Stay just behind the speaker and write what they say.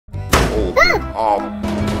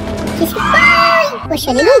Qu'est-ce que... Aïe! Wesh,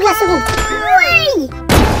 elle est longue la seconde. Aïe!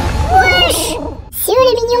 Wesh! C'est eux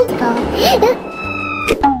les mignons.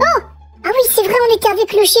 Oh! Ah oui, c'est vrai, on était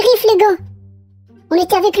avec le shérif, les gars. On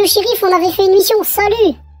était avec le shérif, on avait fait une mission.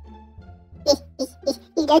 Salut!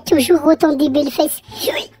 Il a toujours autant des belles fesses.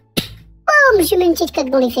 Oh, je mets une petite claque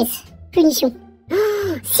dans les fesses. Punition. Oh,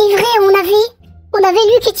 c'est vrai, on avait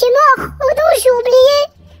lu qu'il était mort. Oh non, j'ai oublié.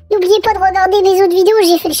 N'oubliez pas de regarder mes autres vidéos.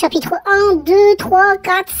 J'ai fait le chapitre 1, 2, 3,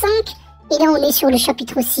 4, 5. Et là, on est sur le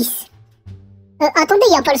chapitre 6. Attendez,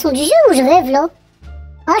 il n'y a pas le son du jeu ou je rêve, là?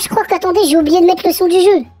 Ah, je crois qu'attendez, j'ai oublié de mettre le son du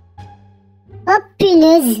jeu. Oh,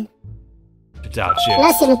 punaise. Là,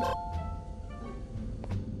 c'est bon.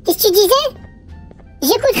 Qu'est-ce que tu disais?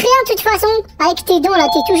 J'écoute rien de toute façon. Avec tes dents là,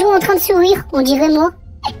 t'es toujours en train de sourire, on dirait moi.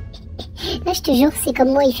 Là, je te jure, c'est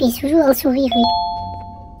comme moi, il fait toujours un sourire, lui.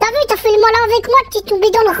 T'as vu, t'as fait le malin avec moi, t'es tombé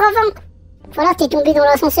dans le ravin. Voilà, t'es tombé dans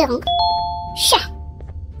l'ascenseur, hein. Chat.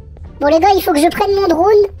 Bon, les gars, il faut que je prenne mon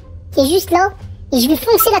drone, qui est juste là, et je vais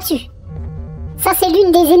foncer là-dessus. Ça, c'est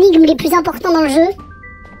l'une des énigmes les plus importantes dans le jeu.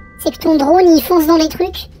 C'est que ton drone, il fonce dans les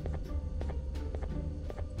trucs.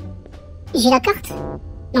 J'ai la carte?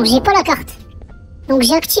 Non, j'ai pas la carte. Donc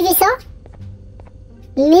j'ai activé ça.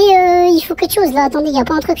 Mais il faut quelque chose là. Attendez, il n'y a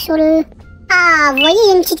pas un truc sur le... Ah, vous voyez, il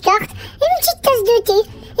y a une petite carte. Et une petite tasse de thé.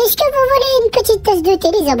 Est-ce que vous voulez une petite tasse de thé,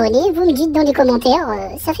 les abonnés? Vous me dites dans les commentaires.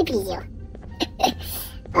 Ça fait plaisir.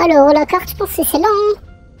 Alors, la carte, je pense que c'est celle-là. Hein.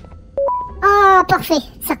 Ah, parfait.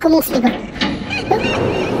 Ça commence, les gars.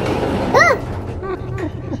 Oh!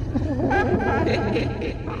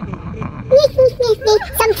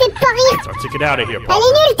 Ça me fait pas rire. Elle est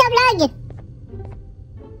nulle ta blague.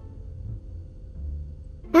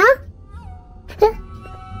 Hein?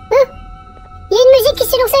 Il y a une musique qui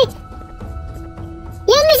s'est lancée. Il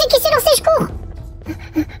y a une musique qui s'est lancée, je cours.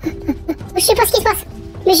 Je sais pas ce qui se passe,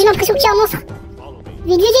 mais j'ai l'impression qu'il y a un monstre.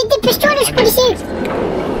 Vite, vite, vite, dépêche-toi, le policier.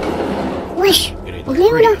 Wesh, on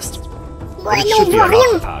est où là? Ouais, non, on voit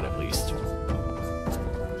rien.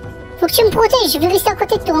 Faut que tu me protèges, je vais rester à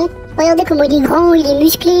côté de toi. Hein. Regardez comment il est grand, il est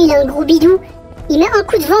musclé, il a un gros bidou. Il met un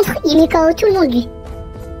coup de ventre, il met KO tout le monde, lui.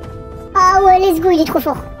 Ah ouais, let's go, il est trop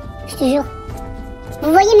fort. Je te jure.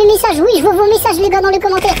 Vous voyez mes messages? Oui, je vois vos messages, les gars, dans les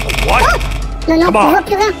commentaires. Oh non, non, on voit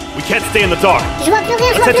plus rien. Je vois plus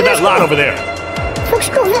rien, je vois plus rien. Faut que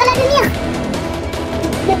je cours vers la lumière.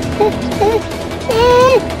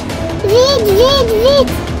 Vite, vite,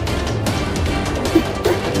 vite.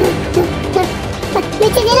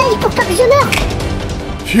 Mettez des likes pour pas que je meure.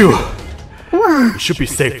 Phew. Wow. We should be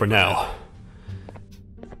safe for now.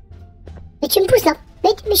 Mais tu me pousses là.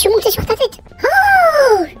 Mais je suis monté sur ta tête.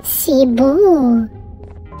 Oh, c'est beau.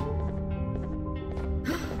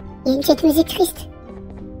 Il y a une petite musique triste.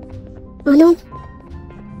 Oh non.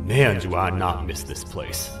 Man, do I not miss this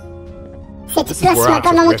place. Cette This is place where m'a I pas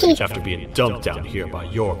took manqué. refuge after being dumped down here by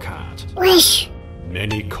your kind. Wesh.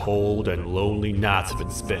 Many cold and lonely nights have been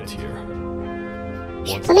spent here.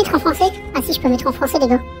 Je peux mettre en français? Ah si, je peux mettre en français, les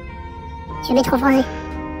gars. Je vais mettre en français.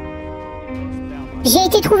 J'ai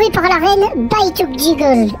été trouvé par la reine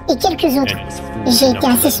Jiggle et quelques autres. J'ai été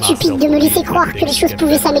assez stupide de me laisser croire que les choses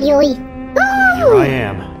pouvaient s'améliorer. Here I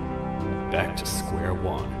am, back to square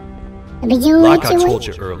one. Mais dis oui, Like I tu told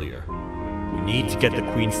you earlier, we need to get the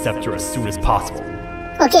Queen's scepter as soon as possible.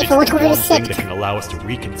 Ok, il faut retrouver le It's the one thing sceptre. that can allow us to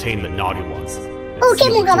recontain the naughty ones. Ok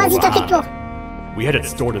mon gars, vas-y, t'inquiète pas. We had it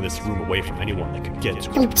stored in this room away from anyone that could get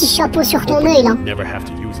to Ton it. petit chapeau sur ton œil là. Never have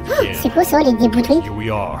to use it C'est again. quoi ça, les déboutons? Here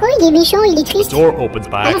we are. Oh, il est méchant, il est The triste. door opens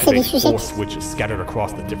by Ah non, c'est des activating sucettes. 4 switches scattered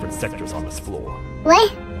across the different sectors on this floor. Ouais.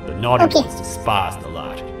 The naughty Ok. ones despise the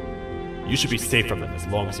light. You should be safe from them as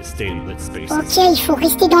long as you stay in lit spaces. Ok, il faut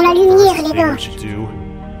rester dans la lumière, First les thing gars. we should do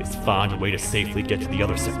is find a way to safely get to the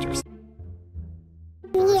other sectors.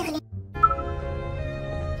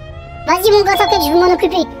 Vas-y mon gars, t'inquiète, je vais m'en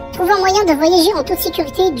occuper. Trouve un moyen de voyager en toute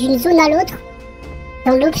sécurité d'une zone à l'autre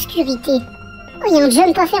dans l'obscurité. Oh, il y a un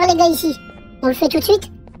jump à faire les gars ici. On le fait tout de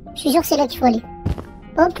suite? Je suis sûr que c'est là qu'il faut aller.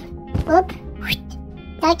 Hop, hop, chut,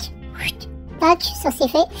 tac, chut, tac, ça c'est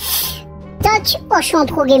fait. Tac, oh je suis un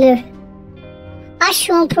pro gamer. Ah je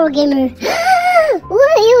suis un pro gamer.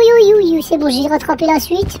 Oui, c'est bon, j'ai rattrapé la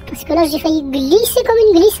suite parce que là j'ai failli glisser comme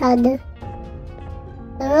une glissade.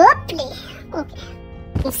 Hop là. Ok.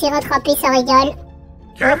 On s'est rattrapé, ça régale.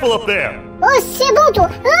 Careful up there! Oh, c'est bon, toi!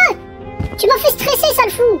 Ah! Tu m'as fait stresser,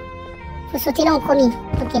 sale fou! Faut sauter là en premier.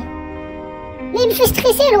 Ok. Mais il me fait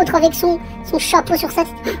stresser, l'autre, avec son chapeau sur sa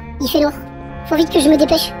tête. Ah, il fait noir. Faut vite que je me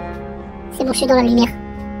dépêche. C'est bon, je suis dans la lumière.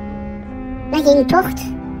 Là, il y a une porte.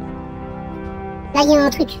 Là, il y a un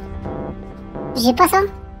truc. J'ai pas ça?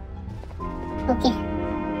 Ok.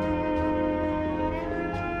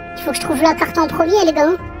 Il faut que je trouve la carte en premier, les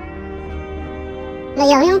gars. Là,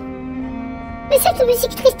 y a rien. Mais cette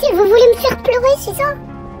musique triste, vous voulez me faire pleurer, c'est ça?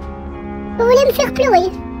 Vous voulez me faire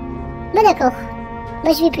pleurer? Bah d'accord.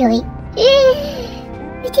 Bah je vais pleurer.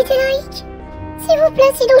 Petite Énorique, s'il vous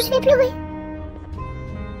plaît, sinon je vais pleurer.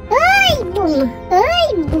 Aïe, boum.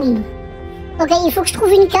 Aïe, boum. Ok, il faut que je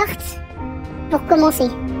trouve une carte pour commencer.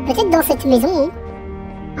 Peut-être dans cette maison, hein.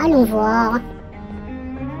 Allons voir.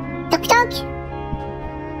 Toc toc.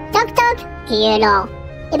 Toc toc. Qui est là?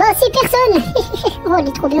 Eh ben c'est personne. Oh, elle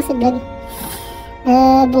est trop bien cette blague.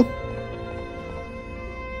 Bon.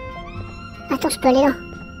 Attends, je peux aller là.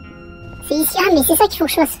 C'est ici. Ah, mais c'est ça qu'il faut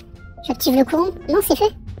que je fasse. J'active le courant. Non, c'est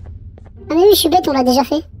fait. Ah, mais oui, je suis bête, on l'a déjà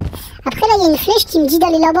fait. Après, là, il y a une flèche qui me dit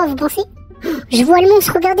d'aller là-bas, vous pensez? Je vois le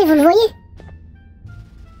monstre, regardez, vous le voyez?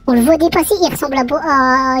 On le voit dépasser, il ressemble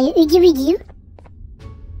à Huggy Wuggy.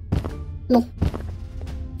 Bon.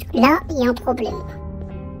 Là, il y a un problème.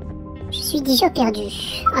 Je suis déjà perdu.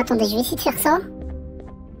 Attendez, je vais essayer de faire ça.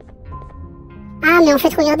 Ah, mais en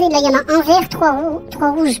fait, regardez, là, il y en a un vert,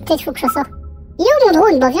 trois rouges. Peut-être faut que je fasse ça. Il est où mon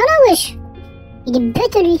drone? Bah, viens là, wesh. Il est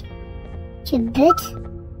bête, lui. Tu es bête.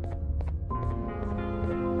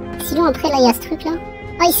 Sinon, après, là, il y a ce truc-là.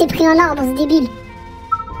 Ah, il s'est pris un arbre, c'est débile.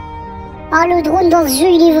 Ah, le drone dans ce jeu,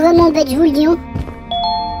 il est vraiment bête, je vous le dis. Hein.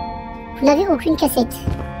 Vous n'avez aucune cassette.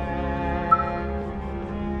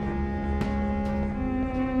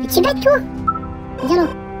 Petit bête, toi. Viens là.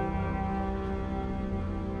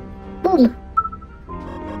 Boum.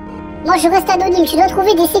 Moi, je reste anonyme. Tu dois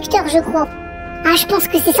trouver des secteurs, je crois. Ah, je pense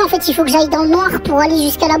que c'est ça, en fait. Il faut que j'aille dans le noir pour aller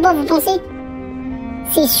jusqu'à là-bas, vous pensez?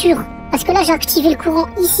 C'est sûr. Parce que là, j'ai activé le courant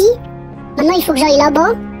ici. Maintenant, il faut que j'aille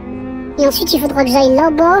là-bas. Et ensuite, il faudra que j'aille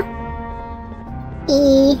là-bas.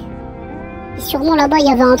 Et sûrement là-bas, il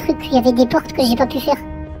y avait un truc. Il y avait des portes que j'ai pas pu faire.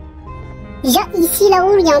 Déjà, ici,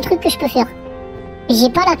 là-haut, il y a un truc que je peux faire. J'ai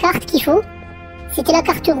pas la carte qu'il faut. C'était la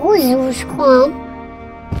carte rose, ou je crois, hein.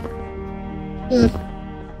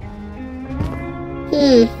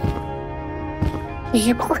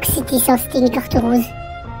 Je crois que c'était ça, c'était une carte rose.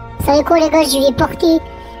 Vous savez quoi, les gars, je vais porter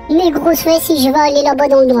mes grosses fesses et je vais aller là-bas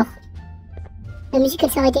dans le noir. La musique,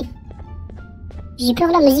 elle s'est arrêtée. J'ai peur,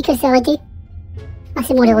 la musique, elle s'est arrêtée. Ah,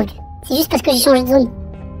 c'est bon, elle est revenue. C'est juste parce que j'ai changé de zone.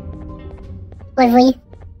 Ouais, vous voyez.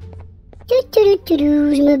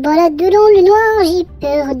 Je me balade dans le noir, j'ai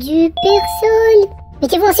perdu personne.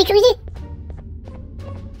 Mettez-vous en sécurité.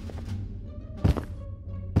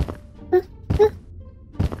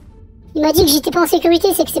 Il m'a dit que j'étais pas en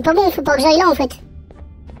sécurité, c'est que c'est pas bon, faut pas que j'aille là en fait.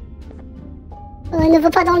 Ne va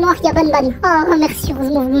pas dans le noir, il y a Banban. Ah, merci,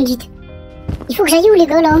 heureusement vous me dites. Il faut que j'aille où les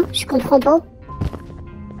gars là? Je comprends pas.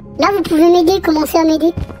 Là vous pouvez m'aider, commencez à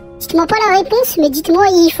m'aider. Dites-moi pas la réponse, mais dites-moi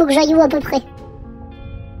il faut que j'aille où à peu près.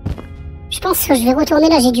 Je pense que je vais retourner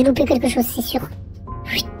là, j'ai dû louper quelque chose, c'est sûr.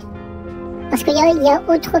 Parce qu'il y a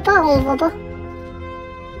autre part, on voit pas.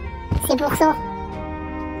 C'est pour ça.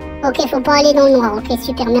 Ok, faut pas aller dans le noir. Ok,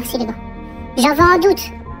 super, merci les gars. J'avais un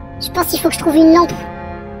doute. Je pense qu'il faut que je trouve une lampe.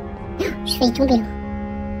 Je vais y tomber là.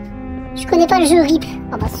 Je connais pas le jeu RIP.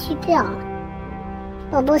 Oh bah super.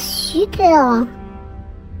 Oh bah super.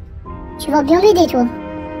 Tu vas bien m'aider toi.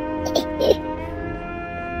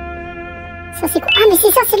 Ça c'est quoi? Ah mais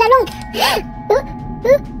c'est ça, c'est la lampe.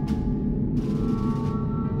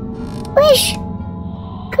 Wesh.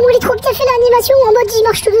 Comment elle est trop bien fait l'animation en mode il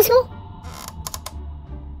marche tout doucement.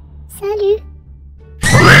 Salut.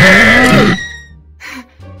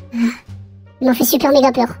 Il m'a fait super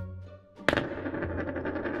méga peur.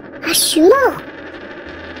 Ah, je suis mort.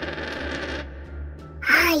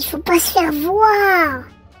 Ah, il faut pas se faire voir.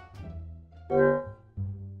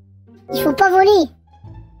 Il faut pas voler.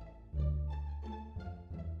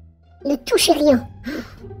 Ne touchez rien.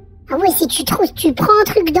 Ah ouais, si tu prends un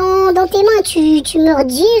truc dans tes mains, tu meurs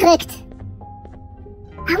direct.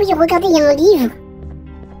 Ah oui, regardez, il y a un livre.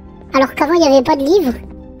 Alors qu'avant, il n'y avait pas de livre.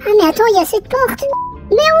 Ah, mais attends, il y a cette porte.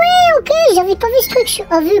 Mais oui, ok, j'avais pas vu ce truc, je suis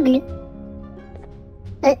aveugle.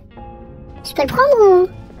 Je peux le prendre ou...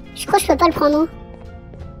 Je crois que je peux pas le prendre.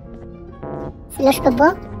 Celle-là, je peux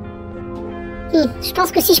pas. Je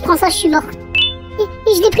pense que si je prends ça, je suis mort.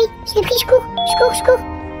 Et je l'ai pris, je cours.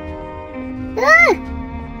 Ah,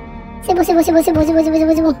 c'est bon.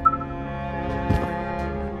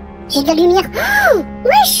 J'ai de la lumière. Oh,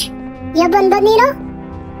 wesh, il y a Banban là.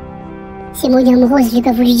 C'est mon âme rose, les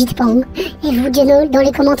gars, vous lui dites pas. Hein. Et vous dites dans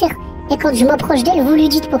les commentaires. Et quand je m'approche d'elle, vous lui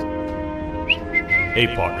dites pas. Hey,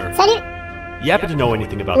 partner. Salut. You happen to know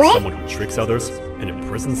anything about someone who tricks others and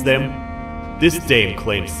imprisons them? This dame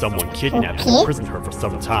claims someone kidnapped and imprisoned her for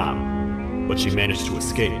some time, but she managed to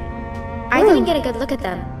escape. I didn't get a good look at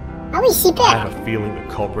them. Ah oui, super. I have a feeling the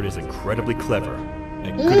culprit is incredibly clever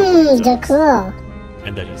and good at does. d'accord.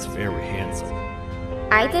 And that he's very handsome.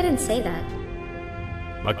 I didn't say that.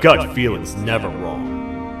 My gut feeling's never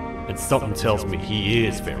wrong. And something tells me he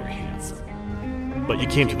is very handsome. But you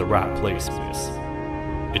came to the right place, miss.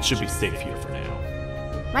 It should be safe here for now.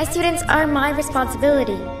 My students are my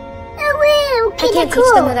responsibility. Ah ouais, ok, I can't teach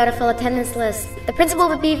them d'accord. without a full attendance list. The principal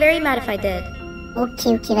would be very mad if I did. Ok,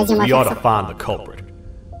 ok, vas-y, on va We faire ought ça. to find the culprit.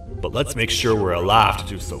 But let's make sure we're alive to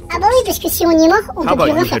do so Ah bah oui, first. parce que si on y est mort, on How peut plus about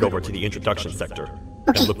rien you head faire. over to the introduction sector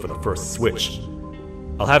Okay. and look for the first switch?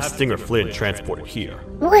 I'll have Stinger Flynn transported here.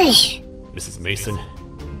 Wesh. Mrs. Mason,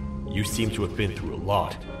 you seem to have been through a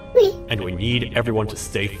lot, Oui, and we need everyone to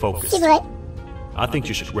stay focused. c'est vrai. I think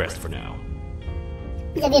you should rest for now.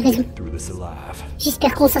 Vous avez raison. Through this alive.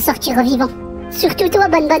 J'espère qu'on s'en sortira vivant. Surtout toi,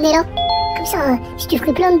 Banban est là. Comme ça, je te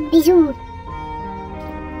ferai plein de bisous.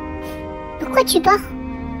 Pourquoi tu pars?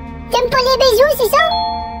 T'aimes pas les bisous, c'est ça?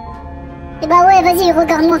 Eh bah ouais, vas-y,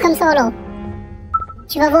 regarde-moi comme ça alors.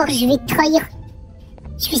 Tu vas voir, je vais te trahir.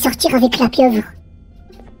 Je vais sortir avec la pieuvre.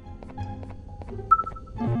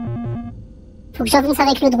 Faut que j'avance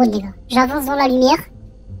avec le drone, les gars. J'avance dans la lumière.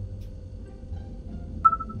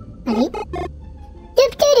 Allez.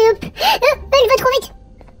 Toup, toup, toup. Ah, il va trop vite.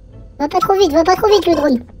 Va pas trop vite, va pas trop vite, le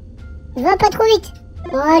drone. Va pas trop vite.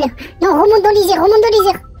 Voilà. Non, remonte dans les airs, remonte dans les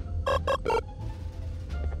airs.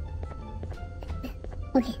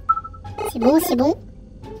 Ok. C'est bon, c'est bon.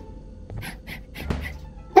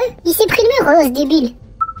 Il s'est pris le mur, oh, ce débile.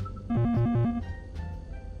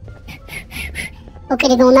 Ok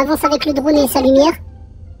les gars, on avance avec le drone et sa lumière.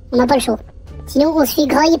 On n'a pas le choix. Sinon, on se fait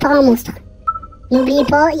grailler par un monstre. N'oubliez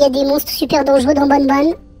pas, il y a des monstres super dangereux dans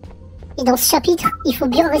Banban. Et dans ce chapitre, il faut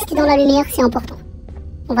bien rester dans la lumière, c'est important.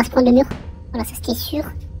 On va se prendre le mur. Voilà, ça c'était sûr.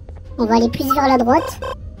 On va aller plus vers la droite.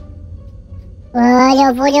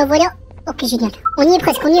 Voilà, voilà, voilà. Ok, génial. On y est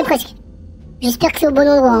presque, on y est presque. J'espère que c'est au bon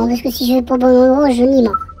endroit, hein, parce que si je vais pas au bon endroit, je n'y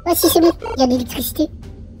meurs. Ouais, si c'est bon, il y a de l'électricité.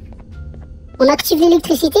 On active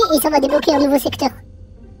l'électricité et ça va débloquer un nouveau secteur.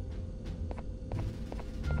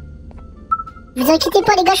 Vous inquiétez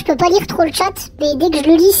pas les gars, je peux pas lire trop le chat, mais dès que je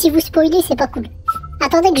le lis, si vous spoilez, c'est pas cool.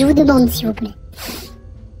 Attendez que je vous demande, s'il vous plaît.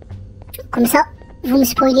 Comme ça, vous me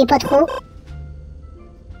spoilez pas trop.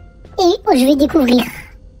 Et je vais découvrir.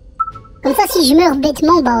 Comme ça, si je meurs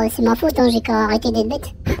bêtement, bah c'est ma faute, hein, j'ai qu'à arrêter d'être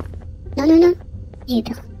bête. Non, non, non, j'ai eu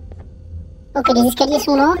peur. Ok, les escaliers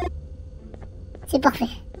sont là. C'est parfait.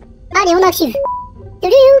 Allez, on active.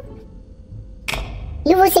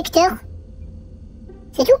 Nouveau secteur.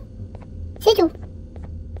 C'est tout? C'est tout.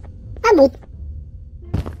 Ah bon?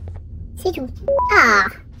 C'est tout. Ah!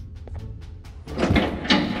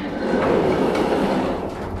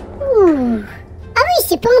 Ouh. Ah oui,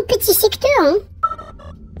 c'est pas un petit secteur, hein?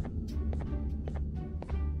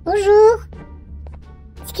 Bonjour.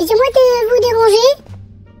 Excusez-moi de vous déranger.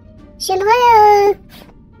 J'aimerais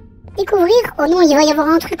découvrir... Oh non, il va y avoir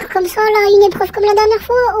un truc comme ça, là, une épreuve comme la dernière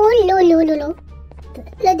fois. Oh lolo lolo.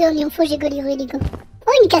 La dernière fois, j'ai galéré, les gars.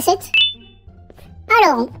 Oh, une cassette.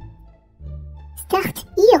 Alors. Start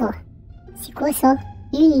here. C'est quoi ça?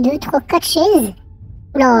 1, 2, 3, 4 chaises.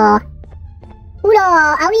 Oula.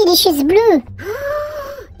 Oula. Ah oui, il y a des chaises bleues.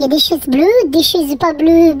 Il y a des chaises bleues, des chaises pas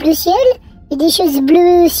bleues, bleu ciel. Et des chaises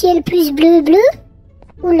bleues, ciel plus bleu, bleu.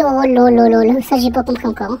 Oula, là, ça j'ai pas compris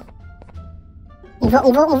encore. Hein. On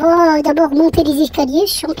va d'abord monter les escaliers,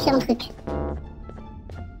 je sens qu'il y a un truc.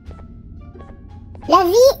 La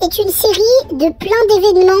vie est une série de plein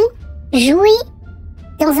d'événements joués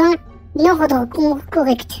dans un ordre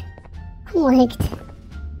correct. Correct.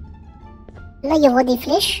 Là, il y aura des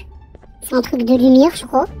flèches. C'est un truc de lumière, je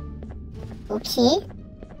crois. Ok.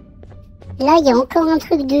 Là, il y a encore un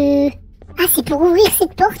truc de... Ah, c'est pour ouvrir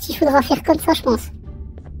cette porte, il faudra faire comme ça, je pense.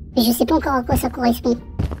 Mais je sais pas encore à quoi ça correspond.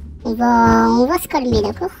 On va se calmer,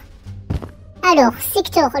 d'accord? Alors,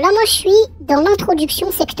 secteur. Là, moi, je suis dans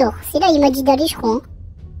l'introduction secteur. C'est là, il m'a dit d'aller, je crois. Hein.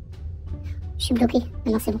 Je suis bloqué.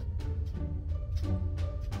 Ah non, c'est bon.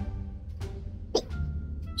 Oui.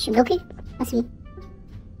 Je suis bloqué. Ah, c'est bon.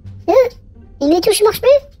 Et mes touches marchent plus?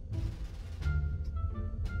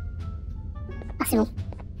 Ah, c'est bon.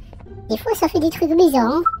 Des fois, ça fait des trucs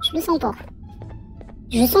bizarres, hein. Je le sens pas.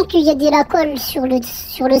 Je sens qu'il y a de la colle sur le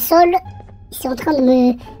sol. C'est en train de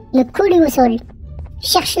me coller au sol.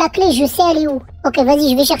 Cherche la clé, je sais elle est où. Ok,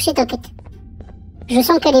 vas-y, je vais chercher, t'inquiète. Je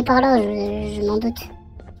sens qu'elle est par là, je m'en doute.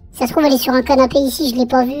 Ça se trouve, elle est sur un canapé ici, je l'ai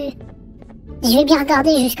pas vue. Je vais bien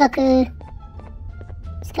regarder jusqu'à que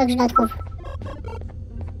je la trouve.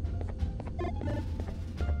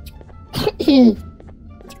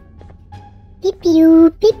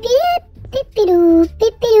 Pipilou, pipip, pipilou,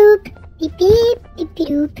 pipiloup, pipip,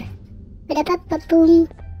 pipiloup. Padapapapoum.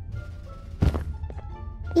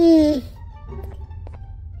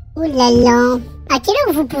 Oh là là. À quelle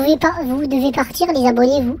heure vous devez partir, les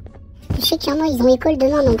abonnés, vous? Je sais qu'il y en a, ils ont école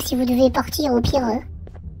demain, donc si vous devez partir, au pire,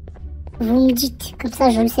 vous me dites. Comme ça,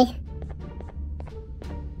 je le sais.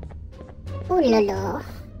 Oh là là.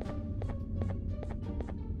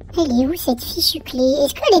 Elle est où, cette fichue clé?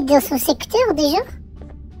 Est-ce qu'elle est dans son secteur, déjà?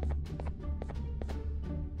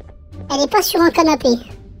 Elle est pas sur un canapé.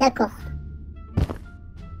 D'accord.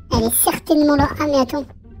 Elle est certainement là. Ah, mais attends.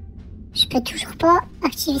 Je peux toujours pas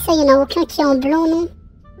activer ça. Il n'y en a aucun qui est en blanc, non?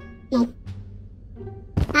 Non.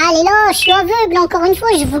 Ah, elle est là. Je suis aveugle, encore une fois.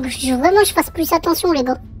 Je veux vraiment que je fasse plus attention, les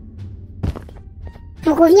gars.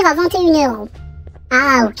 Pour revenir à 21h.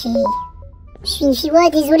 Ah, ok. Je suis une fille. Ouais,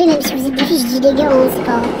 désolé, même si vous êtes des filles, je dis les gars, hein, c'est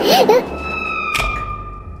pas...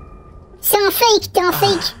 C'est un fake, t'es un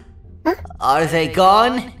fake. Hein? Are they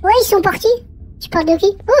gone? Ouais, ils sont partis. Tu parles de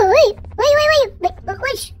qui? Oh, oui. Oui. Mais,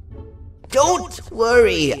 wesh. Don't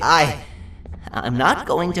worry, I'm not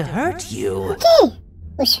going to hurt you. Ok.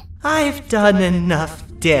 Wesh. I've done enough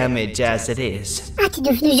damage as it is. Ah, t'es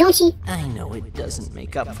devenu gentil. I know it doesn't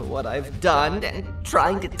make up for what I've done and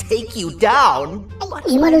trying to take you down, but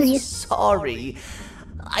J'ai mal aux I'm yeux. sorry.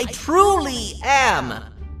 I truly am.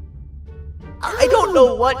 I don't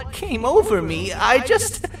know what came over me. I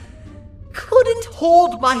just couldn't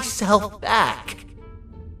hold myself back.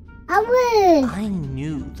 Ah ouais. I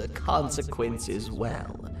knew the consequences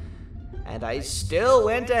well, and I still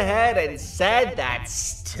went ahead and said that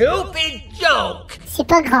stupid joke. C'est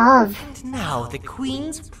pas grave. Now the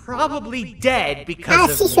queen's probably dead because Ah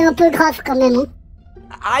of si, me. c'est un peu grave quand même. Hein.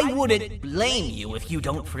 I wouldn't blame you if you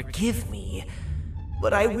don't forgive me,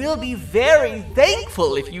 but I will be very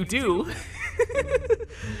thankful if you do.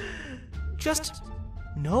 Just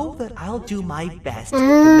know that I'll do my best to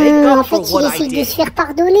make Ah, en up for fait, il what I essaie de se did. faire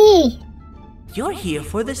pardonner. You're here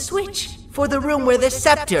for the switch, for the room where the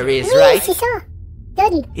scepter is, Oui, right? c'est ça.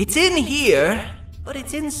 Donne. It's in here, but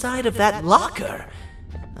it's inside of that locker.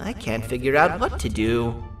 I can't figure out what to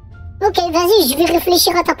do. Ok, vas-y, je vais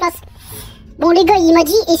réfléchir à ta place. Bon, les gars, il m'a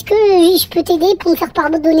dit, est-ce que je peux t'aider pour me faire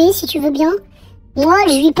pardonner, si tu veux bien? Moi,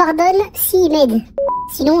 je lui pardonne s'il m'aide.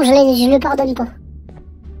 Sinon, je le pardonne pas.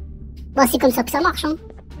 Bah, c'est comme ça que ça marche, hein.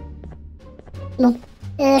 Bon.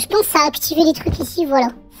 Je pense que ça a activé les trucs ici, voilà.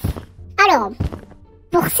 Alors,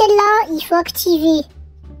 pour celle-là, il faut activer...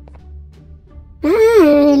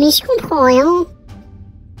 Ah, mais je comprends rien.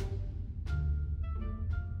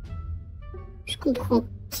 Je comprends.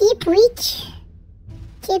 Keep weak.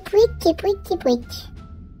 Keep weak, keep weak, keep weak.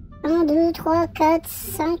 1, 2, 3, 4,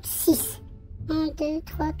 5, 6. 1, 2,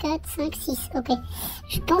 3, 4, 5, 6. Ok.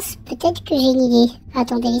 Je pense peut-être que j'ai une idée.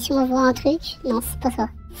 Attendez, laissez-moi voir un truc. Non, c'est pas ça.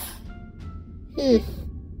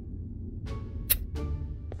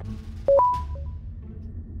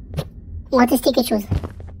 On va tester quelque chose.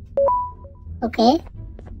 Ok.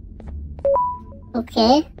 Ok.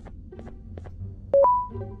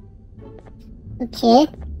 Ok.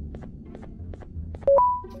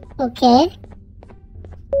 Ok. Hein?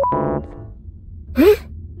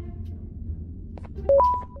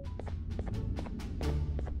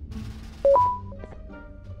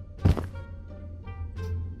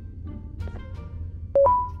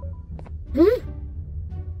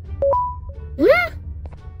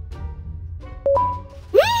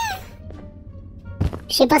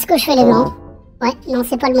 Je sais pas ce que je fais les gars. Ouais, non,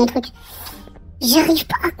 c'est pas le bon truc. J'arrive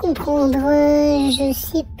pas à comprendre. Je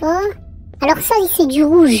sais pas. Alors ça, c'est du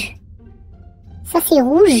rouge. Ça, c'est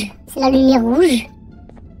rouge. C'est la lumière rouge.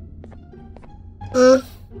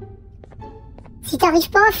 Si t'arrives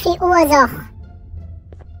pas, fais au hasard.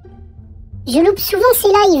 Je loupe souvent ces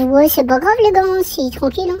lives. Ouais, c'est pas grave les gars, hein, c'est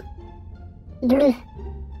tranquille. Hein. Bleu.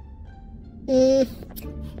 Il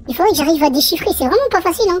faudrait que j'arrive à déchiffrer. C'est vraiment pas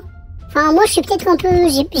facile. Hein. Enfin, moi, je suis peut-être un peu...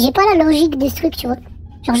 J'ai pas la logique de ce truc, tu vois.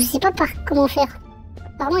 Genre, je sais pas comment faire.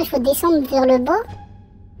 Apparemment, il faut descendre vers le bas.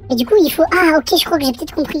 Et du coup, il faut... Ah, ok, je crois que j'ai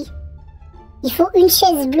peut-être compris. Il faut une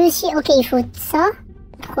chaise bleue ici. Ok, il faut ça,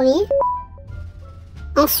 premier.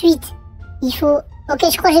 Ensuite, il faut... Ok,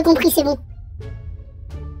 je crois que j'ai compris, c'est bon.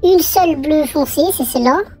 Une seule bleue foncée, c'est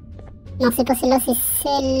celle-là. Non, c'est pas celle-là, c'est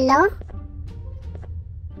celle-là.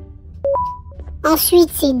 Ensuite,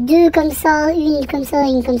 c'est deux comme ça, une comme ça,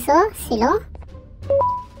 une comme ça. C'est là.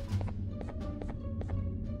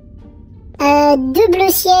 Deux bleus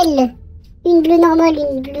ciel. Une bleue normale,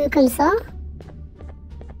 une bleue comme ça.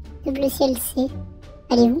 Deux bleus ciel, c'est...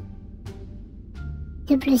 Allez, où?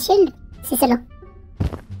 Deux bleus ciel, c'est celle-là.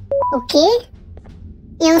 Ok.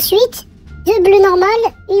 Et ensuite, deux bleus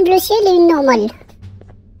normales, une bleu ciel et une normale.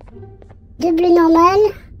 Deux bleus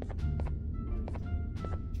normales.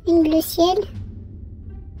 Une bleu ciel.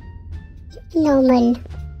 Une normale.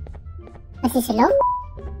 Ah, c'est celle-là.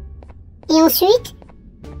 Et ensuite,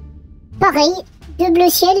 pareil, 2 bleus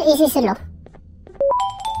ciel et c'est celle-là.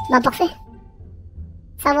 Bah parfait.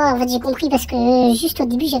 Ça va, en fait j'ai compris parce que juste au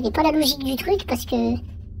début j'avais pas la logique du truc parce que...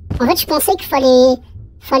 En fait je pensais qu'il fallait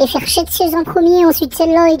faire cette chaise en premier, ensuite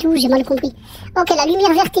celle-là et tout, j'ai mal compris. Ok, la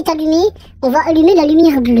lumière verte est allumée, on va allumer la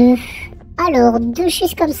lumière bleue. Alors, 2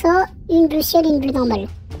 chaises comme ça, une bleu ciel et une bleue normale.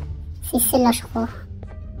 C'est celle-là je crois.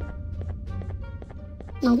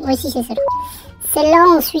 Non, ouais si c'est celle-là.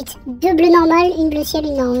 Celle-là ensuite, 2 bleus normales, une bleu ciel,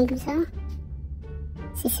 une normale comme ça.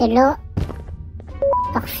 C'est celle-là.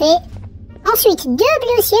 Parfait. Ensuite, 2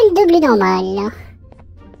 bleus ciel, 2 bleus normales.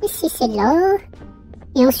 Et c'est celle-là.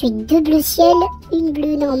 Et ensuite, 2 bleus ciel, une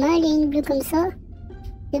bleue normale et une bleue comme ça.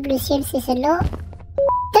 2 bleus ciel, c'est celle-là.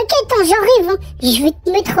 T'inquiète, hein, j'arrive. Hein. Je vais te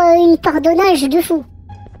mettre une pardonnage de fou.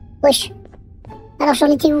 Wesh. Alors, j'en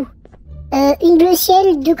étais où? Une bleu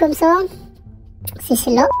ciel, 2 comme ça. C'est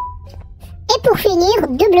celle-là. Et pour finir,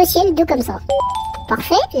 2 bleus ciel, 2 comme ça.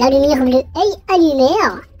 Parfait. La lumière bleue est allumée.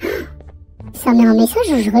 Ça met un message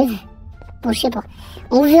ou je rêve? Bon, je sais pas.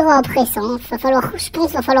 On verra après ça. Hein. Je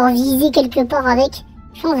pense va falloir viser quelque part avec.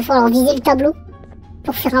 Je pense va falloir viser le tableau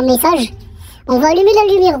pour faire un message. On va allumer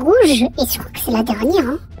la lumière rouge et je crois que c'est la dernière.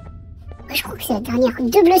 Hein. Ouais, je crois que c'est la dernière.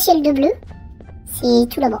 2 bleus ciel, 2 bleus. C'est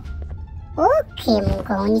tout là-bas. Ok, mon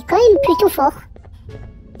gars, on est quand même plutôt fort. 2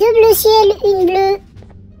 bleus ciel, une bleue.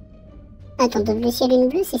 Attends, 2 bleus ciel, une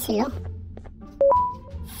bleue, c'est celle-là.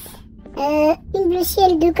 Une bleu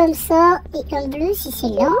ciel, 2 comme ça, et un bleu, si c'est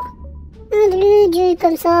là. Un bleu, 2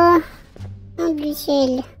 comme ça. Un bleu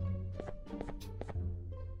ciel.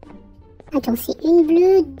 Attends, c'est une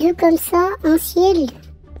bleue, 2 comme ça, un ciel.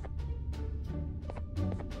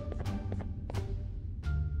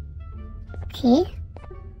 Ok.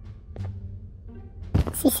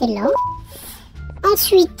 C'est celle-là.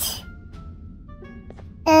 Ensuite,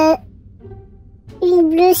 une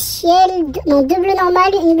bleu ciel, non 2 bleus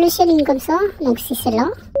normales, une bleu ciel, une comme ça, donc c'est celle-là.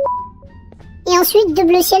 Et ensuite 2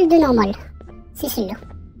 bleus ciel, 2 normales, c'est celle-là.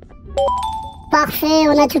 Parfait,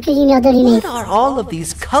 on a toutes les lumières d'allumées. What are all of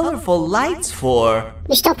these colorful lights for?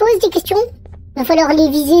 Mais je t'en pose des questions. Va falloir les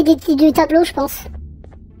viser du tableau, je pense.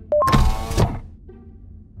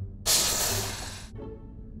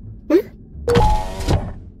 Hein?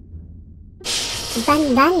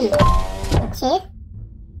 Banban. Ok.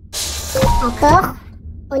 Encore.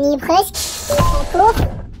 On y est presque. Encore.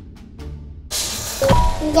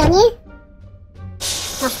 Le dernier.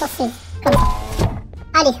 Non, je pense que c'est comme ça.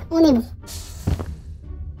 Allez, on est bon.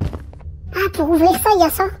 Ah, pour ouvrir ça, il y a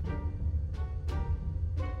ça.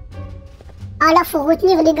 Ah là, faut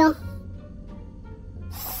retenir les gants.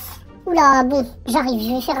 Oula, bon, j'arrive.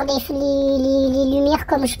 Je vais faire les lumières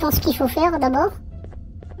comme je pense qu'il faut faire d'abord.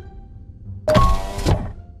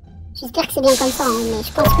 J'espère que c'est bien comme ça, hein, mais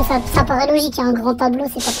je pense que ça paraît logique. Il y a un grand tableau,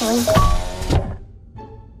 c'est pas pour rien.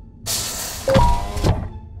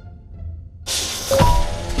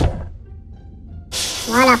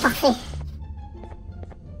 Voilà, parfait.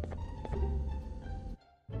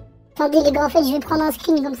 Attendez les gars, en fait, je vais prendre un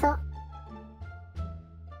screen comme ça.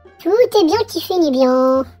 Tout est bien qui finit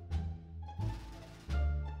bien.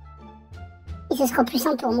 Et ce sera plus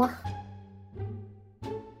simple pour moi.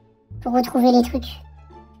 Pour retrouver les trucs.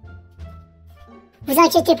 Vous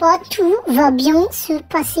inquiétez pas, tout va bien se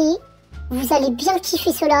passer. Vous allez bien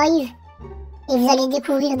kiffer ce live. Et vous allez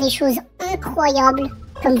découvrir des choses incroyables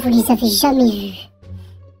comme vous les avez jamais vues.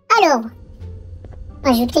 Alors,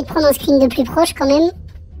 je vais peut-être prendre un screen de plus proche quand même.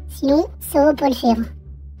 Sinon, ça va pas le faire.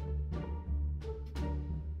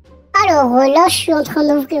 Alors, là, je suis en train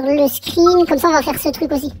d'ouvrir le screen. Comme ça, on va faire ce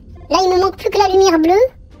truc aussi. Là, il me manque plus que la lumière bleue.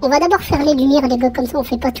 On va d'abord faire les lumières, les gars. Comme ça, on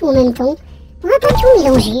fait pas tout en même temps. On va pas tout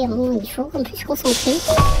mélanger. Hein. Il faut qu'on puisse se concentrer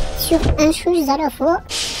sur une chose à la fois.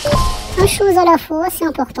 Une chose à la fois, c'est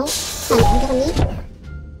important. Allez, un dernier.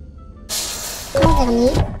 Un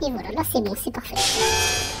dernier. Et voilà, là, c'est bon, c'est parfait.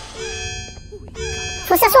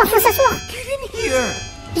 Faut s'asseoir, faut s'asseoir.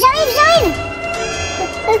 J'arrive.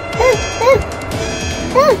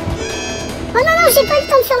 Oh non, non, j'ai pas eu le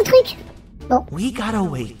temps de faire le truc. Bon. We gotta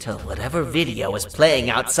wait till whatever video is playing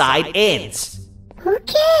outside ends.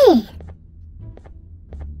 Ok.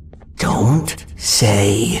 Don't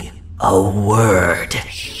say a word.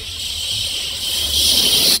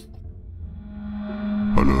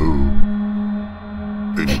 Hello?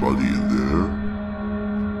 Anybody in there?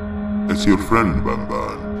 It's your friend,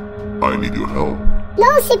 Banban. I need your help. Non,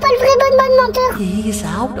 c'est pas le vrai Banban menteur. He's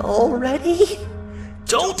out already?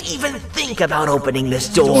 Don't even think about opening this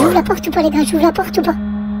door. J'ouvre la porte ou pas les gars, j'ouvre la porte ou pas?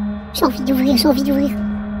 J'ai envie d'ouvrir.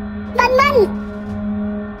 Banban!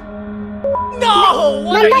 No!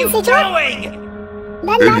 What Banban, are you c'est toi? doing?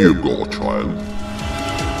 Banban. In you go, child.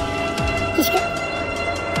 Qu'est-ce que...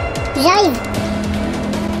 J'arrive.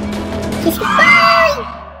 Qu'est-ce que... Aïe!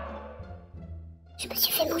 Je me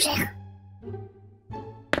suis fait manger.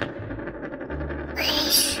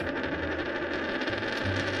 Wesh.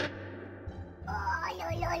 Oh là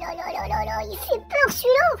là là là là là là, il fait peur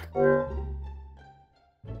celui-là.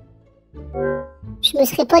 Je me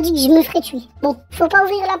serais pas dit que je me ferais tuer. Bon, faut pas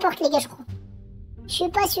ouvrir la porte les gars, je crois. Je suis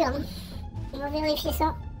pas sûr. Hein. On va vérifier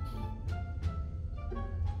ça.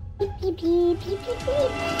 Plip, plip, plip, plip,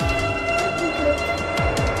 plip.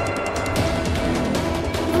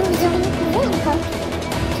 Vous auriez ouvert ou pas?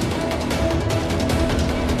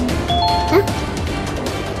 Hein?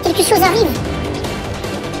 Quelque chose arrive.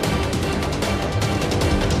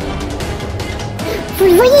 Vous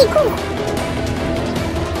le voyez, il court.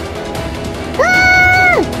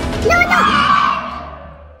 Oh! Non, non!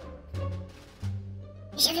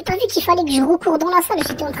 J'avais pas vu qu'il fallait que je recours dans la salle.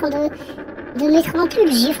 J'étais en train de mettre un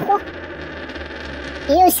pull, j'ai froid.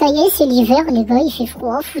 Et ça y est, c'est l'hiver, les gars, il fait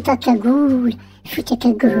froid. Fous ta cagoule. Fous ta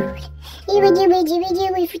cagoule. Et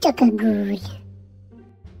oui, fous ta cagoule.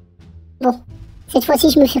 Bon, cette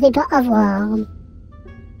fois-ci, je me ferai pas avoir.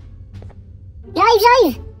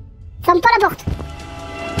 J'arrive. Ferme pas la porte.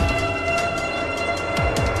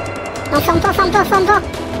 Non, ferme pas.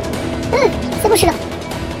 C'est bon, je suis là.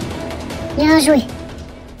 Bien joué.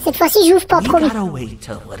 Cette fois-ci, j'ouvre pas, You promis. gotta wait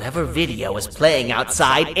till whatever video is playing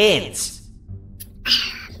outside ends.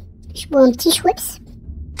 Je bois un petit Schweppes.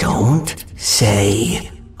 Don't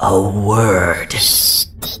say a word. Chut,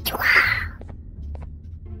 tais-toi.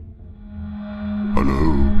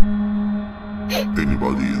 Hello?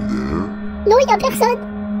 Anybody in there? Non, y a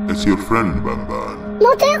personne. It's your friend, Banban.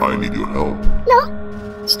 Menteur. I need your help. Non,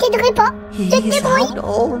 je t'aiderai pas. Tu te He's débrouilles. out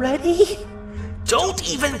already? Don't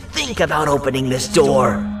even think about opening this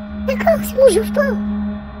door. D'accord, c'est bon, j'ouvre pas.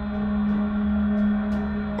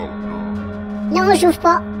 Oh no. Non, j'ouvre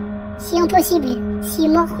pas. Si impossible. Si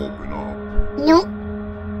mort. Open up. Non.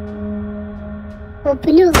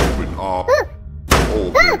 Open up. Open up.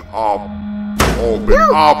 Open up. Open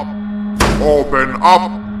up. Open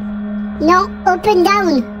up. Non, open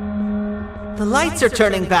down. The lights are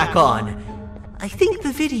turning back on. I think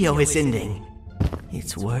the video is ending.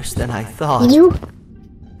 It's worse than I thought. Il est où?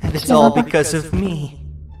 And it's all because of me.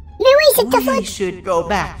 Mais oui, c'est de ta We faute. should go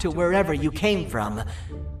back to wherever you came from.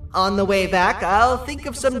 On the way back, I'll think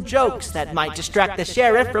of some jokes that might distract the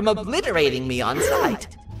sheriff from obliterating me on sight.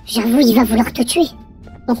 J'avoue, il va vouloir te tuer.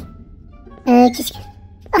 Bon. Qu'est-ce que...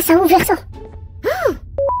 Ah, ça a ouvert ça. Oh,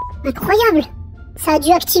 incroyable. Ça a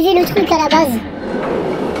dû activer le truc à la base.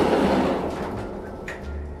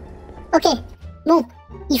 Ok. Bon.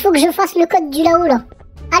 Il faut que je fasse le code du là-haut, là.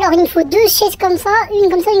 Alors, il me faut 2 chaises comme ça, une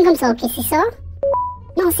comme ça, une comme ça. Ok, c'est ça.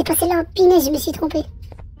 Non, c'est pas celle-là. Punaise, je me suis trompé.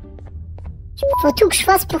 Faut tout que je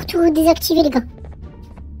fasse pour tout désactiver, les gars.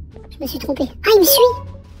 Je me suis trompé. Ah, il me suit.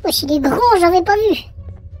 Wesh, il est grand, j'avais pas vu.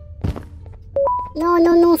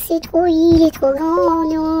 Non, c'est trop, il est trop grand.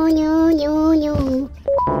 Non.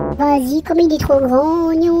 Vas-y, comme il est trop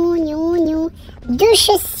grand. Non. 2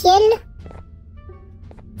 chaises ciel.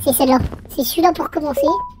 C'est celle-là. C'est celui-là pour commencer.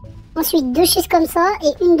 Ensuite, 2 chaises comme ça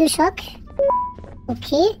et une de chaque.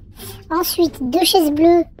 Ok. Ensuite, 2 chaises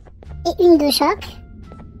bleues et une de chaque.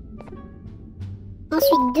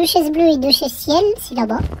 Ensuite, 2 chaises bleues et 2 chaises ciel. C'est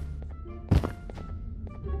là-bas.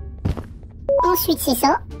 Ensuite, c'est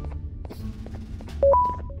ça.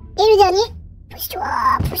 Et le dernier. Pousse-toi.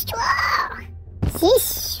 C'est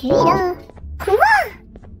celui-là. Quoi?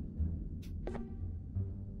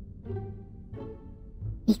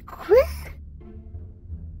 Mais quoi?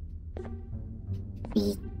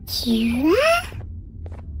 Mais tu as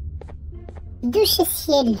 2 chaises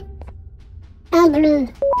ciel. Un bleu.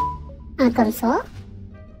 Un comme ça.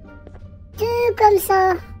 2 comme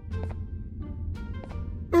ça.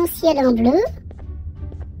 Un ciel, un bleu.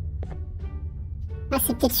 Ah,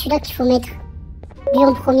 c'est peut-être celui-là qu'il faut mettre. Lui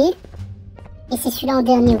en premier. Et c'est celui-là en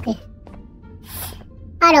dernier, ok.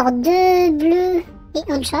 Alors, 2 bleus et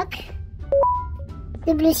un de chaque.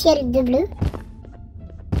 2 bleus ciel, 2 bleus.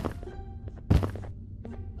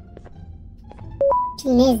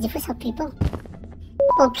 Punaise, des fois ça plaît pas.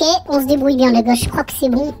 Ok, on se débrouille bien, les gars. Je crois que c'est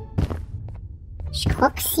bon. Je suis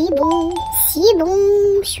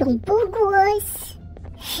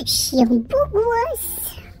un beau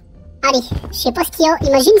gosse. Allez, je sais pas ce qu'il y a.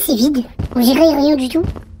 Imagine, c'est vide. On dirait rien du tout.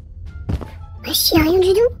 Wesh, y'a rien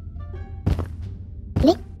du tout.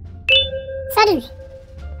 Mais... Salut.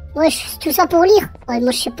 Wesh, tout ça pour lire. Ouais,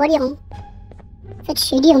 moi je sais pas lire, hein. En fait, je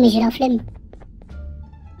sais lire, mais j'ai la flemme.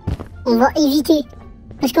 On va éviter.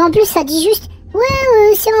 Parce qu'en plus, ça dit juste... Ouais,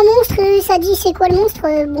 Ouais, c'est un monstre, ça dit c'est quoi le monstre,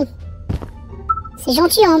 bon. C'est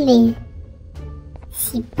gentil, hein, mais...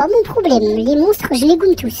 C'est pas mon problème, les monstres, je les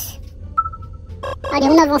goûte tous. Allez,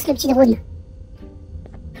 on avance le petit drone.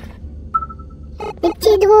 Les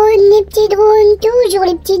petits drones, toujours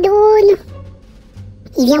les petits drones.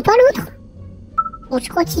 Il vient pas l'autre? Bon, je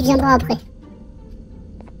crois qu'il viendra après.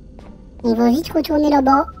 On va vite retourner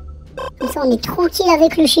là-bas. Comme ça, on est tranquille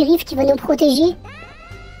avec le shérif qui va nous protéger.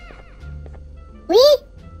 Oui?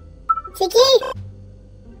 C'est qui?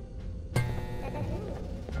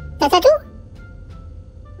 Tatatou?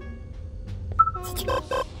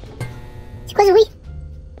 C'est quoi ce bruit?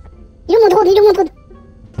 Il est où mon drone? Il est où mon drone?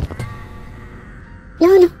 Non,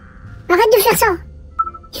 non. Arrête de faire ça.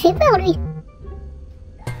 Il fait peur, lui.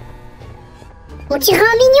 On dirait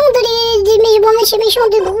un mignon des méchants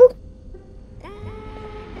de Grou.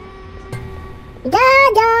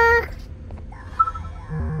 Dada.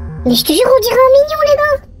 Mais je te jure, on dirait un mignon, les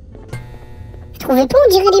gars. Vous trouvez pas, on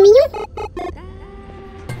dirait des mignons?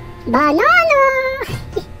 Banana.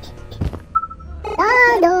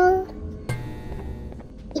 Dada.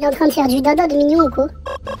 Il est en train de faire du dada de mignon ou quoi?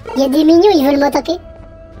 Il y a des mignons, ils veulent m'attaquer.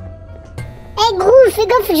 Eh Grou, fais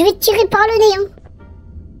gaffe, je vais te tirer par le nez, hein.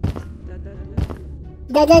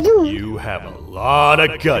 Dadadou. You have a lot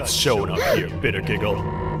of guts showing up here, Bitter Giggle.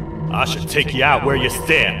 I should take you out where you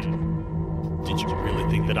stand. Did you really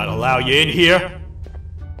think that I'd allow you in here?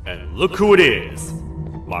 And look who it is.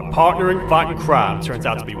 My partner in fighting crime turns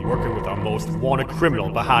out to be working with our most wanted criminal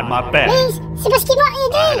behind my back. Mais c'est parce qu'il m'a I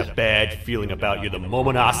aidé. had a bad feeling about you the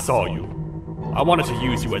moment I saw you. I wanted to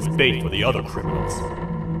use you as bait for the other criminals.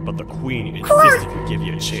 But the Queen insisted to give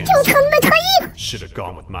you a chance. T'es en train de me trahir. Should have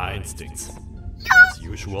gone with my instincts. As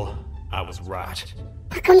usual, I was right.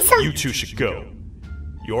 Pas comme ça. You two should go.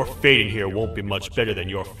 Your fate in here won't be much better than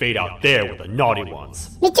your fate out there with the naughty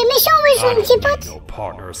ones. Mais t'es méchant, ouais, I je don't ne need no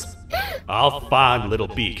partners. I'll find Little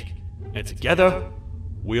Beak, and together,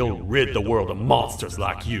 we'll rid the world of monsters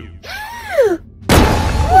like you.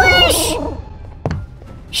 Wesh.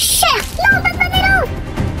 Cher. Non, Banban est là.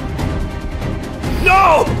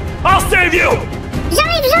 No! I'll save you!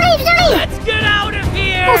 J'arrive. Let's get out of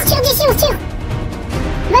here! On se tire d'ici, on se tire.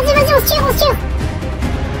 Vas-y, on se tire.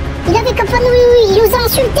 Il avait comme pas nous, il nous a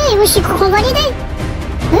insultés. Wesh, il croit qu'on va l'aider.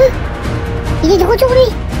 Hein? Il est de retour,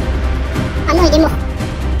 lui. Ah non, il est mort.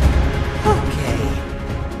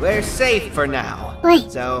 Okay, we're safe for now. Ouais.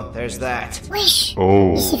 So, there's that. Wesh.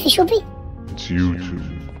 Oh, Il s'est fait choper. it's you two.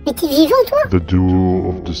 Mais t'es vivant, toi? The duo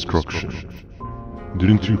of destruction.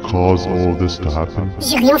 Didn't you cause all of this to happen?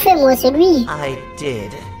 J'ai rien fait, moi, c'est lui. I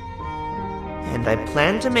did. And I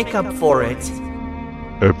plan to make up for it.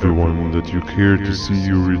 Everyone that you cared to see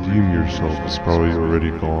you redeem yourself is probably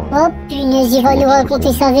already gone. Oh punaise, il va nous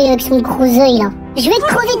raconter sa vie avec son gros œil là. Je vais te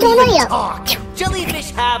crever ton œil là. Talk!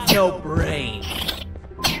 Jellyfish have no brain.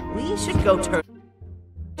 We should go turn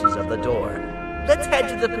of the door. Let's head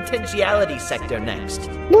to the potentiality sector next.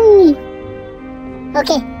 Boum.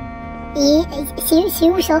 Ok. Et c'est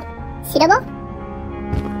où ça? C'est là-bas?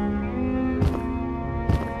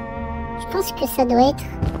 Je pense que ça doit être...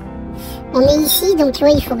 On est ici, donc tu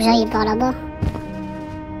vois, il faut que j'aille par là-bas.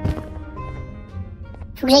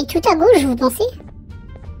 Faut que j'aille tout à gauche, vous pensez?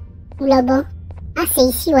 Ou là-bas? Ah, c'est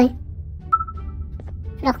ici, ouais.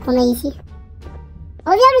 Alors qu'on est ici.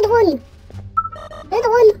 Reviens le drone! Le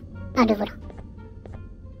drone! Ah, le voilà.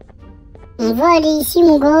 On va aller ici,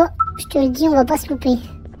 mon gars. Je te le dis, on va pas se louper.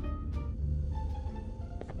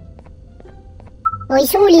 Bon, ils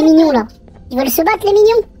sont où les mignons, là? Ils veulent se battre, les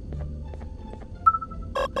mignons?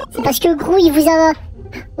 C'est parce que Grou, il vous a...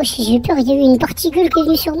 Oh, j'ai eu peur, il y a eu une particule qui est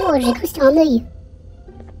venue sur moi. J'ai cru que c'était un œil.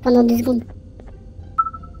 Pendant 2 secondes.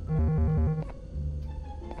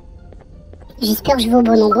 J'espère que je vais au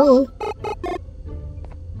bon endroit, hein.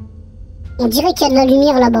 On dirait qu'il y a de la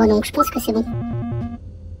lumière là-bas, donc je pense que c'est bon.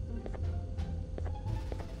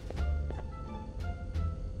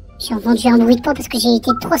 J'ai entendu un bruit de pas parce que j'ai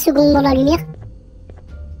été 3 secondes dans la lumière.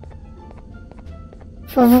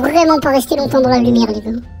 Faut vraiment pas rester longtemps dans la lumière, les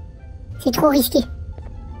gars. C'est trop risqué.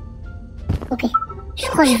 Ok. Je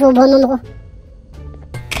crois que je vais au bon endroit.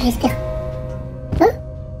 J'espère. Hein?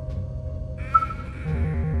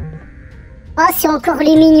 Ah, c'est encore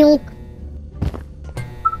les mignons.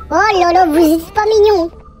 Oh là là, vous êtes pas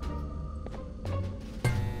mignons.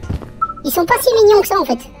 Ils sont pas si mignons que ça, en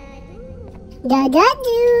fait.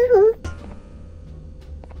 Dadadou.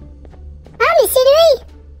 Ah, mais c'est lui.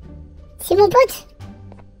 C'est mon pote.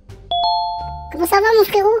 Comment ça va, mon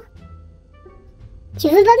frérot? Tu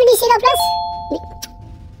veux pas me laisser la place? Mais...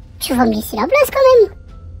 Tu vas me laisser la place, quand même.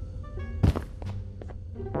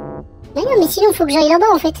 Mais non, mais sinon, faut que j'aille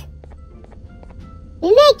là-bas, en fait. Mais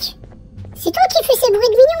mec, c'est toi qui fais ces bruits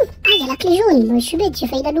de mignon. Ah, il y a la clé jaune. Moi, je suis bête, j'ai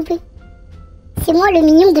failli la louper. C'est moi le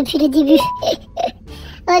mignon depuis le début.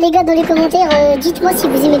 Ah, les gars, dans les commentaires, dites-moi si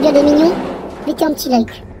vous aimez bien les mignons. Mettez un petit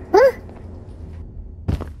like. Hein?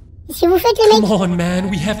 Qu'est-ce que vous faites, les mecs? Come on, man,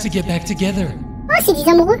 we have to get back together. Oh, c'est des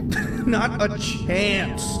amoureux. Not a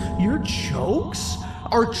chance. Your jokes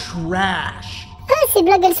are trash. Ah, ces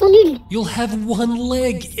blagues, elles sont nulles. You'll have one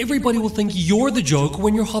leg. Everybody will think you're the joke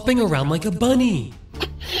when you're hopping around like a bunny.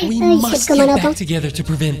 We must get back together to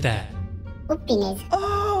prevent that. Oh, punaise.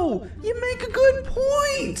 Oh, you make a good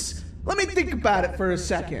point. Let me think about it for a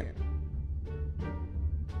second.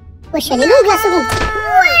 Wesh, elle est longue la seconde.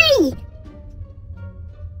 Ouais.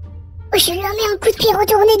 Wesh, je lui en mets un coup de pied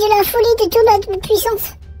retourné de la folie de toute la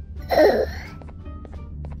puissance.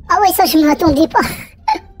 Ah ouais, ça je ne m'attendais pas.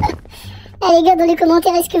 Eh les gars, dans les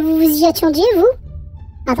commentaires, est-ce que vous vous y attendiez, vous?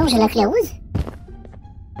 Attends, j'ai la clé rose.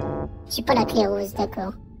 J'ai pas la clé rose,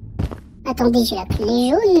 d'accord. Attendez, j'ai la clé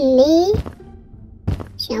jaune, mais...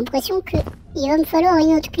 j'ai l'impression que il va me falloir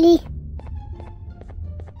une autre clé.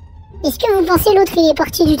 Est-ce que vous pensez l'autre il est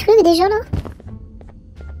parti du truc déjà là?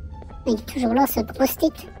 Il est toujours là, sa grosse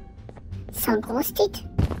tête. Sa grosse tête.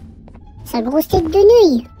 Sa grosse tête de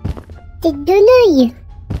nouille. Tête de nouille.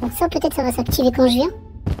 Donc ça peut-être ça va s'activer quand je viens.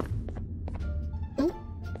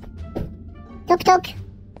 Toc toc.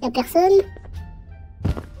 Y'a personne.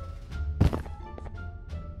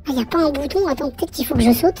 Ah y'a pas un bouton, attends peut-être qu'il faut que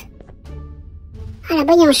je saute. Ah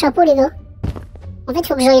là-bas il y a un chapeau les gars. En fait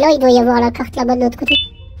faut que j'aille là, il doit y avoir la carte là-bas de l'autre côté.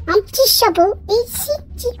 Un petit chapeau, et ici,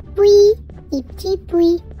 petit poui, petit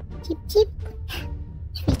poui, petit poui.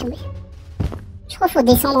 Je vais tomber. Je crois qu'il faut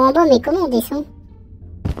descendre en bas, mais comment on descend?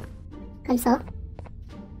 Comme ça.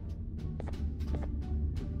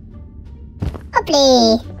 Hop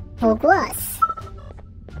les beau gosse.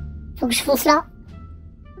 Faut que je fonce là.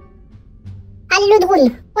 Allez le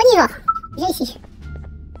drone, on y va. Viens ici.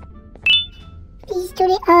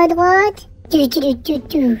 Pistolet à droite.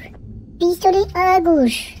 Pistolet à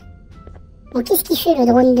gauche. Bon, qu'est-ce qu'il fait le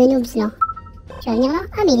drone de noobs là? Tu vas venir là?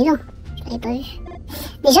 Ah mais il est là. Je l'avais pas vu.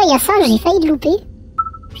 Déjà il y a ça, j'ai failli le louper.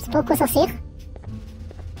 Je sais pas à quoi ça sert.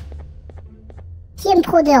 Qui aime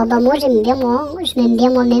Proder? Bah moi j'aime bien moi. Je m'aime bien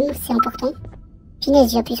moi-même, c'est important.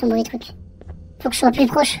 Punaise, j'ai appuyé sur le mauvais truc. Faut que je sois plus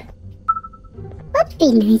proche. Hop,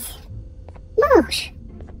 punaise. Marche.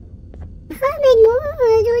 Ramène-moi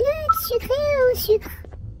un donut sucré au sucre.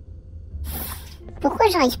 Pourquoi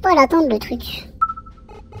j'arrive pas à l'atteindre le truc?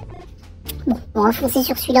 Bon, on va foncer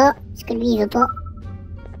sur celui-là, parce que lui il veut pas.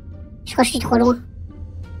 Je crois que je suis trop loin.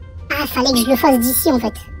 Ah, fallait que je le fasse d'ici en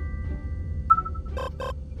fait.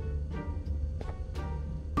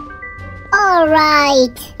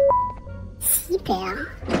 Alright. Super.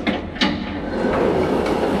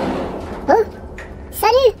 Oh,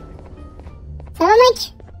 salut. Ça va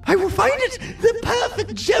mec? I will find it! The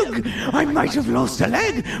perfect joke! I might have lost a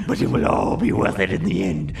leg, but it will all be worth it in the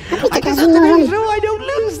end. I just have to make sure I don't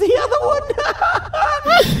lose the other one!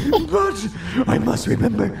 But I must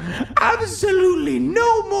remember, absolutely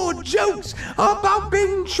no more jokes about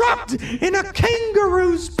being trapped in a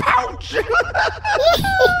kangaroo's pouch!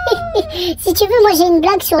 Si tu veux, moi j'ai une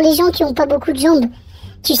blague sur les gens qui ont pas beaucoup de jambes.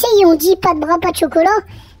 Tu sais, ils ont dit pas de bras, pas de chocolat,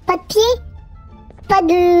 pas de pieds, pas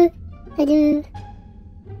de...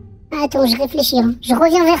 Attends, je réfléchis, hein. Je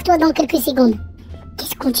reviens vers toi dans quelques secondes.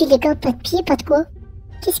 Qu'est-ce qu'on dit les gars? Pas de pied, pas de quoi?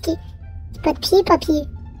 Qu'est-ce qui... Pas de pied, pas pied.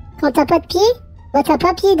 Quand t'as pas de pied, bah t'as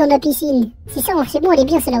pas pied dans la piscine. C'est ça, c'est bon, elle est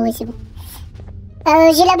bien celle-là, ouais, c'est bon.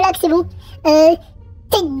 J'ai la blague, c'est bon. Tête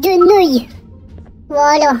de nouille.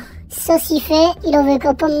 Voilà, ça s'y fait. Il en veut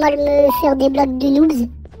quand pas mal me faire des blagues de noobs.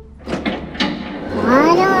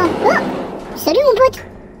 Voilà. Oh, salut mon pote.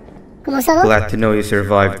 Comment ça va? Glad to know you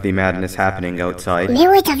survived the madness happening outside. Mais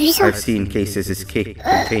ouais, t'as vu ça? I've seen cases escape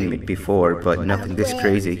containment before, but nothing this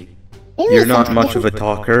crazy. You're not much of a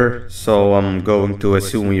talker, so I'm going to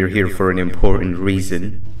assume you're here for an important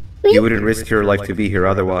reason. You wouldn't risk your life to be here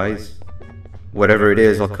otherwise. Whatever it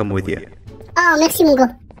is, I'll come with you. Ah, merci mon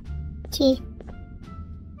gars.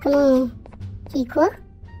 Comment... quoi?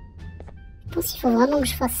 Je pense qu'il faut vraiment que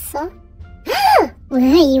je fasse ça. Ah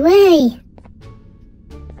ouais.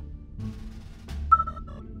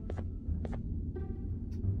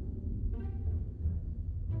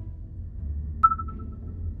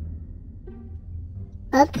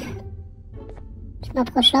 Hop. Je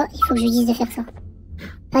m'approche là, il faut que je lui dise de faire ça.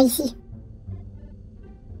 Pas ici.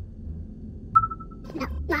 Là.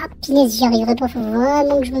 Ah, punaise, j'y arriverai pas, faut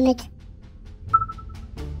vraiment que je me mette.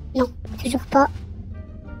 Non, toujours pas.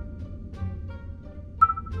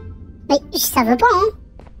 Mais ça veut pas, hein.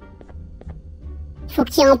 Il faut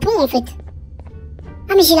qu'il y ait un pont, en fait.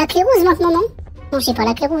 Ah, mais j'ai la clé rose maintenant, non? Non, j'ai pas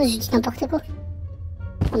la clé rose, je dis n'importe quoi.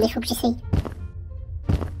 Attendez, faut que j'essaye.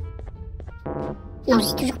 Non,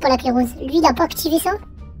 j'ai toujours pas la clé rose. Lui, il a pas activé ça.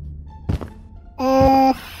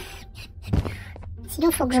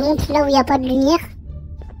 Sinon, faut que je monte là où il n'y a pas de lumière.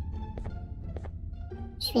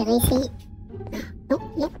 Je vais réessayer. Non,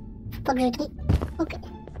 non, faut pas que je tombe. Ok.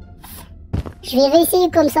 Je vais réessayer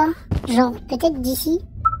comme ça. Genre, peut-être d'ici.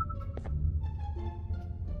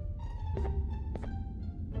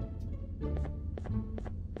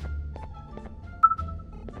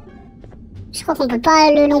 Je crois qu'on peut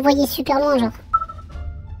pas l'envoyer super loin, genre.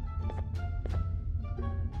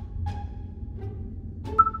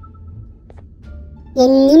 Il y a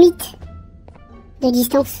une limite de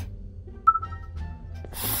distance.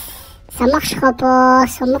 Ça marchera pas,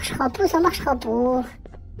 ça marchera pas, ça marchera pas.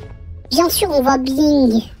 Bien sûr, on va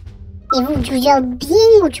bing. Et vous, tu vas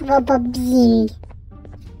bing ou tu vas pas bing?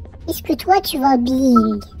 Est-ce que toi, tu vas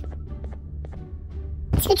bing?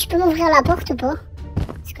 Est-ce que tu peux m'ouvrir la porte ou pas?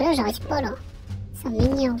 Parce que là, j'arrive pas, là. Ça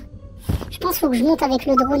m'énerve. Je pense qu'il faut que je monte avec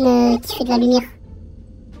le drone qui fait de la lumière.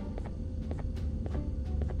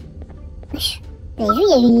 Wesh. Vous avez vu, il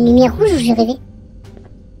y a une lumière rouge où j'ai rêvé.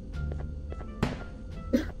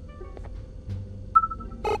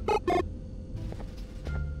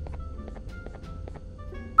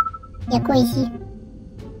 Il y a quoi ici?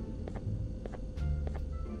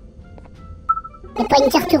 Il n'y a pas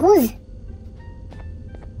une carte rose?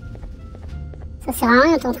 Ça sert à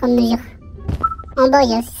rien, t'es en train de me dire. En bas,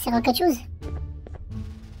 ça sert à quelque chose?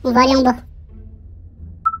 On va aller en bas.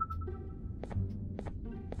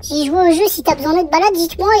 Si je joue au jeu, si t'as besoin d'être balade,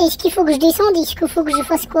 dites-moi, est-ce qu'il faut que je descende? Est-ce qu'il faut que je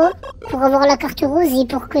fasse quoi? Pour avoir la carte rose et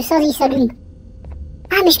pour que ça, il s'allume.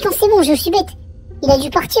 Ah, mais je pense c'est bon, je suis bête. Il a dû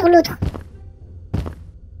partir, l'autre.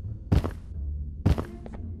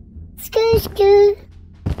 Que...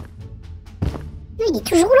 Il est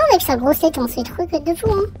toujours là avec sa grosse tête, hein, ces trucs de fou,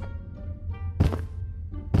 hein.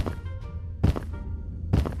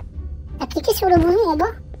 T'as cliqué sur le bouton en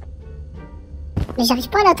bas? Mais j'arrive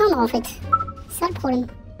pas à l'atteindre, en fait. C'est ça le problème.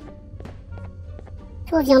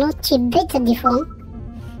 Toi, viens là, tu es bête des fois, hein.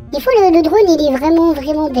 Des fois, le drone, il est vraiment,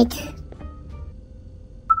 vraiment bête.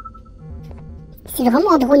 C'est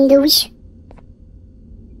vraiment un drone de Wish.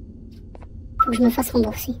 Faut que je me fasse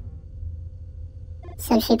rembourser.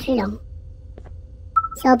 Ça le fait plus là.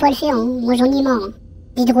 Ça va pas le faire, hein. Moi j'en ai marre. Hein.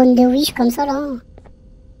 Des drones de Wish comme ça là.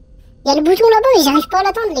 Il y a le bouton là-bas et j'arrive pas à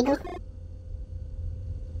l'atteindre les gars.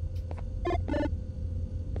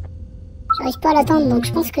 J'arrive pas à l'atteindre donc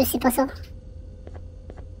je pense que c'est pas ça.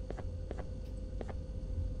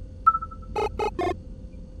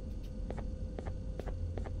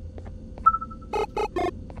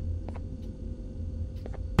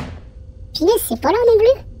 Finesse, c'est pas là non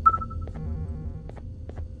plus.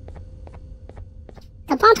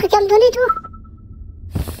 T'as pas un truc à me donner, toi?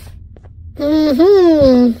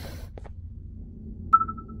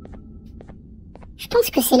 Je pense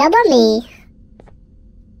que c'est là-bas, mais...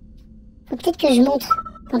 Faut peut-être que je monte.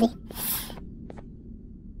 Attendez.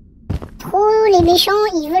 Trop, les méchants,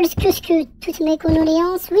 ils veulent ce. Toutes mes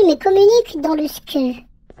condoléances. Oui, mais communique dans le ce.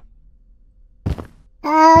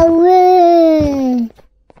 Ah ouais.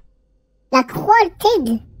 La croix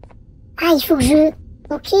t'aide. Ah, il faut que je...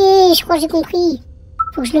 Ok, je crois que j'ai compris.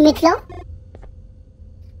 Faut que je le mette là.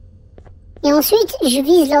 Et ensuite, je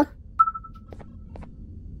vise là.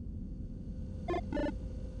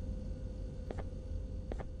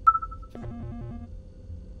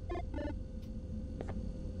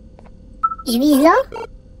 Je vise là.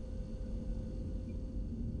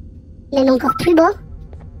 Même encore plus bas.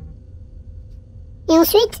 Et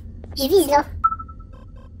ensuite, je vise là.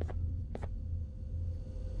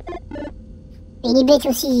 Il est bête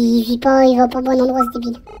aussi, il va pas au bon endroit ce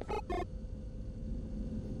débile.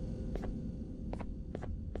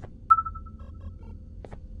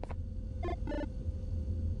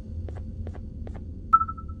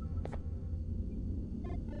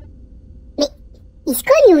 Mais, il se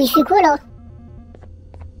cogne ou il fait quoi là?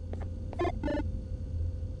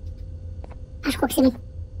 Ah, je crois que c'est bon.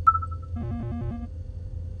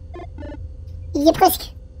 Il y est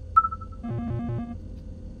presque.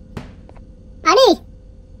 Allez!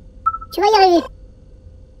 Tu vas y arriver.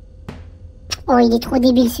 Oh, il est trop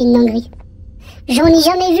débile, c'est une dinguerie. J'en ai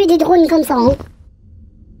jamais vu des drones comme ça, hein.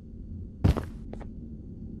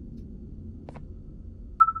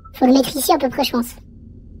 Faut le mettre ici à peu près, je pense.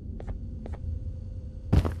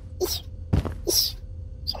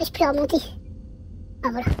 J'arrive plus à remonter. Ah,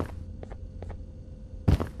 voilà.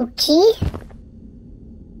 Ok.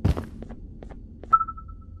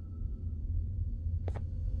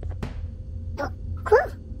 Quoi?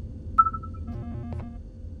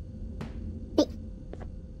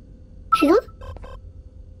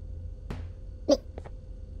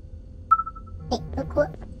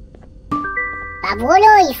 Bah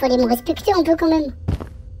voilà, il fallait me respecter un peu quand même.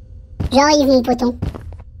 J'arrive mon poton.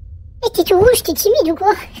 Eh, t'es tout rouge, t'es timide ou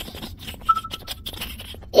quoi?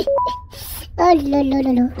 Oh là là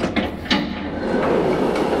là là.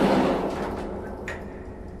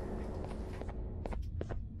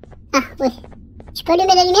 Ah ouais. Tu peux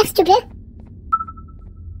allumer la lumière s'il te plaît?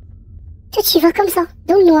 Toi tu y vas comme ça,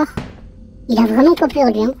 dans le noir. Il a vraiment pas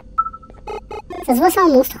peur lui hein. Ça se voit c'est un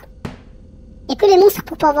monstre. Y'a que les monstres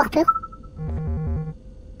pour pas avoir peur.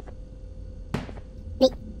 Mais...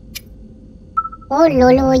 Oh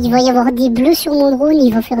là là, il va y avoir des bleus sur mon drone,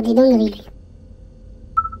 il va faire des dingueries lui.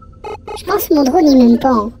 Je pense que mon drone il m'aime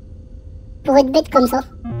pas hein. Pour être bête comme ça.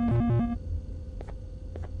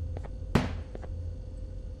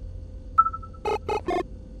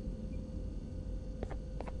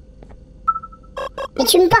 Mais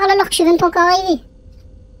tu me parles alors que je suis même pas encore arrivé.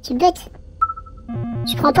 Tu es bête.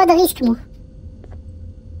 Je prends pas de risque moi.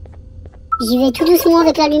 J'y vais tout doucement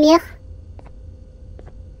avec la lumière.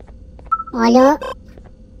 Voilà.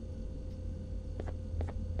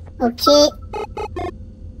 Ok.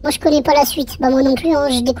 Moi je connais pas la suite. Bah moi non plus hein.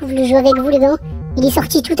 Je découvre le jeu avec vous les gars. Il est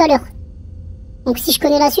sorti tout à l'heure. Donc si je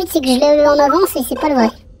connais la suite c'est que je l'ai eu en avance et c'est pas le vrai.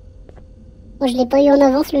 Moi je l'ai pas eu en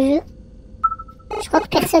avance le jeu. Je crois que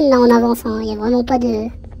personne n'a en avance, hein. Il y a vraiment pas de... Il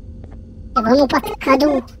y a vraiment pas de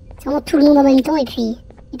cadeau. C'est vraiment tout le monde en même temps et puis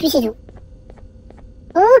c'est tout.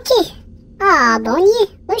 Ok. Ah bah on y est.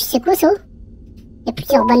 Ouais, je sais quoi ça. Il y a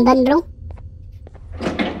plusieurs banban blancs.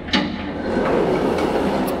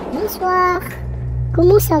 Bonsoir.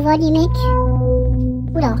 Comment ça va les mecs?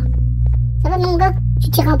 Oula. Ça va mon gars? Tu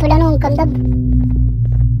tires un peu la langue comme d'hab.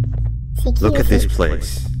 C'est qui? Look at this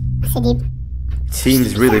place. C'est des... It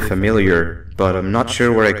seems really familiar, but I'm not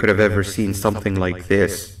sure where I could have ever seen something like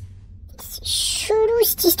this. C'est chelou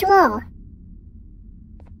cette histoire.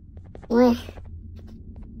 Ouais.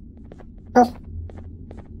 Bon.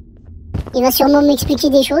 Il va sûrement m'expliquer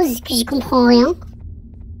des choses que j'y comprends rien.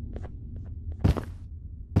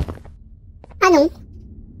 Ah non.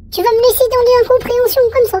 Tu vas me laisser dans l'incompréhension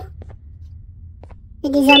comme ça. Il y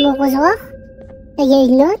a des amorosoirs. Là, il y a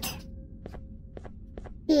une note.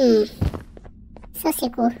 Ça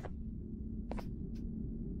c'est quoi?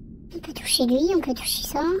 On peut toucher lui, on peut toucher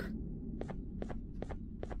ça.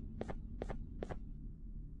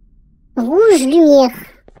 Rouge lumière.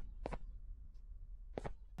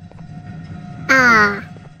 Ah.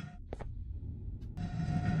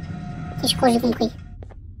 Si je crois que j'ai compris.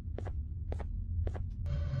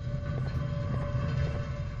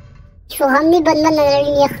 Il faut ramener Banban à la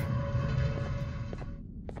lumière.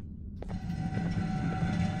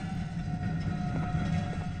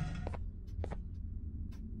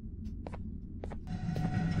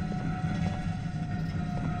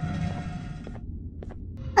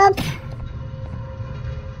 Hop.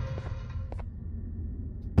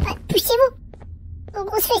 Ouais, poussez-vous. Aux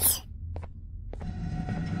grosses fesses.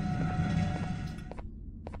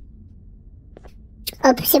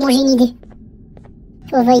 Hop, c'est bon, j'ai une idée.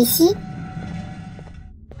 Toi, va ici.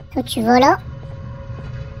 Toi, tu vas là.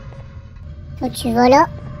 Toi, tu vas là.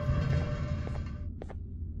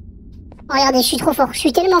 Oh, regardez, je suis trop fort. Je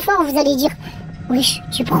suis tellement fort, vous allez dire... Wesh,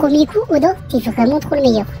 du premier coup, Oda, t'es vraiment trop le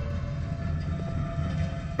meilleur.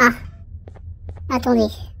 Ah. Attendez.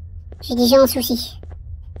 J'ai déjà un souci.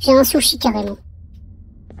 J'ai un sushi carrément.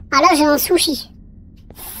 Ah là j'ai un sushi.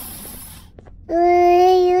 Ah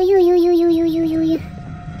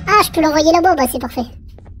je peux l'envoyer là-bas, bah c'est parfait.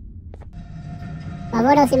 Bah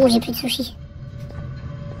voilà c'est bon j'ai plus de sushi.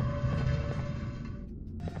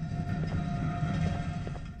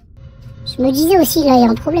 Je me disais aussi là il y a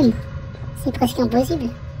un problème. C'est presque impossible.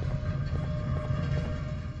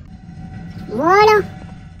 Voilà.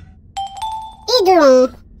 Et de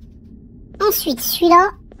 1. Ensuite, celui-là,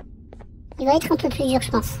 il va être un peu plus dur, je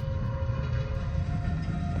pense.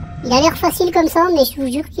 Il a l'air facile comme ça, mais je vous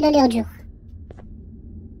jure qu'il a l'air dur.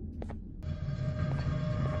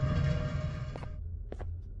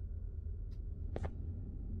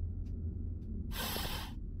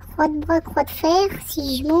 Croix de bras, croix de fer.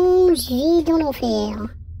 Si je mange, je vais dans l'enfer.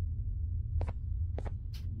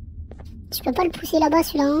 Je peux pas le pousser là-bas,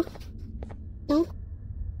 celui-là, hein? Non?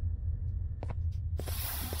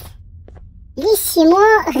 Laissez-moi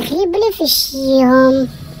réfléchir.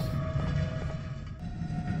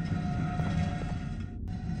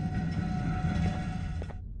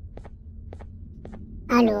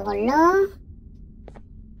 Alors là...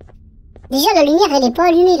 Déjà la lumière elle est pas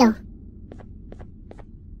allumée là.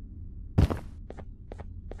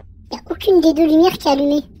 Il n'y a aucune des deux lumières qui est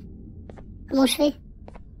allumée. Comment je fais?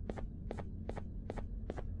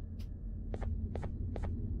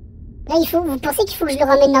 Là il faut... Vous pensez qu'il faut que je le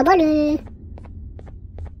ramène là-bas le...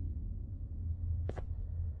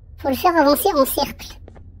 Faut le faire avancer en cercle.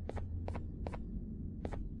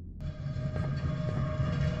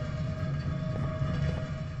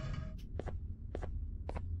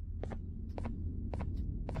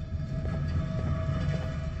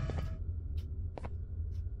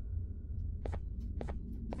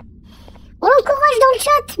 On l'encourage dans le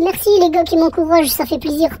chat. Merci les gars qui m'encouragent, ça fait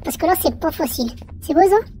plaisir. Parce que là, c'est pas facile. C'est beau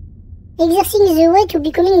ça? Exercing the way to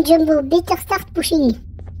becoming jumbo. Better start pushing.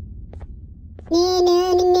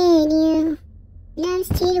 I'm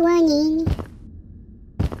still running.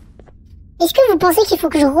 Est-ce que vous pensez qu'il faut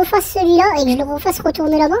que je refasse celui-là et que je le refasse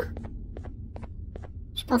retourner là-bas?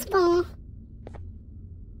 Je pense pas, hein.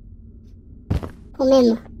 Quand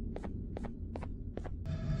même.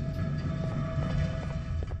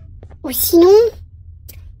 Ou sinon...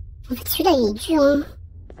 En fait, celui-là, il est dur, hein.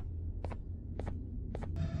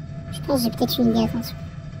 Je pense que j'ai peut-être une idée, attention.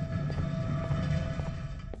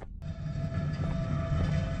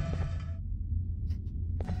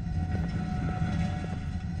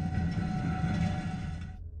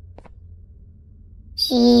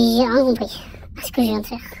 J'ai rien compris à ce que je viens de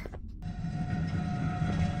faire.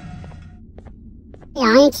 Il n'y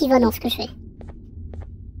a rien qui va dans ce que je fais.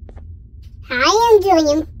 Rien du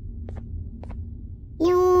rien.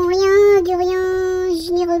 Non, rien du rien.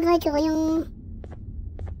 Je n'y regrette rien.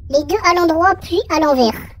 Les deux à l'endroit puis à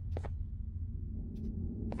l'envers.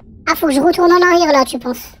 Ah, faut que je retourne en arrière là, tu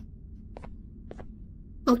penses?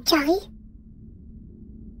 En carré?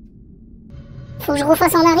 Faut que je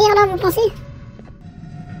refasse en arrière là, vous pensez?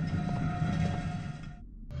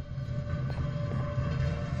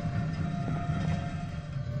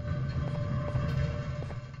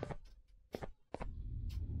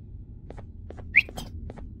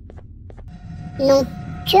 Non,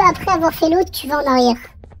 que après avoir fait l'autre, tu vas en arrière.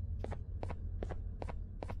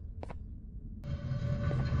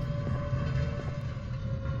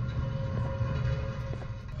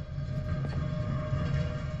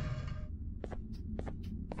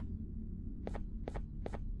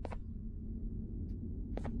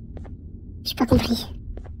 J'ai pas compris.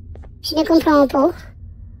 Je ne comprends pas.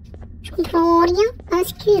 Je comprends rien à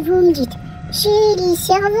ce que vous me dites. J'ai les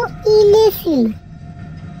cerveaux, il les fume.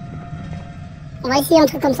 On va essayer un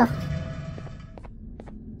truc comme ça.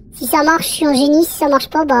 Si ça marche, je suis un génie. Si ça marche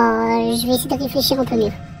pas, bah je vais essayer de réfléchir un peu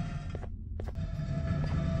mieux.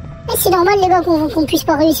 Et c'est normal les gars qu'on puisse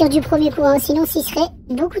pas réussir du premier coup, hein, sinon ce serait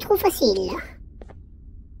beaucoup trop facile.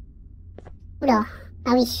 Oula,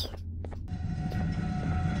 ah oui.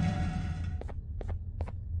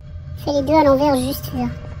 Fais les deux à l'envers juste là.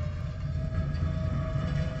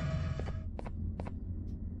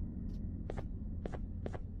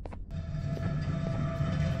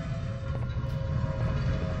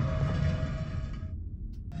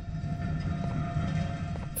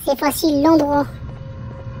 C'est facile l'endroit.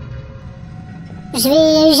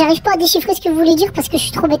 J'arrive pas à déchiffrer ce que vous voulez dire parce que je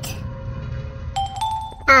suis trop bête.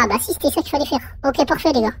 Ah bah si, c'était ça qu'il fallait faire. Ok,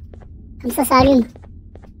 parfait les gars. Comme ça allume.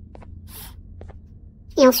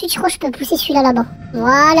 Et ensuite je crois que je peux pousser celui-là là-bas.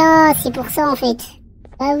 Voilà, c'est pour ça en fait.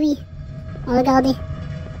 Ah oui. Regardez.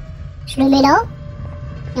 Je le mets là.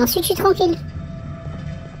 Et ensuite je suis tranquille.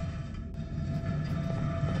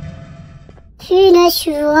 Punaise, je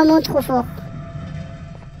suis vraiment trop fort.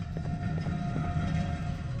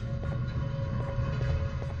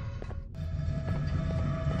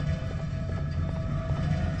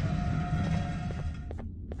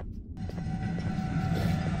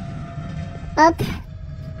 Hop.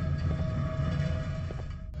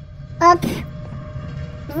 Hop.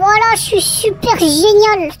 Voilà, je suis super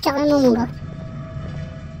génial, carrément mon gars.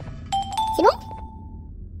 C'est bon?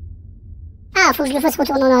 Ah, faut que je le fasse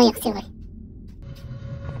retourner en arrière, c'est vrai.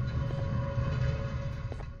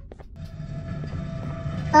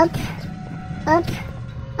 Hop. Hop.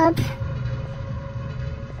 Hop.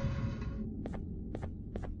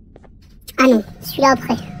 Ah non, celui-là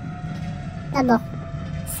après. D'abord,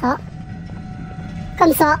 ça.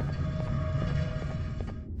 Comme ça.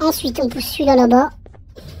 Ensuite, on pousse celui-là là-bas.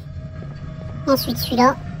 Ensuite,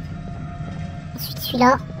 celui-là. Ensuite,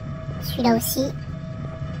 celui-là. Celui-là aussi.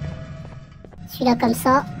 Celui-là comme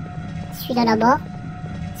ça. Celui-là là-bas.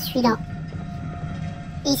 Celui-là.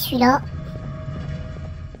 Et celui-là.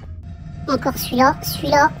 Encore celui-là.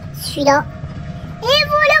 Celui-là. Celui-là. Et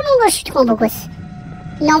voilà mon gars, je suis trop un beau gosse.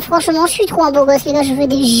 Non, franchement, je suis trop un beau gosse, les gars. Je veux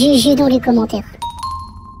des GG dans les commentaires.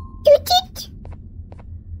 Toutique.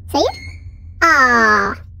 Ça y est?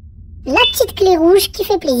 Ah, la petite clé rouge qui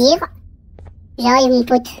fait plaisir. J'arrive mon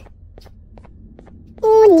pote.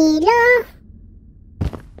 On est là.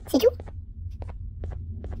 C'est tout?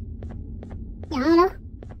 Y'a rien là?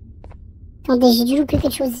 Attendez, j'ai dû louper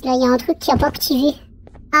quelque chose. Là, il y a un truc qui a pas activé.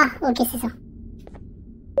 Ah, ok, c'est ça.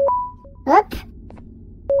 Hop.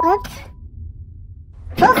 Hop.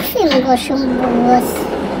 Parfait, mon gros boss.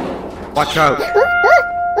 Watch out!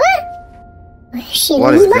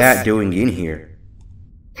 What is that doing in here?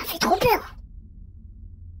 Ça fait trop peur.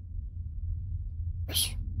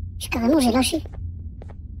 J'ai lâché.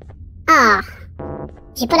 Ah,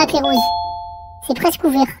 j'ai pas la clé rose. C'est presque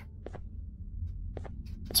ouvert.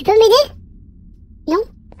 Tu peux m'aider? Non?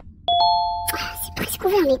 Ah, c'est presque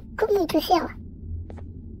ouvert, mais comment on peut faire?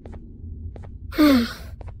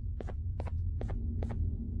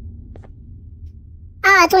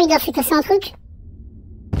 Ah, attends, il a fait casser un truc.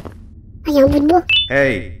 Ah, il y a un bout de bois.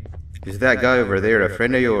 Hey, is that guy over there a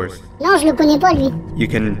friend of yours? Non, je le connais pas, lui. You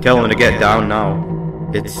can tell him to get down now.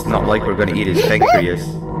 It's not like we're gonna eat his pancreas.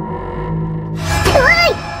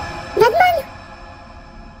 Ouais! Batman!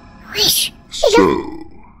 Wesh! So,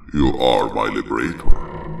 you are my liberator.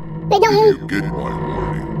 Mais non! Did you get my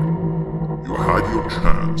warning? You had your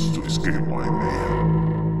chance to escape my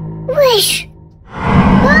mayhem. Wesh!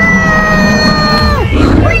 Ah!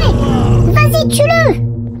 Ouais! Vas-y, tue-le!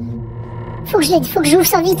 Faut que je l'aide, faut que j'ouvre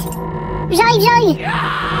ça vite. J'arrive!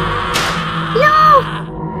 Non!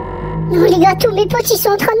 Non, les gars, tous mes potes, ils sont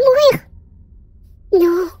en train de mourir.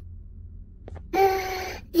 Non.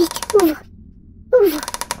 Vite, ouvre.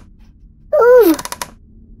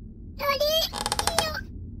 Allez.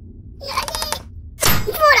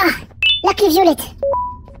 Voilà. La clé violette.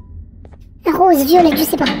 Rose, violette, je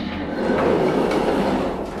sais pas.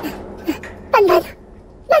 Banban.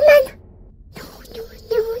 Non.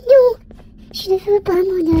 Je ne veux pas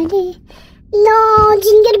m'en aller. Non,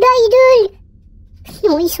 Jingle Bidle.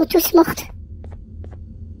 Non, ils sont tous morts.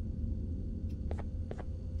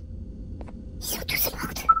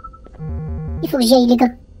 Il faut que j'y aille, les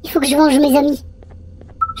gars. Il faut que je venge mes amis.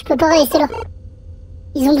 Je peux pas rester là.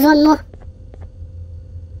 Ils ont besoin de moi.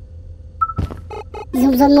 Ils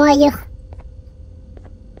ont besoin de moi ailleurs.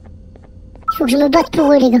 Il faut que je me batte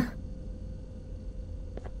pour eux, les gars.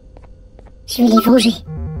 Je vais les venger.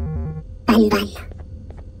 Banban.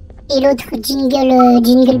 Et l'autre,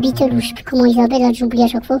 Jingle Beetle, ou je sais plus comment ils s'appellent, là, j'oublie à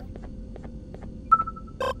chaque fois.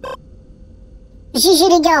 GG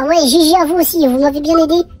les gars, ouais, GG à vous aussi, vous m'avez bien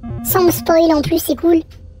aidé. Sans me spoil en plus, c'est cool.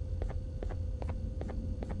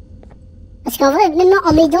 Parce qu'en vrai, même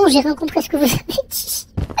en m'aidant, j'ai rien compris à ce que vous avez dit.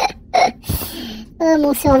 Oh,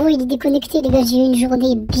 mon cerveau, il est déconnecté, les gars, j'ai eu une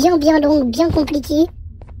journée bien longue, bien compliquée.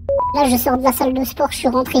 Là, je sors de la salle de sport, je suis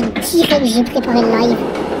rentré direct, j'ai préparé le live.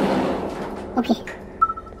 Ok.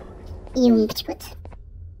 Il est où mon petit pote?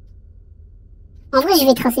 En vrai, je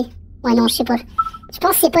vais tracer. Ouais, non, je sais pas. Je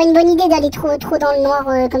pense que c'est pas une bonne idée d'aller trop dans le noir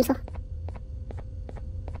comme ça.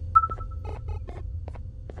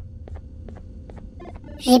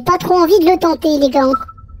 J'ai pas trop envie de le tenter, les gars.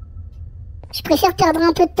 Je préfère perdre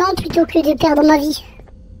un peu de temps plutôt que de perdre ma vie.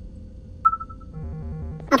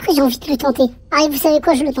 Après, j'ai envie de le tenter. Ah, et vous savez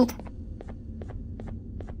quoi, je le tente.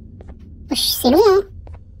 C'est loin, hein?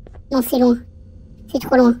 Non, c'est loin. C'est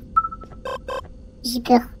trop loin. J'ai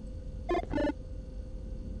peur.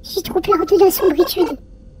 J'ai trop peur de la sombritude.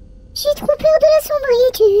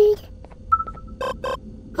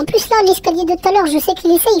 En plus là, l'escalier de tout à l'heure, je sais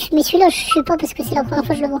qu'il est safe, mais celui-là, je sais pas parce que c'est la première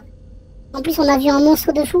fois que je le vois. En plus, on a vu un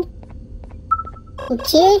monstre de fou.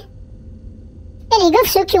 Ok. Eh les gars,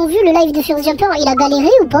 ceux qui ont vu le live de First Jumper, il a galéré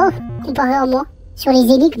ou pas, comparé à moi, sur les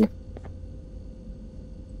énigmes?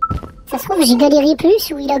 Ça se trouve, j'ai galéré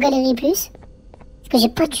plus ou il a galéré plus? Parce que j'ai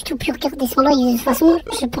pas du tout pu regarder son live. De toute façon,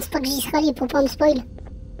 je pense pas que j'y serai allé pour pas me spoil.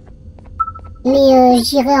 Mais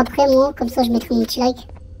j'irai après moi, comme ça je mettrai mon petit like.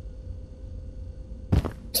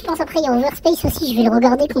 Je pense après il y a Overspace aussi, je vais le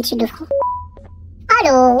regarder quand il le fera.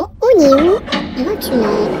 Alors, on est où?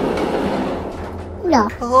 Maintenant. Oula.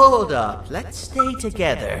 Hold up, let's stay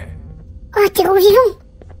together. Oh, t'es revivant.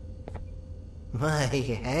 My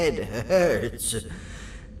head hurts.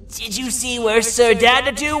 Did you see where Sir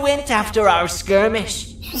Dadadoo went after our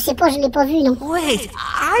skirmish? Je sais pas, je l'ai pas vu, non. Wait,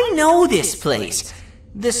 I know this place.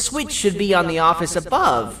 The switch should be on the office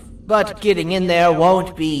above, but getting in there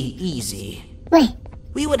won't be easy. Ouais.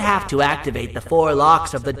 We would have to activate the 4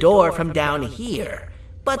 locks of the door from down here,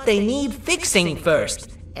 but they need fixing first,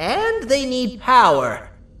 and they need power.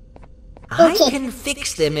 I can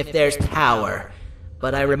fix them if there's power,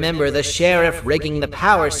 but I remember the sheriff rigging the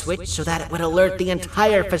power switch so that it would alert the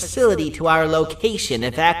entire facility to our location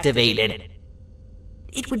if activated.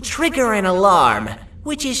 It would trigger an alarm,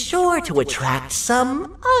 which is sure to attract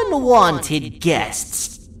some unwanted guests.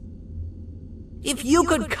 If you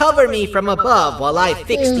could cover me from above while I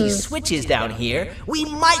fix these switches down here, we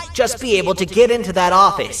might just be able to get into that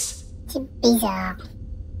office. C'est bizarre.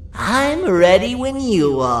 I'm ready when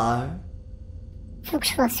you are. Faut que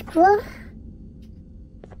je fasse quoi?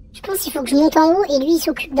 Je pense qu'il faut que je monte en haut et lui il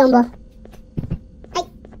s'occupe d'en bas. Aïe.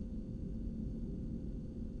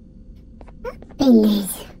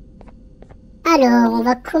 Pénaise. Alors, on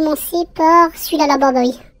va commencer par celui-là là-bas, bah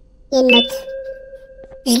oui. Il y a une note.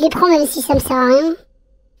 Je les prends même si ça me sert à rien.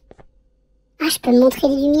 Ah, je peux me montrer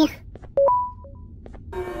les lumières.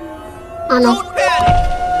 Oh non. Don't panic!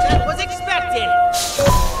 That was expected!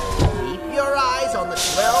 Keep your eyes on the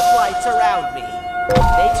 12 lights around me. If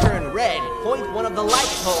they turn red, point one of the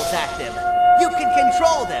light poles at them. You can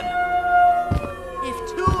control them. If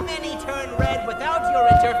too many turn red without your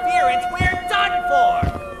interference, we're done for!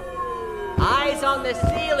 Eyes on the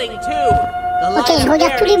ceiling too. The Ok, je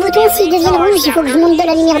regarde tous les boutons, s'ils deviennent rouges, il faut que je monte de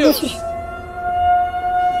la lumière dessus.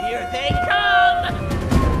 Here they come!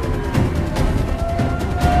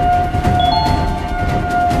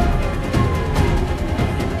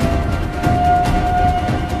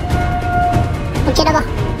 Ok, là-bas.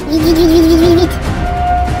 Vite, vite, vite, vite, vite, vite, vite.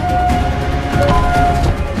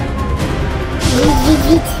 Vite, vite,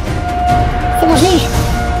 vite. C'est bon, je l'ai eu.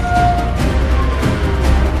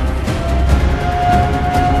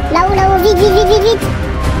 Là-haut, là-haut, vite, vite, vite, vite, vite.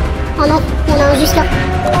 Oh non, il y en a un juste là.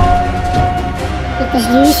 Donc, je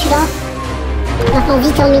l'ai eu celui-là. Maintenant,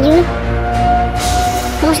 vite en milieu.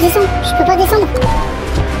 Comment je descends? Je peux pas descendre.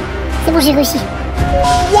 C'est bon, j'ai réussi.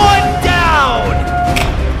 One down!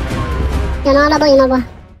 Il y en a un là-bas, il y en a un là-bas.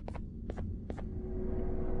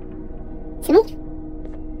 C'est bon?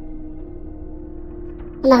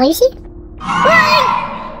 On a réussi? Ouais!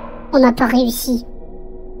 On n'a pas réussi.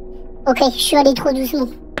 Ok, je suis allé trop doucement.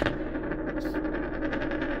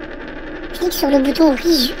 Clique sur le bouton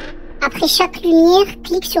rouge. Après chaque lumière,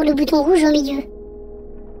 clique sur le bouton rouge au milieu.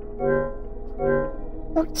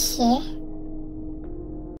 Ok.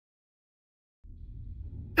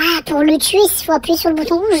 Ah, pour le tuer, il faut appuyer sur le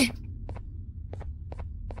bouton rouge.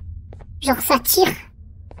 Genre ça tire.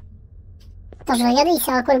 Attends, je vais regarder, il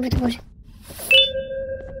sert à quoi le bouton rouge?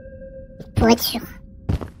 Pour être sûr.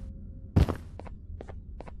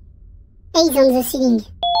 Eyes on the ceiling.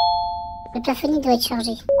 Le plafonnier doit être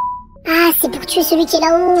chargé. Ah, c'est pour tuer celui qui est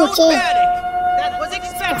là-haut, ok. C'est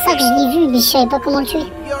pour ça que je l'ai vu, mais je savais pas comment le tuer.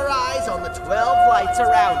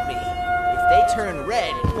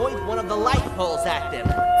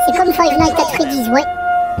 C'est comme Five Nights at Freddy's, ouais.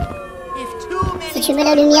 Si tu mets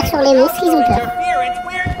la lumière sur les monstres, ils ont peur.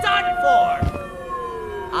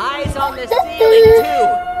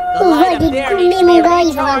 On va dégommer mon gars,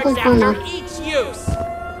 il va rien comprendre. Hein.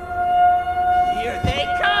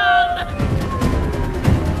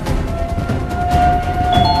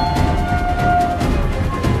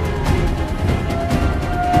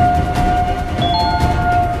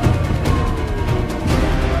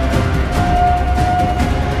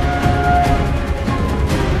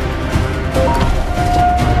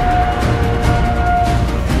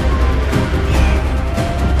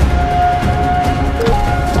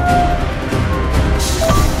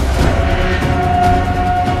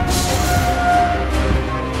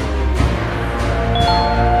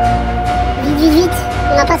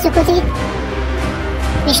 Pas ce côté.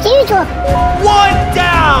 Mais je t'ai eu toi. One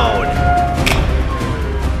down.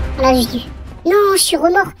 Voilà, j'ai eu. Non, je suis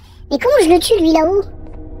remords. Mais comment je le tue lui là-haut?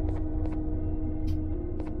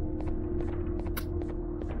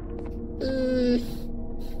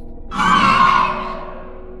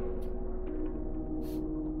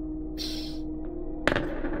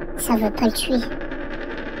 Ça veut pas le tuer.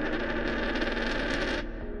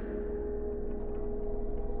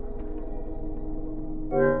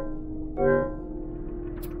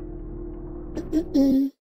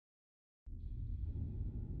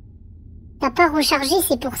 T'as pas rechargé,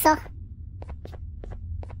 c'est pour ça.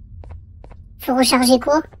 Faut recharger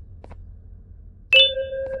quoi?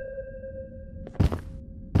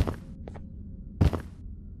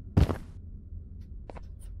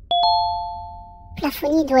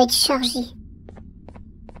 Plafonnier doit être chargé.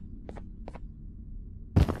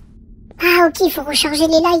 Ah ok, il faut recharger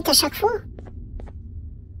les lights à chaque fois.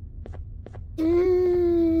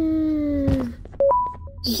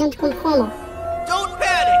 Je viens de comprendre.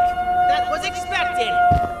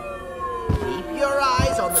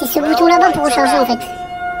 C'est ce bouton là-bas pour recharger en fait.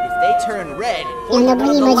 Et un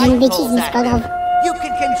abonné m'a dit une bêtise, mais c'est pas grave.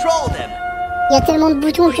 Il y a tellement de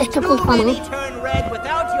boutons que je peux comprendre. Hein. En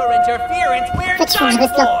fait, il faut que je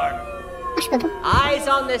reste là. Ah, je peux pas. Eyes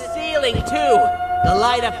on the ceiling too. The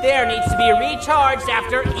light up there needs to be recharged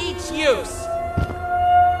after each use.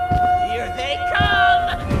 Here they come.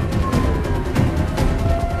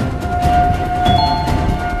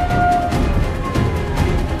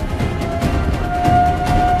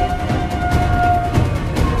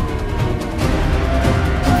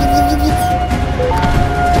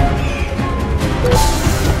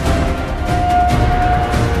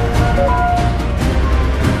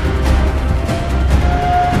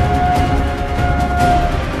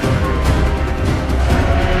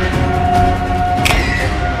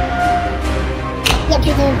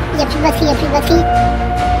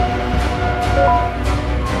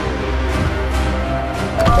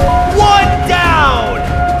 One down!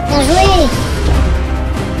 Bien joué!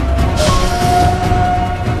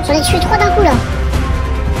 J'en ai tué 3 d'un coup là.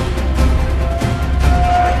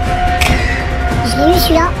 Je l'ai eu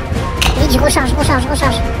celui-là. Vite, je recharge. Il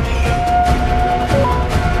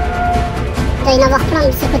doit y en avoir plein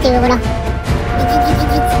de ce côté, voilà.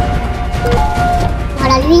 Vite.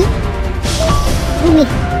 Voilà, lui. Goumé.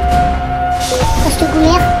 Toi, je te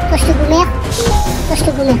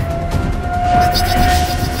goumère. Ok.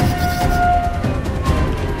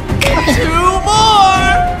 Two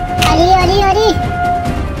more! Allez.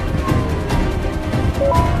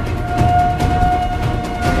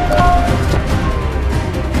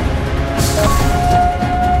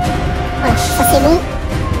 Voilà, ça c'est bon.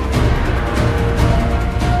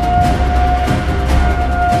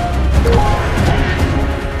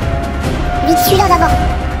 Vite celui-là d'abord.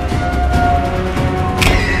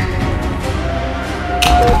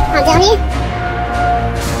 Un dernier.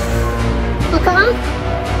 Encore un.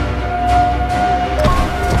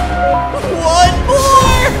 One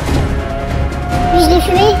more! Lui je l'ai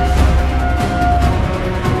fumé.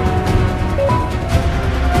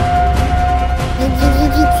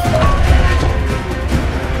 Vite.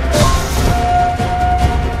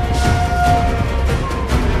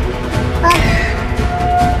 Hop.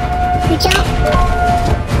 Plus qu'un.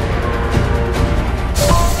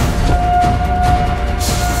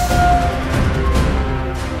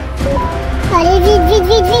 Allez,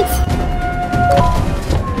 vite.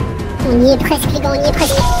 On y est presque, les gars,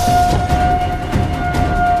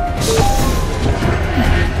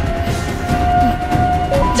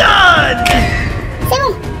 Done! C'est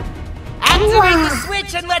bon. Activate the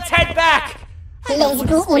switch and let's head back! Let's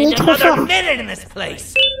go, on est trop Another fort. minute in this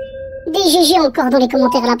place! Des GG encore dans les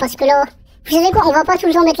commentaires là, parce que là, vous savez quoi, on va pas tout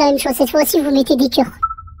le temps mettre la même chose. Cette fois-ci, vous mettez des cœurs.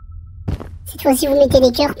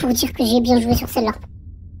 Pour dire que j'ai bien joué sur celle-là.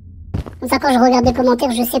 Comme ça, quand je regarde les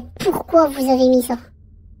commentaires, je sais pourquoi vous avez mis ça.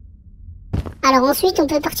 Alors ensuite, on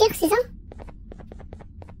peut partir, c'est ça?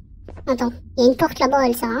 Attends, il y a une porte là-bas,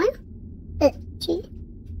 elle sert à rien.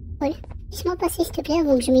 Ouais, laisse-moi passer s'il te plaît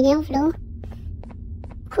avant que je m'énerve là.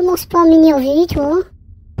 Commence pas à m'énerver, toi.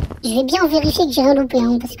 Je vais bien vérifier que j'ai rien loupé,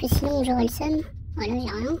 hein, parce que sinon j'aurai le seum. Voilà, j'ai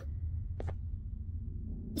rien.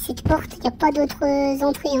 Et cette porte, il n'y a pas d'autres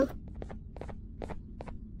entrées, hein.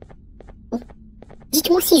 Bon.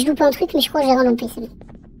 Dites-moi si je loupe un truc, mais je crois que j'ai rien loupé, c'est bon.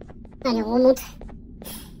 Allez, on remonte.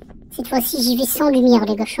 Cette fois-ci, j'y vais sans lumière,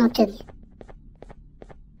 les gars, je suis un thug.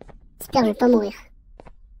 J'espère que je vais pas mourir.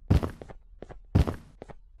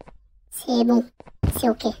 C'est bon, c'est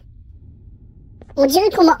ok. On dirait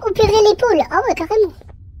qu'on m'a opéré l'épaule. Ah ouais, carrément.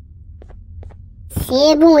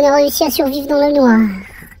 C'est bon, on a réussi à survivre dans le noir.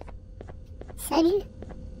 Salut.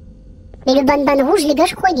 Mais le Banban rouge, les gars,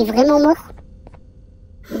 je crois, il est vraiment mort.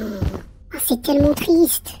 Ah, c'est tellement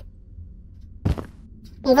triste.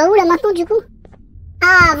 On va où là maintenant du coup?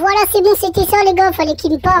 Ah, voilà, c'est bon, c'était ça les gars, fallait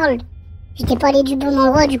qu'il me parle. J'étais pas allé du bon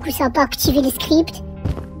endroit, du coup ça a pas activé les scripts.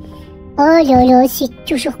 Oh là là, c'est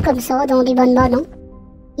toujours comme ça dans les Banban, hein.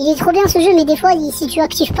 Il est trop bien ce jeu, mais des fois, si tu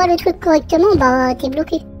actives pas le truc correctement, bah t'es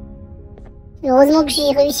bloqué. Heureusement que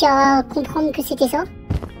j'ai réussi à comprendre que c'était ça.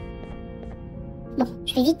 Bon,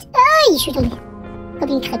 je vais vite. Aïe, je suis tombée. Comme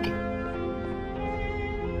une crêpe.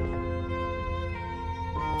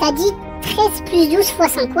 T'as dit 13 plus 12 x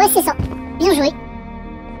 5. Ouais, c'est ça. Bien joué.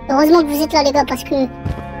 Heureusement que vous êtes là, les gars, parce que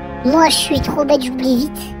moi, je suis trop bête, j'oublie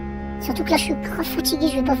vite. Surtout que là, je suis grave fatigué,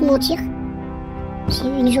 je vais pas vous mentir. J'ai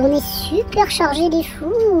eu une journée super chargée des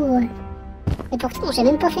fous. Et pourtant, j'ai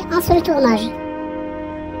même pas fait un seul tournage.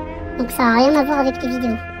 Donc ça a rien à voir avec les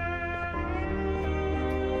vidéos.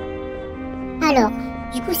 Alors,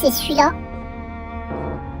 du coup, c'est celui-là.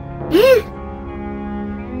 Mais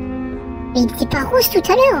il était pas rose tout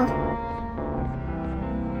à l'heure.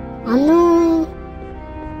 Oh non.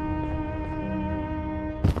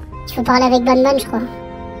 Il faut parler avec Banban, je crois.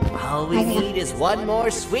 All we need is one more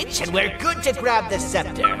switch and we're good to grab the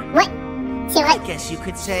scepter. Ouais, c'est vrai. I guess you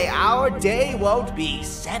could say our day won't be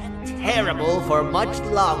terrible for much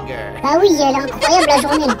longer. Bah oui, elle est incroyable la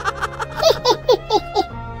journée là.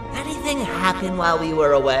 Anything happen while we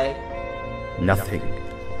were away? Nothing.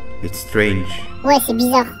 It's strange. Ouais, c'est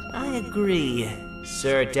bizarre. I agree.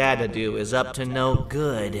 Sir Dadadoo is up to no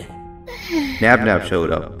good. Nab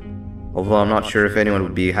showed up. Although I'm not sure if anyone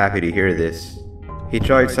would be happy to hear this. He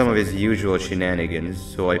tried some of his usual shenanigans,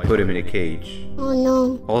 so I put him in a cage. Oh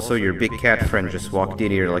no. Also, your big cat friend just walked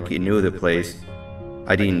in here like he knew the place.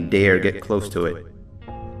 I didn't dare get close to it.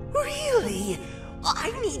 Really? I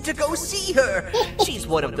need to go see her. She's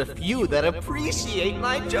one of the few that appreciate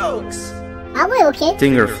my jokes. Ah ouais, ok.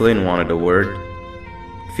 Stinger Flynn wanted a word.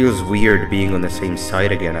 Feels weird being on the same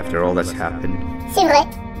side again after all that's happened. C'est vrai.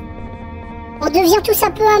 On devient tous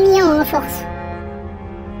un peu amis en force.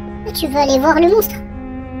 Tu veux aller voir le monstre?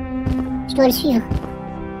 Je dois le suivre.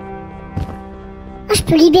 Ah, je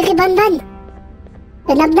peux libérer Banban.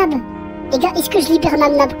 Nab-Nab. Les gars, est-ce que je libère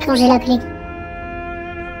Nab-Nab quand j'ai la clé?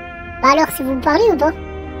 Bah alors, si vous me parlez ou pas?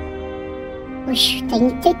 Wesh, t'as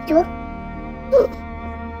une tête, toi?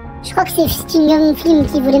 Je crois que c'est Stingham Flim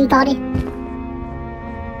qui voulait me parler.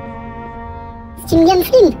 Stingham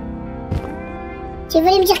Flim? Tu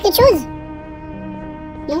voulais me dire quelque chose?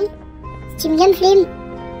 Non? Stingham Flim?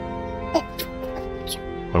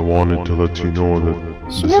 I wanted to let you know that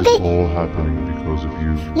this is all happening because of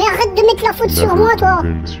you. Mais arrête de mettre la faute sur moi, toi!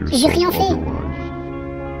 J'ai rien fait.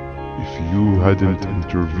 If you hadn't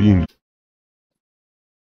intervened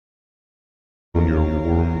on your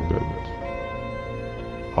warm bed,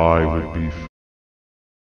 I would be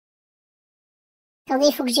Attendez,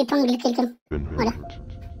 il faut que j'épingle quelqu'un. Voilà.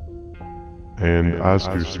 And ask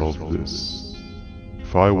yourself this.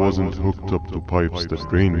 If I wasn't hooked up to pipes that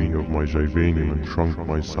drained me of my Jivanium and shrunk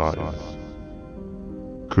my size,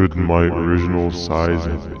 could my original size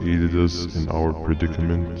have aided us in our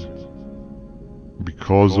predicament?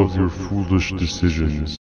 Because of your foolish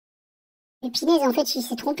decisions, Épinaise, en fait, il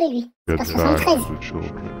s'est trompé, lui. C'est get pas back 73. to the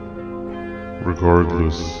children.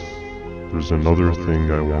 Regardless, there's another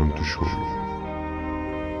thing I want to show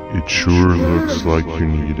you. It sure looks like you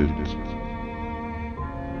need it.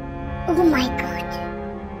 Oh my god.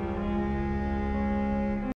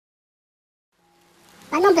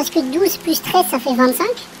 Ah non, parce que 12 plus 13, ça fait 25.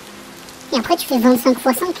 Et après, tu fais 25 x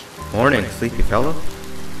 5. Morning, sleepy fellow.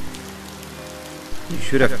 You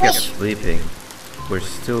should have kept sleeping. We're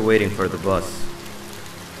still waiting for the bus.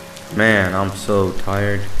 Man, I'm so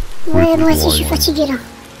tired. Ouais, moi aussi, je suis fatigué, là.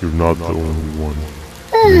 You're not the only one.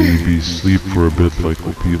 Maybe sleep for a bit like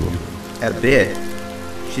Opila. A bit?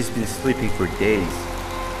 She's been sleeping for days.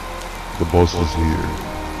 The bus is here.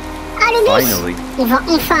 Ah, le bus! Finally. On va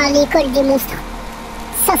enfin à l'école des monstres.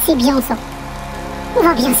 Ça, c'est bien, ça. On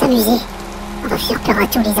va bien s'amuser. On va faire peur à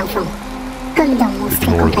tous les enfants. Comme dans Monstre et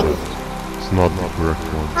Ignore compagnie. that. It's not the correct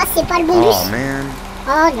one. Ah, c'est pas le bon bus. Oh man.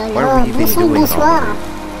 Oh là What là, are we even doing bonsoir.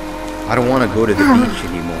 I don't want to go to the beach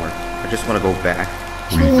anymore. I just want to go back.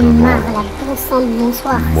 J'en ai marre, la bon sang de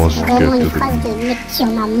bonsoir. C'est vraiment une phrase de mec qui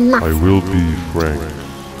en a marre. I will be frank.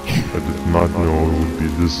 I did not know it would be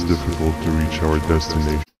this difficult to reach our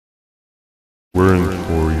destination. Weren't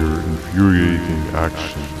for your infuriating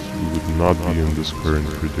actions, we would not be in this current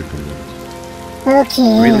predicament. Ok.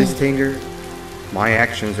 Really, Stinger? My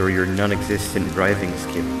actions are your non-existent driving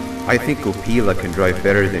skill. I think Opila can drive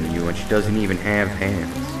better than you and she doesn't even have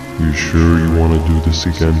hands. You sure you want to do this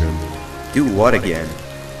again? Do what again?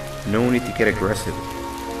 No need to get aggressive.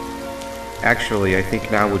 Actually, I think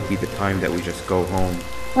now would be the time that we just go home.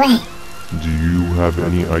 Ouais. Do you have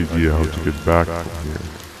any idea how to get back from here?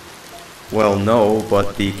 Well, no,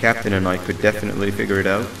 but the captain and I could definitely figure it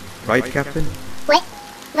out. Right, Captain? Ouais.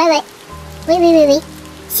 Ouais, ouais. Oui, oui, oui, oui.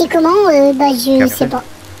 C'est comment bah, je Captain? sais pas.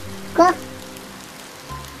 Quoi?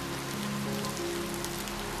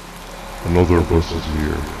 Another bus is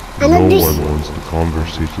here. Another No bus. one wants to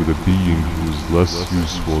conversate with a being who is less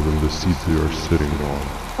useful than the seat they are sitting on.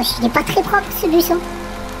 Wesh, il est pas très propre, ce bus, hein.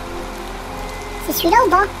 C'est celui-là ou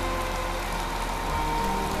pas?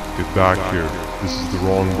 Get back here. This is the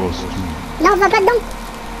wrong bus too. Non, va pas dedans.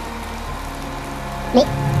 Mais...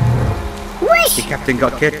 Wesh! The captain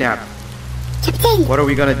got kidnapped. Captain! What are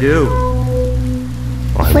we gonna do?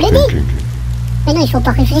 Faut I'm l'aider. thinking. Mais non, il faut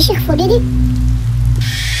pas réfléchir, faut l'aider.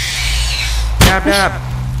 Nab Nab!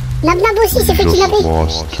 Nab-Nab aussi s'est fait Just kidnapper.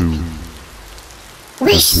 lost too.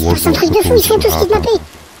 Wesh, c'est un truc de fou, ils sont tous kidnappés.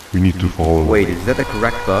 We need to follow. Wait, is that the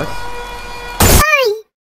correct bus? Aïe!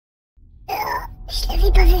 Je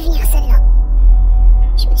l'avais pas vu venir, celle-là.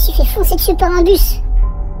 Je me suis fait foncer dessus par un bus.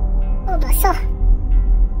 Oh bah ça.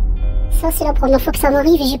 Ça, c'est la première fois que ça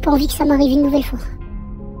m'arrive et j'ai pas envie que ça m'arrive une nouvelle fois.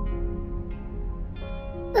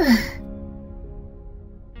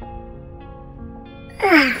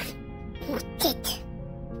 Mon tête.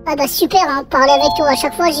 Ah bah super, hein, parler avec toi. À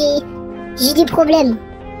chaque fois, j'ai des problèmes.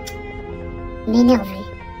 M'énerve, lui.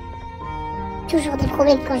 Toujours des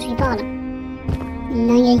problèmes quand je lui parle.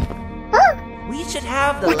 Aïe, aïe. Oh! We should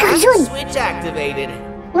have the La carte last jaune. switch activated.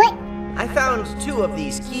 Ouais. I found 2 of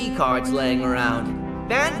these key cards laying around.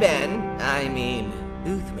 Uthman,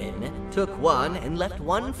 took 1 and left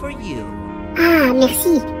 1 for you. Ah,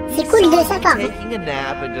 merci. C'est cool de sa part. Taking a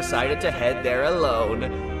nap and decided to head there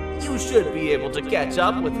alone. You should be able to catch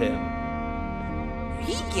up with him.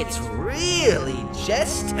 he gets really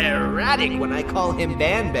just erratic when I call him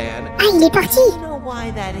Banban. Ah, il est parti. You know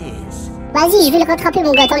why that is? Vas-y, je vais le rattraper,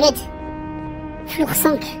 mon gars, t'inquiète. Flour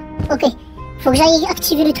 5. Ok. Faut que j'aille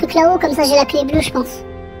activer le truc là-haut, comme ça j'ai la clé bleue, je pense.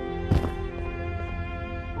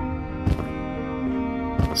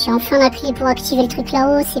 J'ai enfin la clé pour activer le truc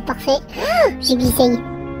là-haut, c'est parfait. Oh, j'ai glissé.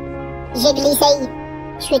 J'ai glissé.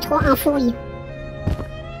 Je suis trop un fouille.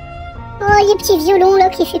 Oh, les petits violons là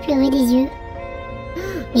qui fait pleurer des yeux.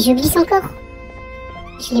 Mais je glisse encore.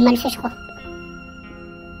 Je l'ai mal fait, je crois.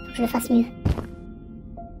 Faut que je le fasse mieux.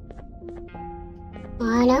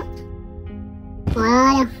 Voilà.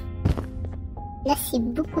 Voilà. Là, c'est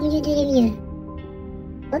beaucoup mieux de les mieux.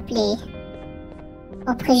 Hop là.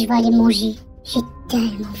 Après, je vais aller manger. J'ai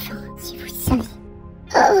tellement faim, si vous saviez.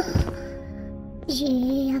 Oh,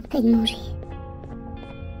 j'ai à peine mangé.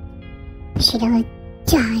 J'ai la dalle.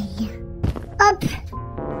 Hop.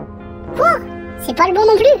 Quoi? C'est pas le bon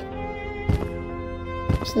non plus.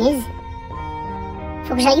 Punaise.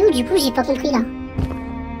 Faut que j'aille où, du coup, j'ai pas compris, là.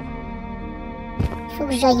 Faut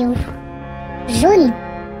que j'aille où? Jaune.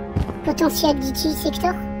 Potentiel d'IT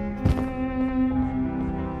sector.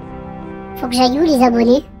 Faut que j'aille où, les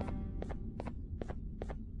abonnés?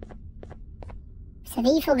 Vous savez,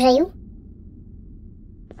 il faut que j'aille où?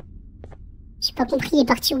 J'ai pas compris, il est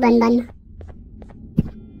parti où, Banban?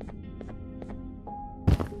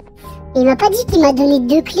 Il m'a pas dit qu'il m'a donné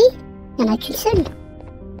 2 clés. Il y en a qu'une seule.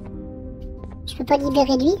 Je peux pas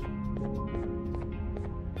libérer lui.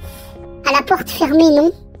 À la porte fermée,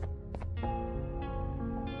 non.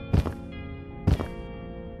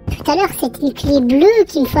 Tout à l'heure, c'était une clé bleue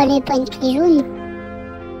qu'il me fallait, pas une clé jaune.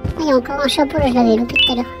 Ah, il y a encore un chapeau, là, je l'avais loupé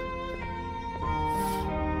tout à l'heure.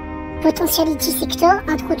 Potentiality sector,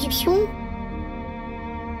 introduction.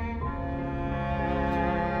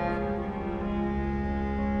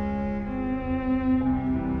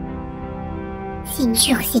 C'est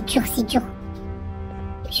dur, c'est dur, c'est dur.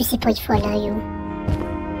 Je sais pas, il faut aller yo.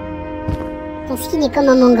 Ton skin est comme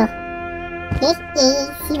un manga.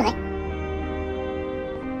 C'est vrai.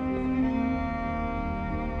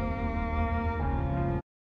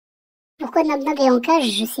 Pourquoi Nab Nab est en cage,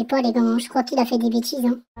 je sais pas les gars, je crois qu'il a fait des bêtises.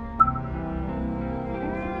 Hein.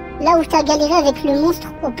 Là où t'as galéré avec le monstre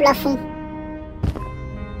au plafond.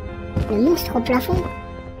 Le monstre au plafond?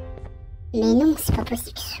 Mais non, c'est pas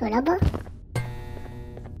possible que ce soit là-bas.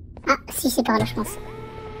 Ah, si, c'est par là, je pense.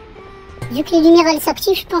 Vu que les lumières, elles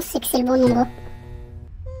s'activent, je pense que c'est le bon endroit.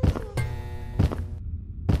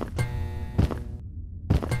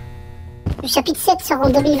 Le chapitre 7 sort en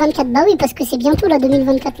 2024. Bah oui, parce que c'est bientôt, là,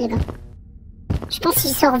 2024, les gars. Je pense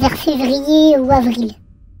qu'il sort vers février ou avril.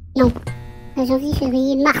 Non. Janvier,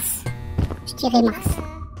 février, mars. Je dirais mars.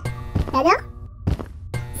 Dada?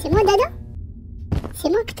 C'est moi, Dada? C'est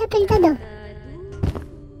moi que t'appelles Dada.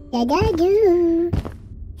 Dada,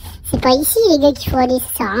 c'est pas ici, les gars, qu'il faut aller,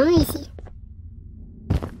 ça sert à rien, ici.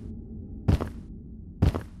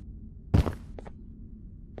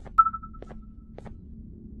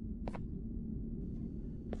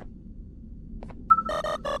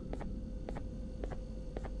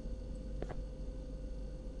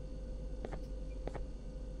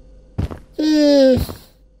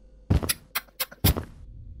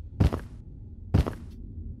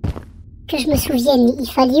 Que je me souvienne, il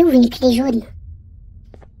fallait où une clé jaune?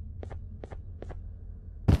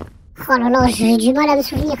 Oh là là, j'ai du mal à me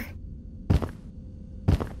souvenir.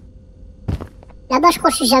 Là-bas, je crois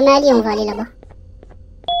que je suis jamais allé, on va aller là-bas.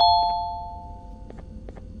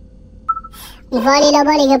 On va aller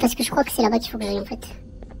là-bas, les gars, parce que je crois que c'est là-bas qu'il faut que j'aille, en fait.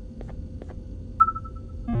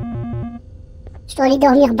 Je dois aller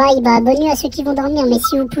dormir, bye, bah bonne nuit à ceux qui vont dormir, mais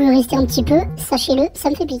si vous pouvez rester un petit peu, sachez-le, ça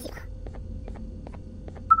me fait plaisir.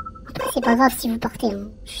 Après, c'est pas grave si vous partez, hein.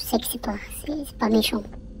 Je sais que c'est pas méchant.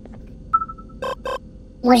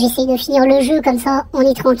 Moi, j'essaye de finir le jeu, comme ça, on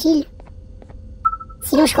est tranquille.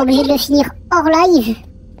 Sinon, je serai obligé de le finir hors live,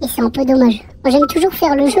 et c'est un peu dommage. Moi, j'aime toujours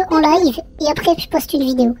faire le jeu en live, et après, je poste une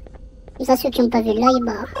vidéo. Comme ça, ceux qui n'ont pas vu le live,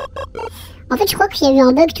 bah... En fait, je crois qu'il y a eu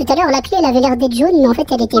un bug tout à l'heure. La clé, elle avait l'air d'être jaune, mais en fait,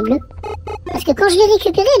 elle était bleue. Parce que quand je l'ai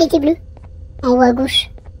récupérée, elle était bleue. En haut à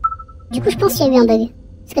gauche. Du coup, je pense qu'il y a eu un bug.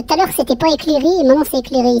 Parce que tout à l'heure, c'était pas éclairé, et maintenant, c'est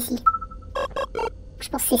éclairé ici. Je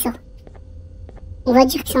pense que c'est ça. On va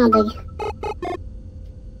dire que c'est un bug.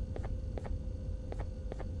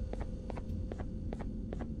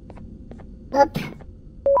 Hop.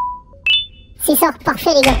 C'est ça,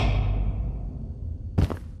 parfait, les gars.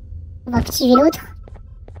 On va activer l'autre.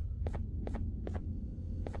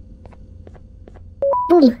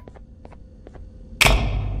 Boum.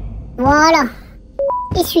 Voilà.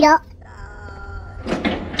 Et celui-là.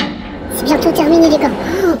 C'est bientôt terminé, les gars.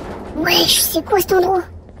 Oh, Wesh, c'est quoi cet endroit?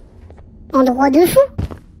 Endroit de fou.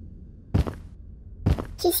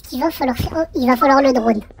 Qu'est-ce qu'il va falloir faire? Oh, il va falloir le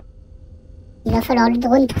drone. Il va falloir le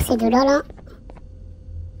drone pour ces deux-là, là.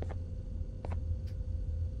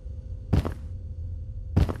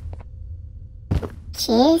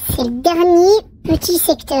 Ok, c'est le dernier petit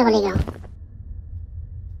secteur, les gars.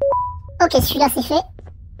 Ok, celui-là, c'est fait.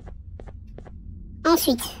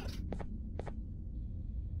 Ensuite.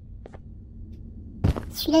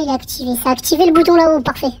 Celui-là, il est activé. Ça a activé le bouton là-haut,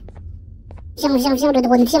 parfait. Viens, viens, viens, le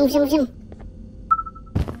drone. Viens, viens, viens.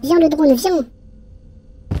 Viens, le drone, viens.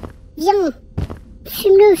 Viens.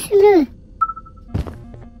 Fume-le, fume-le.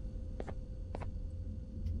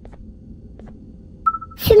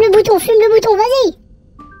 Fume le bouton, vas-y.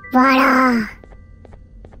 Voilà.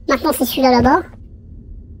 Maintenant, c'est celui-là là-bas.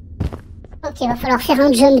 Ok, va falloir faire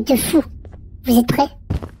un jump de fou. Vous êtes prêts?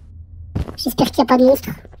 J'espère qu'il n'y a pas de monstre.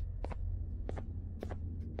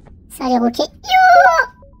 Ça a l'air ok. Yo!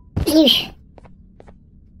 Je l'ai eu.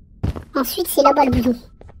 Ensuite, c'est là-bas le bouton.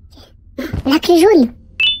 La clé jaune.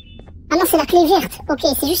 Ah non, c'est la clé verte. Ok,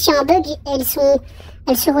 c'est juste qu'il y a un bug.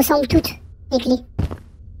 Elles se ressemblent toutes, les clés.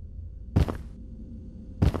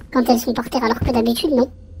 Quand elles sont par terre, alors que d'habitude,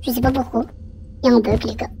 non. Je sais pas pourquoi. Il y a un bug,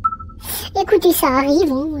 les gars. Écoutez, ça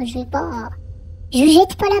arrive, hein. Je vais pas... Je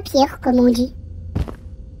jette pas la pierre, comme on dit.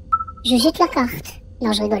 Je jette la carte.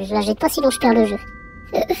 Non, je rigole, je la jette pas, sinon je perds le jeu.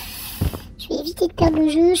 Je vais éviter de perdre le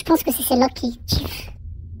jeu. Je pense que c'est celle-là qui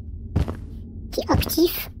est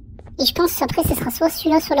actif. Et je pense après, ce sera soit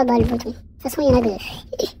celui-là, soit là-bas, le bouton. De toute façon, il y en a deux.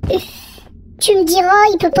 Tu me diras,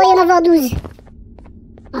 il peut pas y en avoir 12.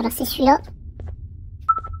 Voilà, c'est celui-là.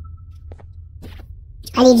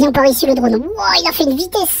 Allez, viens par ici, le drone. Wow, il a fait une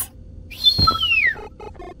vitesse.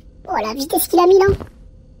 Oh, la vitesse qu'il a mis, là.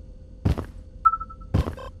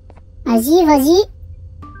 Vas-y, vas-y.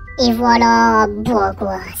 Et voilà, beau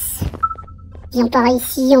gosse. Viens par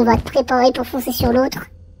ici, on va te préparer pour foncer sur l'autre.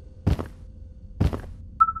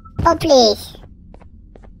 Hop là.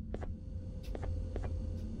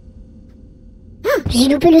 Oh, j'ai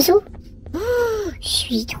loupé le saut. Oh, je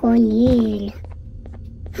suis trop nulle.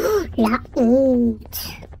 Oh, la honte.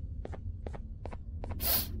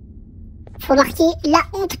 Faut marquer la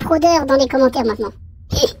honte Proder dans les commentaires maintenant.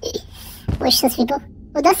 Wesh, ça se fait pas.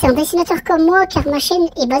 Oda, c'est un dessinateur comme moi car ma chaîne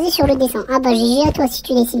est basée sur le dessin. Ah bah GG à toi si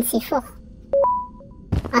tu dessines, c'est fort.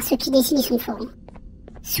 Ah, ceux qui dessinent, ils sont forts. Hein.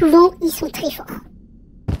 Souvent, ils sont très forts.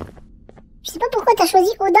 Je sais pas pourquoi t'as choisi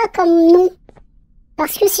Oda comme nom.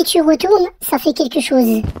 Parce que si tu retournes, ça fait quelque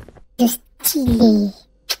chose de stylé.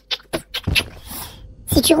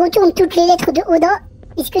 Si tu retournes toutes les lettres de Oda,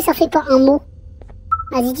 est-ce que ça fait pas un mot?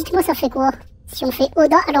 Vas-y, dites-moi ça fait quoi si on fait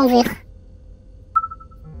Oda à l'envers?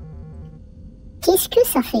 Qu'est-ce que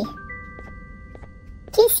ça fait?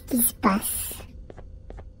 Qu'est-ce qui se passe?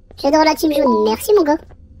 J'adore la team jaune. Merci mon gars.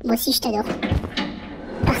 Moi aussi je t'adore.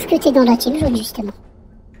 Parce que t'es dans la team jaune justement.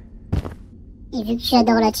 Et vu que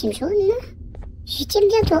j'adore la team jaune, je t'aime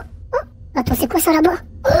bien toi. Oh, attends, c'est quoi ça là-bas?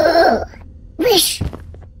 Oh, wesh.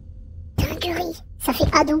 Dinguerie. Ça fait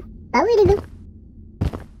ado. Bah oui les gars.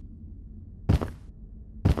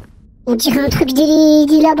 On dirait un truc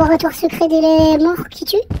des laboratoires secrets des morts qui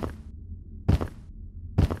tuent.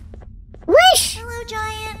 Wesh! Hello,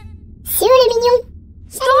 Giant. C'est eux les mignons.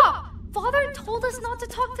 Stop! Father told us not to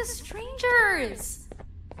talk to strangers.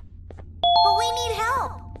 But we need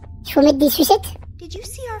help. Il faut mettre des sucettes. Did you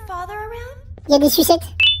see our father around? Il y a des sucettes.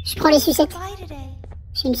 Je prends les sucettes. Bye today.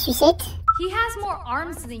 J'ai une sucette. He has more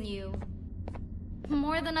arms than you.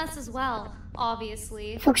 More than us as well,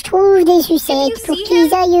 obviously. Faut que je trouve des If you sucettes pour see qu'ils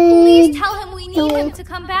him, aillent. please tell him we need him to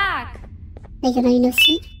come back. Là, il y en a une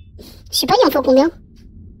aussi. Je sais pas, il en faut combien?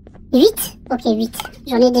 8? Ok, 8.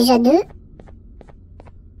 J'en ai déjà 2.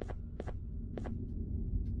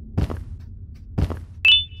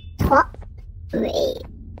 3. Oui.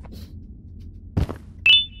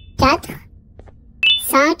 4.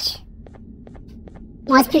 5. Il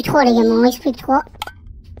m'en reste plus que 3, les gars. Il m'en reste plus que 3.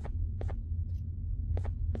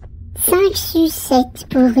 5 sucettes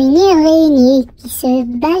pour une araignée qui se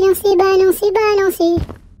balançait.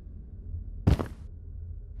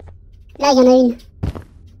 Là, il y en a une.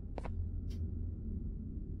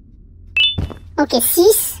 Ok,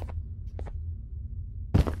 6.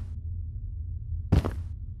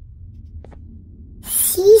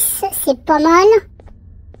 6, c'est pas mal.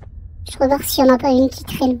 Je regarde s'il n'y en a pas une qui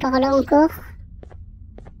traîne par là encore.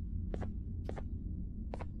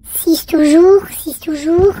 6 toujours, 6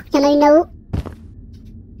 toujours. Il y en a une là-haut.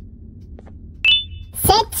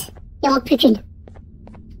 7. Il en manque plus qu'une.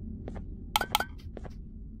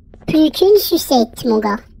 Plus qu'une sucette, mon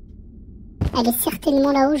gars. Elle est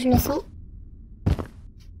certainement là-haut, je le sens.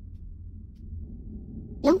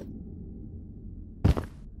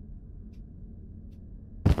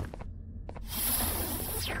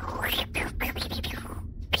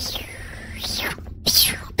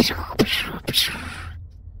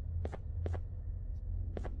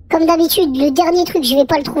 Comme d'habitude, le dernier truc, je vais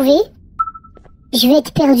pas le trouver. Je vais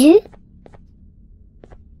être perdu.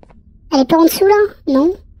 Elle est pas en dessous là?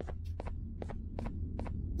 Non.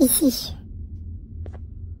 Ici.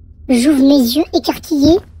 J'ouvre mes yeux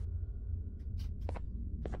écarquillés.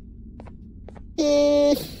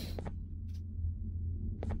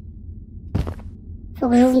 Faut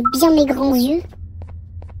que j'ouvre bien mes grands yeux.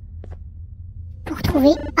 Pour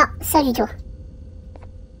trouver... Ah, salut toi.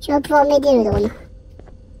 Tu vas pouvoir m'aider le drone.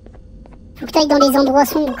 Faut que tu ailles dans les endroits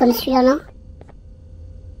sombres comme celui-là là.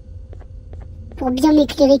 Pour bien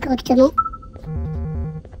m'éclairer correctement.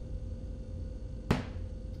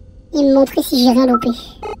 Et me montrer si j'ai rien loupé.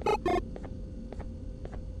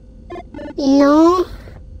 Non.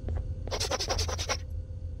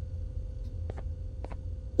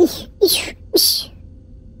 Je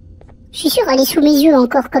suis sûre, elle est sous mes yeux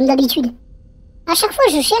encore, comme d'habitude. À chaque fois,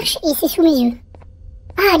 je cherche et c'est sous mes yeux.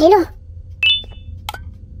 Ah, elle est là.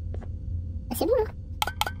 Ah, c'est bon, là.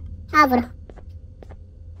 Ah, voilà.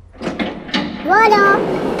 Voilà.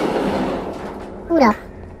 Oula.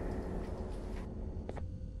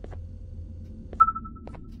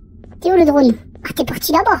 T'es où le drone? Ah, t'es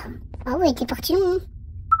parti là-bas. Ah ouais, t'es parti loin. Hein.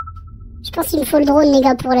 Je pense qu'il me faut le drone, les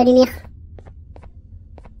gars, pour la lumière.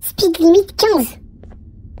 Speed limite 15.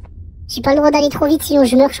 J'ai pas le droit d'aller trop vite, sinon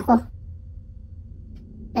je meurs, je crois.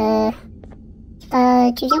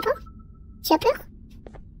 Tu viens pas? Tu as peur?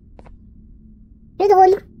 Le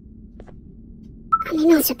drone. Ah mais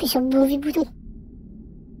non, j'appuie sur le mauvais bouton.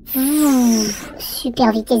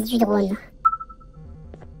 Super vitesse du drone.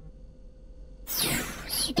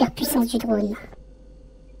 Super puissance du drone.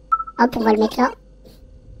 Hop, on va le mettre là.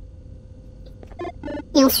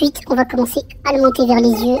 Et ensuite, on va commencer à le monter vers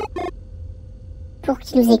les yeux pour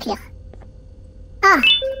qu'il nous éclaire. Ah!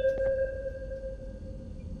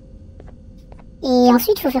 Et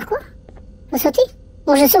ensuite, faut faire quoi? Faut sauter?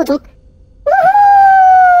 Bon, je saute, hein.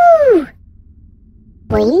 Wouhou!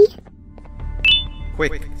 Boing.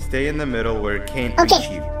 Quick, stay in the middle where it can't reach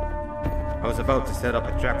you. I was about to set up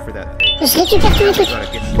a trap for that thing. Je récupère tous les trucs.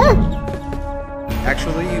 Ah!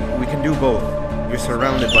 Actually, we can do both. You're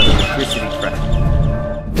surrounded by the electricity trap.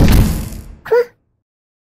 Quoi?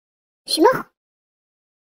 Je suis mort?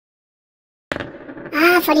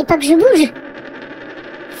 Ah, fallait pas que je bouge.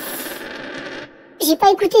 J'ai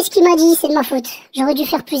pas écouté ce qu'il m'a dit, c'est de ma faute. J'aurais dû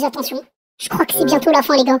faire plus attention. Je crois que c'est bientôt la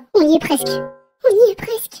fin, les gars. On y est presque. On y est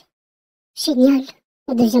presque. Génial.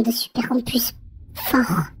 On devient de super en plus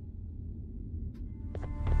fort.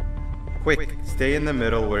 Quick, stay in the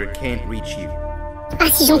middle where it can't reach you. Ah,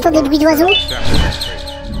 si j'entends des bruits d'oiseaux.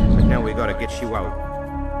 But now we gotta get you out.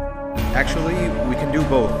 Actually, we can do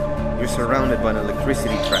both. You're surrounded by an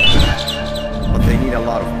electricity trap. But they need a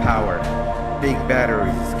lot of power. Big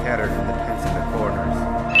batteries scattered in the pens in the corners.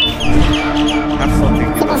 Have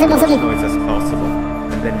something to make as much noise as possible,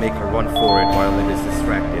 and then make a run for it while it is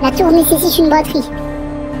distracted. La tour nécessite une batterie.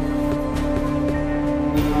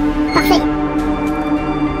 Parfait.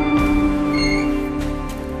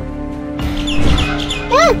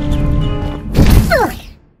 Ah! Oh!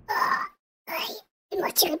 Il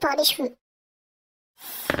m'a tiré par les cheveux.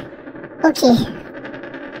 Ok.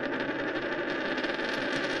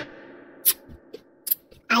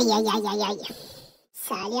 Aïe, aïe, aïe, aïe, aïe.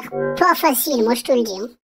 Ça a l'air pas facile, moi je te le dis. Hein.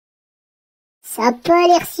 Ça a pas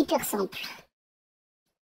l'air super simple.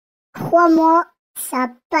 Crois-moi, ça a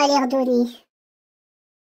pas l'air donné.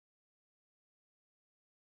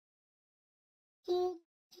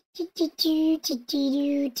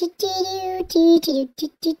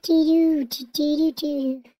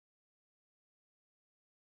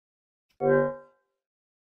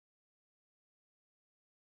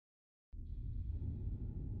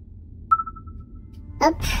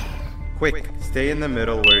 Hop. Quick, stay in the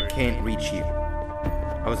middle where it can't reach you.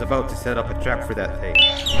 I was about to set up a trap for that thing.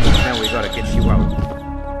 Now we gotta get you out.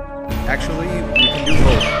 Actually, we can do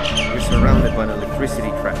both. You're surrounded by an electricity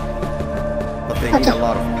trap. But they need a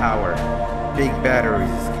lot of power. Big batteries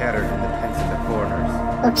scattered in the pens in the corners.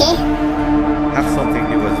 Okay. Have something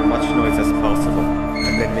do as much noise as possible,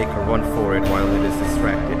 and then make a run for it while it is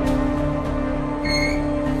distracted.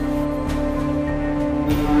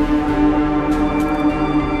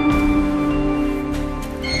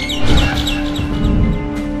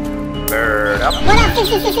 Bird up. Voilà, fais,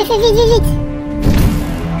 vite.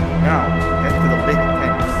 Now, head to the big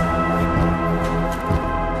tanks.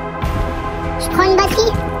 Je prends une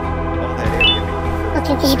batterie. Ok,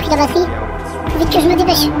 j'ai pris la batterie. Vite que je me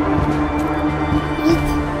dépêche.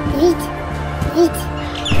 Vite.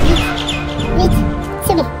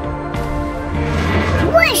 C'est bon.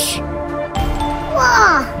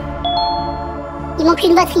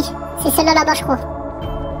 une batterie. C'est celle-là là-bas, je crois.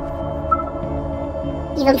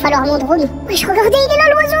 Il va me falloir mon drone. Wesh, regardez, il est là,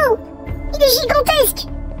 l'oiseau. Il est gigantesque.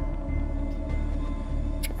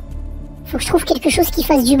 Faut que je trouve quelque chose qui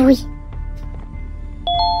fasse du bruit.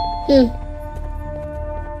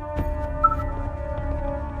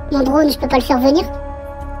 Mon drone, je peux pas le faire venir.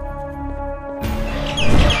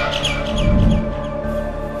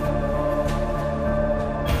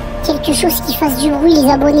 Quelque chose qui fasse du bruit, les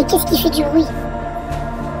abonnés. Qu'est-ce qui fait du bruit?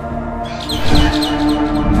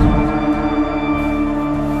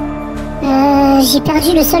 J'ai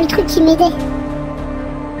perdu le seul truc qui m'aidait.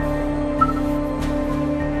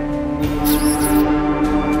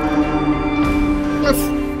 Mince.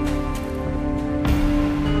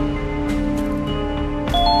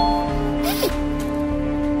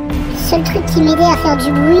 Le seul truc qui m'aidait à faire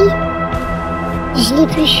du bruit, je l'ai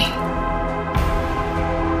plus.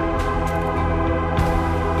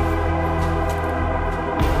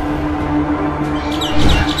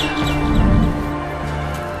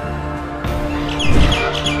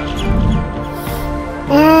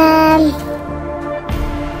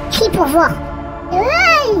 Pour voir.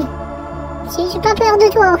 Hey, j'ai pas peur de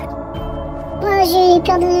toi. Moi j'ai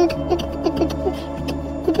peur de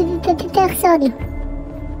personne.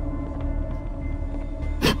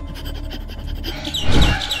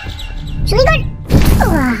 Je rigole.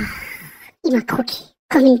 Oh, il m'a croqué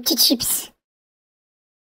comme une petite chips.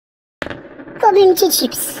 Comme une petite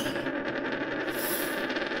chips.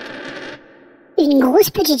 Une grosse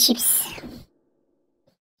petite chips.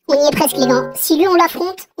 On y est presque, les gars. Si lui on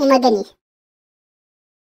l'affronte, on a gagné.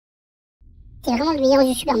 C'est vraiment le meilleur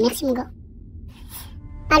youtubeur, merci mon gars.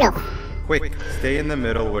 Alors. Quick, stay in the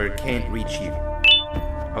middle where it can't reach you.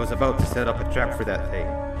 I was about to set up a trap for that thing,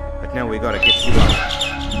 but now we gotta get you out.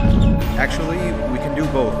 Actually, we can do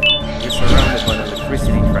both. You're surrounded by an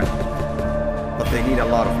electricity trap, but they need a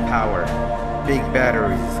lot of power. Big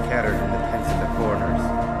batteries scattered in the pens in the corners.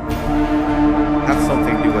 Have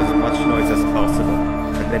something do as much noise as possible,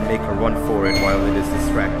 and then make a run for it while it is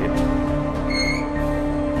distracted.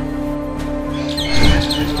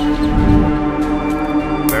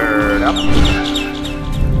 Bird up.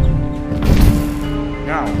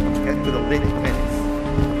 Now, head to the lit pens.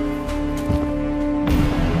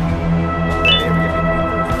 The area between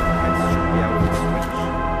those two pens should be out of its reach.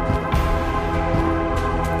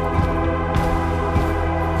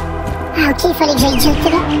 Ah ok, il fallait que j'aille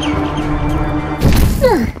directement.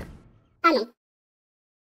 Ah non.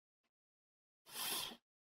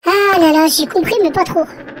 Ah là là, j'ai compris mais pas trop.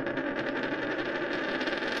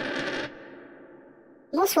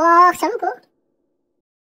 Bonsoir, ça va quoi?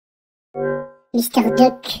 Mister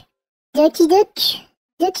Duck. Ducky Duck.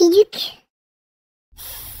 Ducky Duck.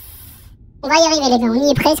 On va y arriver les gars, on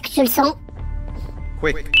y est presque, je le sens.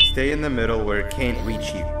 Quick, stay in the middle where it can't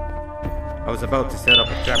reach you. I was about to set up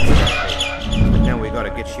a trap for that thing, but now we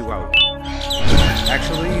gotta get you out.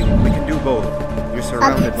 Actually, we can do both. You're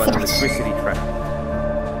surrounded by an electricity trap,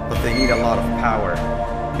 but they need a lot of power.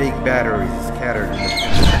 Big batteries scattered in the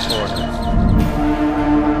corners.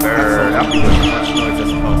 Burn up with as much noise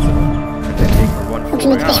as possible, and then make a run for it.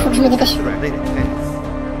 Faut que je me dépêche.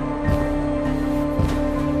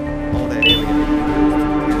 All that area between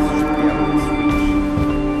those two pens should be out of its reach.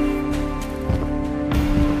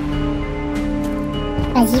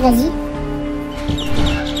 Vas-y, vas-y.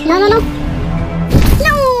 Non, non, non.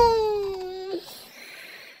 Non.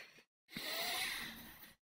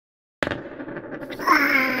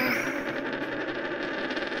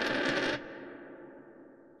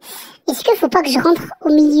 Est-ce qu'il faut pas que je rentre au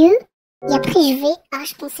milieu et après je vais... Ah,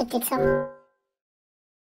 je pense que c'est peut-être ça.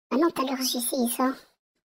 Ah non, tout à l'heure j'ai essayé ça.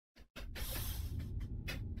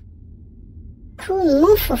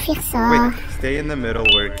 Comment faut faire ça? Quick, stay in the middle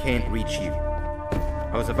where it can't reach you.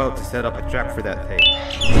 I was about to set up a trap for that thing.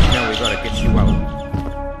 Now we gotta get you out.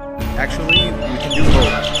 Actually, we can do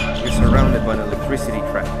both. You're surrounded by an electricity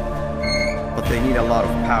trap, but they need a lot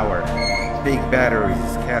of power. Big batteries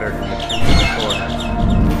scattered in the pens in the corners.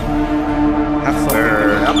 Have something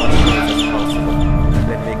burn up as much as possible, and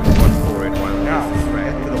then make a run for it while it is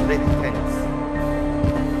distracted to the lit pens.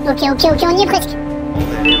 Ok, ok, ok, on y est presque. All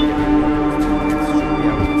that area between those two pens should be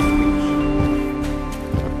out of its reach.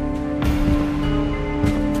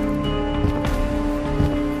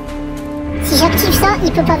 Si j'active ça,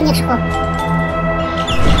 il peut pas venir, je crois.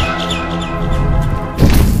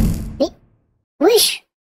 Mais... Wesh.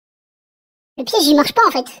 Le piège, il marche pas,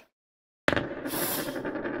 en fait.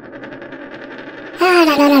 Ah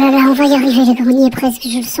là là là là là, on va y arriver, les gars, on y est presque,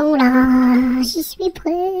 je le sens, là. J'y suis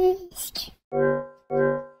presque.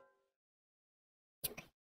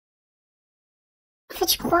 En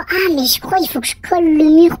fait, je crois crois... Ah, mais je crois il faut que je colle le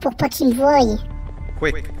mur pour pas qu'il me voie.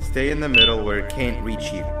 Quick, stay in the middle where it can't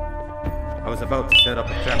reach you. I was about to set up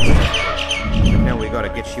a trap, but now we gotta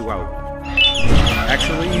get you out.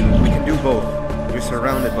 Actually, we can do both. You're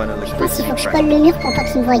surrounded by an electricity Je colle le mur pour pas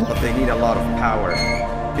qu'il me voie. But they need a lot of power.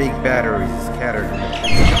 Big batteries scattered in the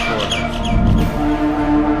corners.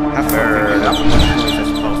 Have to figure out as much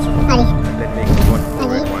as possible. Allez. And then make a run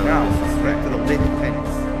for it. Now, straight to the lit pens.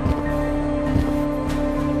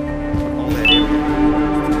 All that area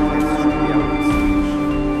should be out of its reach.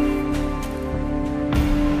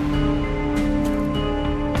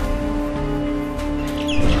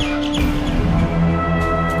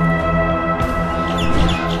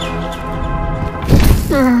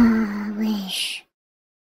 Ah, wesh.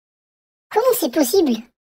 Comment c'est possible?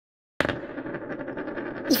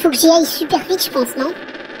 Il faut que j'y aille super vite, je pense, non?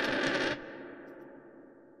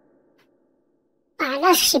 Ah,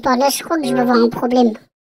 là, je sais pas. Là, je crois que je vais avoir un problème.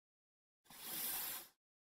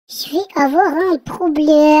 Je vais avoir un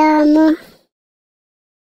problème.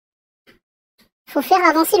 Faut faire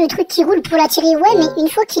avancer le truc qui roule pour l'attirer. Ouais, mais une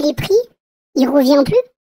fois qu'il est pris, il revient plus.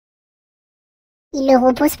 Il le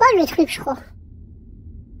repose pas, le truc, je crois.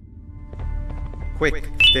 Quick,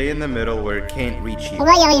 stay in the middle where it can't reach you. On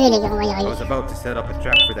va y arriver, les gars, on va y I arriver. was about to set up a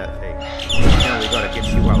trap for that thing. Now we gotta get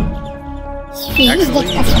you out. Il suffit juste Actually,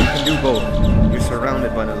 d'être patient. you can do both. You're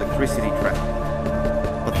surrounded by an electricity trap.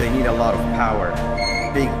 But they need a lot of power.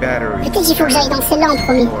 Big batteries. Peut-être qu'il faut que j'aille dans celle-là en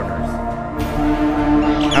premier.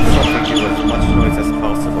 Have something do as much noise as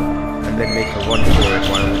possible, and then make a run for it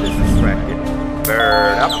while it is distracted.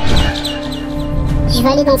 Bird up. Je vais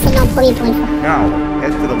aller dans celle-là en premier pour une fois. Now,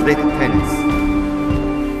 head to the lit tents.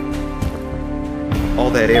 All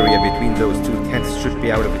that area between those two tents should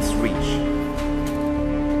be out of its reach.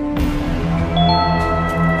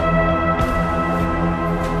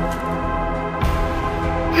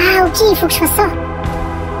 Ah, ok, il faut que je fasse ça.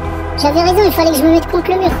 J'avais raison, il fallait que je me mette contre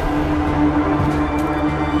le mur.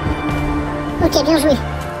 Ok, bien joué.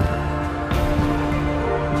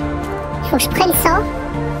 Il faut que je prenne ça.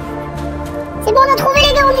 C'est bon, on a trouvé,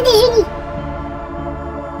 les gars, on est des génies.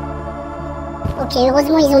 Ok,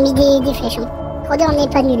 heureusement, ils ont mis des flèches. Hein. Proder, on n'est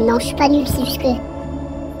pas nul. Non, je suis pas nul, c'est juste que...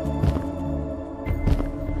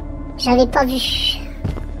 J'avais pas vu.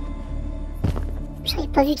 J'avais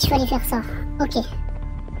pas vu qu'il fallait faire ça. Ok.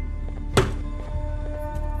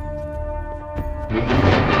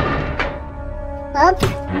 Hop.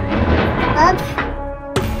 Hop.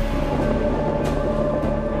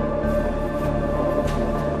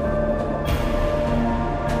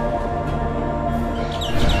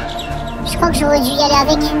 Je crois que j'aurais dû y aller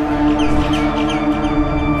avec.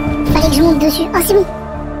 Fallait que je monte dessus. Ah, c'est bon.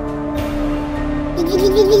 Vite, vite,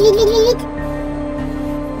 vite, vite, vite, vite, vite, vite.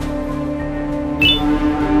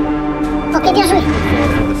 Ok, bien joué.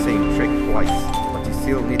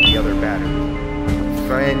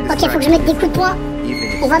 Ok, faut que je mette des coups de poing.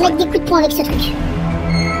 On va mettre des coups de poing avec ce truc.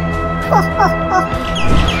 Oh, oh, oh.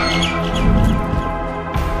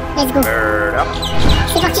 Let's go.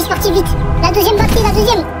 C'est parti, vite. La deuxième batterie, la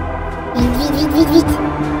deuxième. Vite, vite, vite, vite, vite.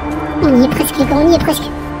 On y est presque, les gars, on y est presque.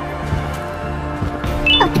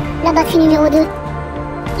 Hop, la batterie numéro 2.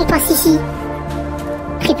 On passe ici.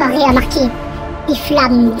 Préparez à marquer des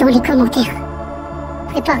flammes dans les commentaires.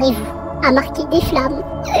 Préparez-vous à marquer des flammes.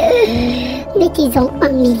 Mettez-en 1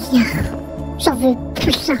 milliard. J'en veux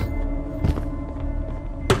plein.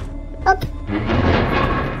 Hop.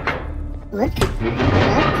 Hop. Hop.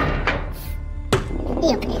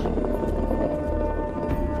 Et hop.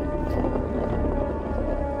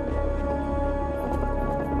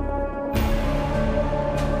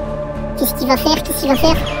 Qu'est-ce qu'il va faire? Qu'est-ce qu'il va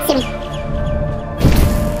faire? C'est bon.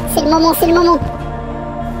 C'est le moment, c'est le moment.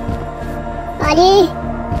 Allez,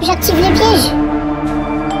 j'active les pièges.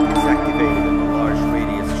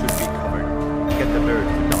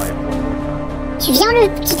 Tu viens, le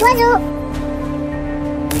petit oiseau?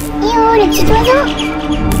 Eh oh, le petit oiseau?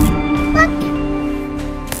 Hop.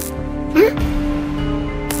 Hein?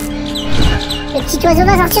 Le petit oiseau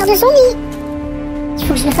va sortir de son nid. Il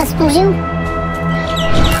faut que je le fasse plonger où?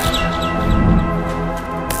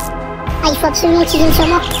 Ah, il faut absolument qu'il vienne sur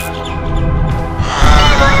moi.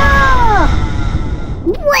 Et voilà!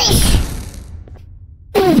 Wesh!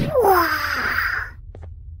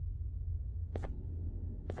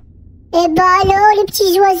 Eh bah alors, les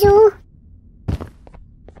petits oiseaux?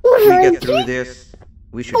 To get through this,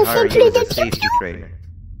 we should hire you as a safety trainer.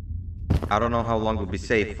 I don't know how long we'll be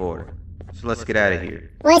safe for, so let's get out of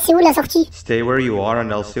here. Ouais, c'est où la sortie? Stay where you are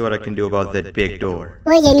and I'll see what I can do about that big door.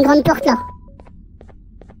 Ouais, il y a une grande porte là.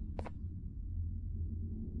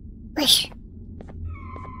 Wesh.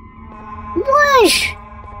 Wesh.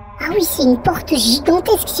 c'est une porte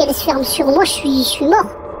gigantesque. Si elle se ferme sur moi, je suis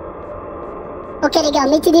mort. Ok les gars,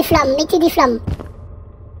 mettez des flammes, mettez des flammes.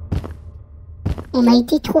 On a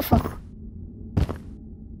été trop fort.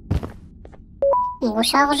 On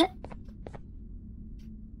recharge.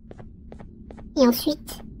 Et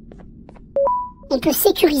ensuite, on peut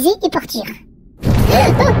sécuriser et partir. Je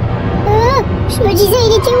me disais,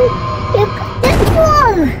 il était où?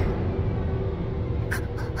 Oh,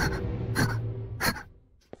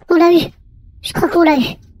 on l'a eu. Je crois qu'on l'a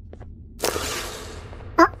eu.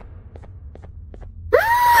 Ah.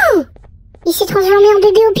 Oh, il s'est transformé en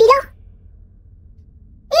bébé au pilat.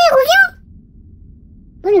 Reviens.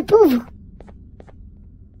 Oh, le pauvre.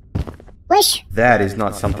 Wesh. That is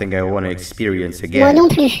not something I want to experience again. Moi non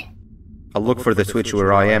plus. I'll look for the switch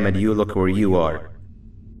where I am and you look where you are.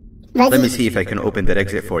 Vas-y. Let me see if I can open that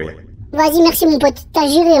exit for you. Vas-y, merci mon pote. T'as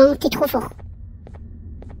géré, hein. T'es trop fort.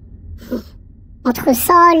 Entre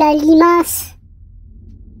ça, la limace,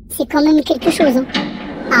 c'est quand même quelque chose, hein.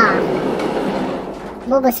 Ah.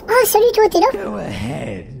 Beau gosse. Ah, salut toi, t'es là? Go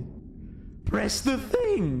ahead. Press the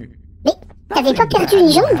thing. Mais t'avais pas perdu une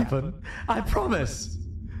jambe? I promise.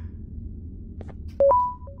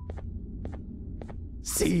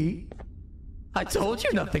 See? I told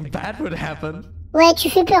you nothing bad would happen. Ouais, tu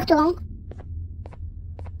fais peur, toi, hein.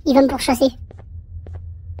 Il va me pourchasser.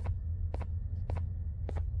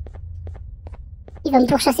 Il va me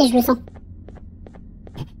pourchasser, je le sens.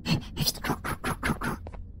 Vite, cours.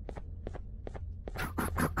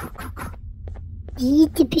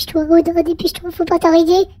 Vite, dépêche-toi, Audrey, dépêche-toi, faut pas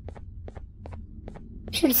t'arrêter.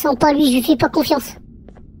 Je le sens pas, lui, je lui fais pas confiance.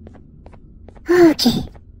 Ok.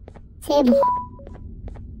 C'est bon.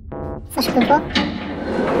 Ça, je peux pas.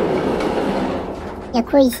 Y'a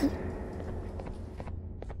quoi ici?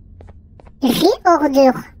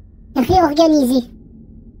 Réorder. Réorganiser.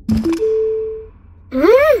 Hein?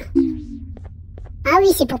 Ah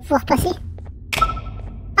oui, c'est pour pouvoir passer.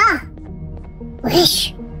 Ah!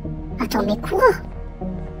 Wesh! Attends, mais quoi?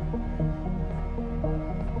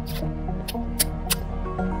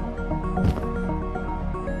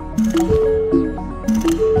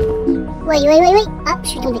 Ouais. Ah, je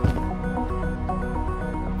suis tombé.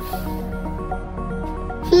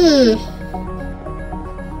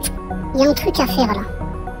 Il y a un truc à faire là.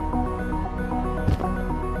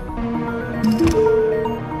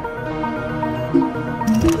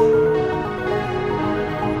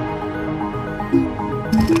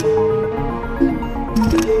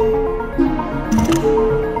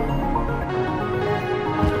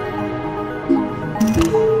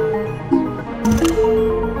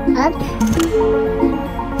 Hop.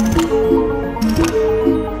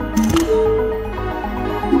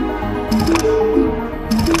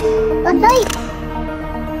 Hop, oui.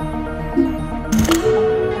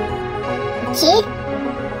 Ok.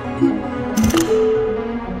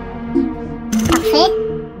 Parfait.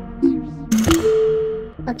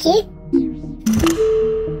 Ok.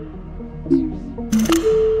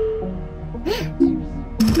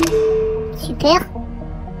 Super.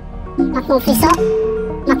 Maintenant on fait ça.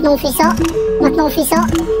 Maintenant on fait ça. Maintenant on fait ça.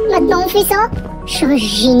 Maintenant on fait ça. Je suis un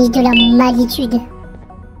génie de la malitude.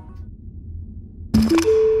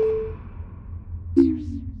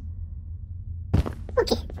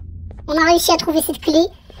 Ok. On a réussi à trouver cette clé.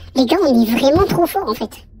 Les gars, on est vraiment trop fort en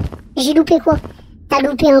fait. J'ai loupé quoi? T'as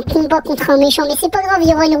loupé un combat contre un méchant. Mais c'est pas grave, il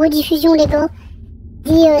y aura une rediffusion les gars.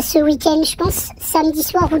 Dès ce week-end, je pense, samedi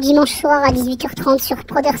soir ou dimanche soir à 18h30 sur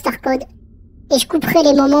Proder Starcode. Et je couperai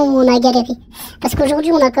les moments où on a galéré. Parce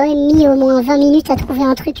qu'aujourd'hui, on a quand même mis au moins 20 minutes à trouver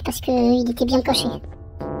un truc parce qu'il était bien caché.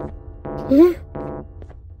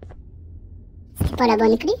 C'était pas la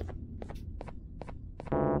bonne clé?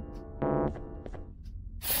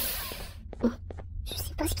 Bon, je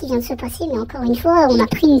sais pas ce qui vient de se passer, mais encore une fois, on a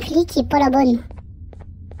pris une clé qui est pas la bonne.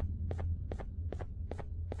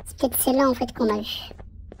 C'est peut-être celle-là en fait qu'on a eue.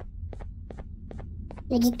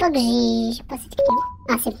 Ne dites pas que j'ai pas cette clé.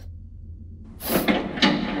 Ah, c'est bon.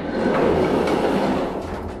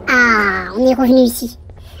 Ah, on est revenu ici.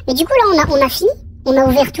 Mais du coup là on a fini. On a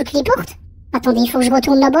ouvert toutes les portes. Attendez, il faut que je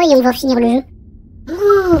retourne là-bas et on va finir le jeu.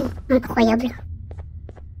 Oh, incroyable.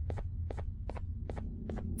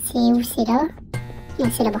 C'est où? C'est là? Non,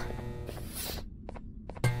 c'est là-bas.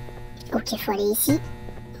 Ok, faut aller ici.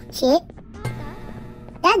 Ok.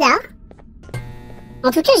 Dada.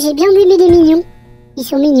 En tout cas, j'ai bien aimé les mignons. Ils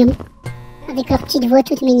sont mignons. Avec leur petite voix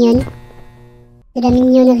toute mignonne. De la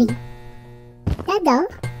mignonnerie. Dada.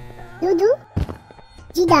 Dodo.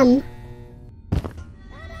 Didam.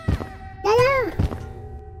 Dada.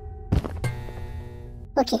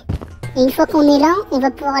 Ok. Et une fois qu'on est là, on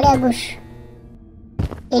va pouvoir aller à gauche.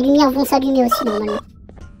 Les lumières vont s'allumer aussi normalement.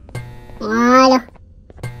 Voilà.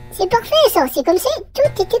 C'est parfait ça, c'est comme ça,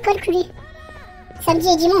 tout était calculé. Samedi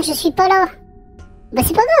et dimanche, je suis pas là. Bah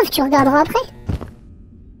c'est pas grave, tu regarderas après.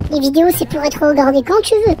 Les vidéos, c'est pour être regardé quand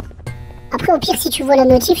tu veux. Après, au pire, si tu vois la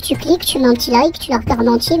notif, tu cliques, tu mets un petit like, tu la regardes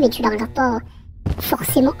entier, mais tu la regardes pas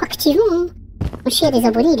forcément activement. Hein. Mon chien a des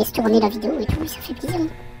abonnés, il laisse tourner la vidéo et tout, ça fait plaisir. Hein.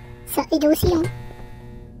 Ça aide aussi. Hein.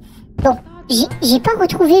 Bon, j'ai pas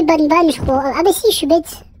retrouvé Banban, je crois. Ah bah si, je suis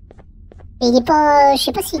bête. Et il est pas... Je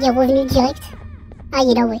sais pas s'il est revenu direct. Ah,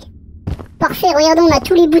 il est là, ouais. Parfait, regardons, on a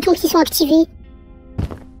tous les boutons qui sont activés.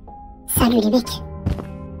 Salut les mecs.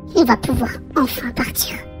 On va pouvoir enfin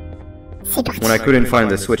partir. C'est parti. When I couldn't find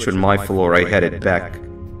the switch on my floor, I headed back.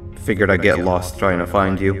 Figured I'd get lost trying to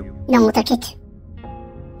find you. Non, t'inquiète.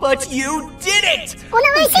 But you did it! On a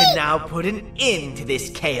We réussi! can now put an end to this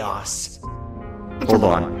chaos. Hold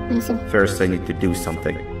on. Non, c'est bon. First, I need to do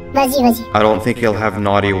something. Vas-y, vas-y. I don't think you'll have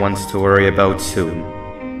naughty ones to worry about soon.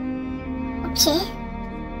 Ok.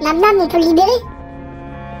 Nab, on peut le libérer?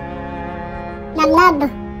 Nab.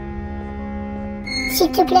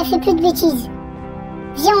 S'il te plaît, fais plus de bêtises.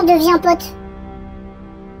 Viens, on devient pote.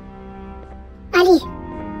 Allez.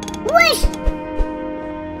 Wesh!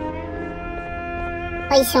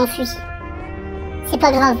 Ah, il s'est enfui. C'est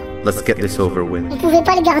pas grave. Let's get this over with. On pouvait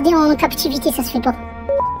pas le garder en captivité, ça se fait pas.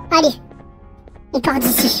 Allez. On part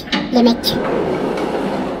d'ici, les mecs.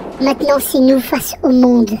 Maintenant, c'est nous face au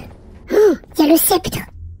monde. Oh, il y a le sceptre.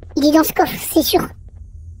 Il est dans ce coffre, c'est sûr.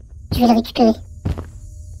 Je vais le récupérer.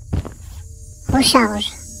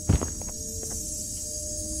 Recharge.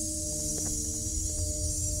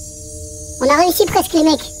 On a réussi presque, les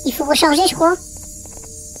mecs. Il faut recharger, je crois.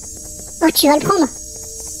 Oh, tu vas le prendre?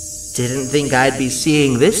 Didn't think I'd be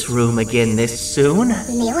seeing this room again this soon.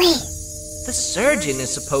 Mais ouais. The surgeon is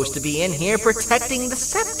supposed to be in here protecting the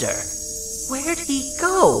scepter. Where'd he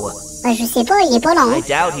go? Bah, je sais pas, il est pas là. Hein. I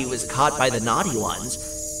doubt he was caught by the naughty ones.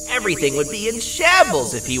 Everything would be in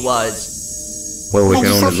shambles if he was. Well, we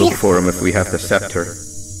can only look for him if we have the scepter.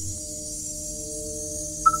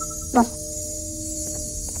 Bon.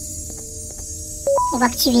 On va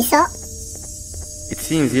activer ça. It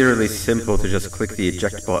seems eerily simple to just click the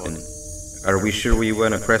eject button. Are we sure we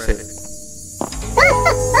want to press it?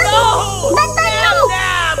 No! Banban,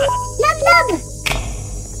 Nab! Nab!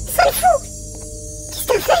 Ça le fout! Qu'est-ce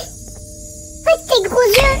que t'as fait? Avec tes gros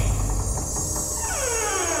yeux!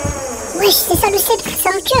 Wesh, c'est ça le sceptre, c'est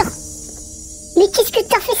un cœur! Mais qu'est-ce que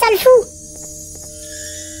t'as fait, ça le fout?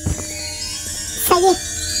 Ça y est,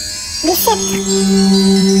 le sceptre!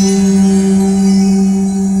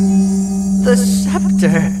 The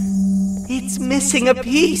scepter. It's missing a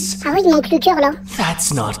piece. Ah oui, il manque le cœur là.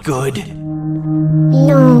 That's not good.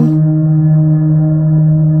 Non.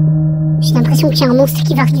 J'ai l'impression qu'il y a un monstre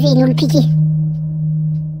qui va arriver et nous le piquer.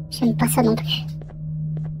 J'aime pas ça non plus.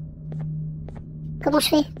 Comment je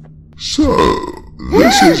fais? So,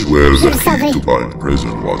 this is where the key to my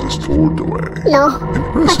prison was stored away. Non.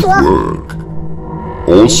 Impressive work.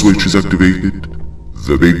 All switches activated,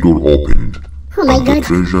 the big door opened, Oh my and the god.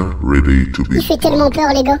 treasure ready to be Il fait tellement peur,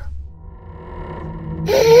 les gars.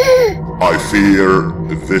 I fear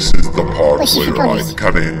this is the part Wesh, il fait where peur, I lui.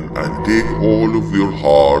 come in and take all of your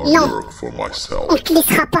hard Non. work for myself. On te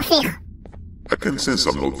laissera pas faire. I can sense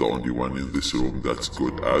I'm not the only one in this room that's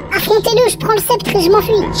good at this. Affrontez-le, je prends le sceptre et je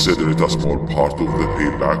m'enfuis. Consider it a small part of the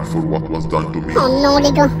payback for what was done to me. Oh non,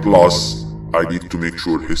 les gars. Plus, I need to make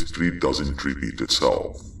sure history doesn't repeat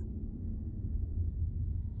itself.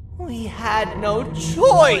 We had no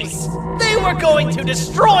choice. They were going to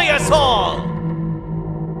destroy us all.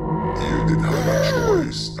 You did have a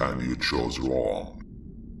choice, and you chose wrong.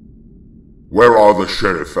 Where are the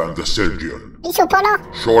sheriff and the surgeon? Ils sont pas là.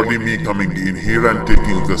 Surely me coming in here and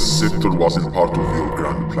taking the scepter wasn't part of your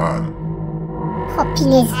grand plan. Oh,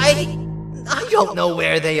 pinaise. I don't know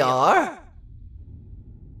where they are.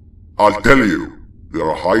 I'll tell you, they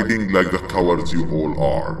are hiding like the cowards you all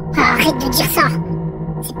are. Ah, arrête de dire ça.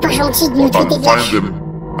 C'est pas gentil de nous But traiter I'll de find lâches. them,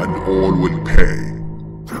 and all will pay.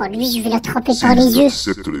 Oh, lui, je vais l'attraper par les Since the yeux.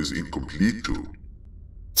 scepter is incomplete too.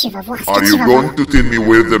 Tu vas voir ce Are que you tu vas voir. going to tell me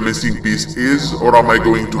where the missing piece is, or am I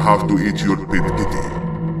going to have to eat your pet kitty?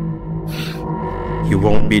 You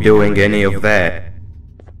won't be doing any of that.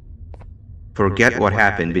 Forget what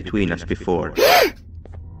happened between us before.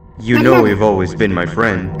 You know you've always been my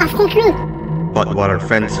friend. Affronte-le. But what are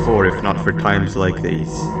friends for if not for times like these?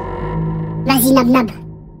 Vas-y, Nab.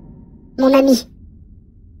 Mon ami.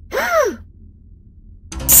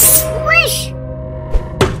 Wesh!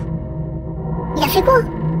 Il a fait quoi?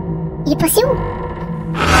 Il est passé où?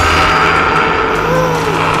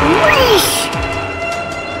 Wesh!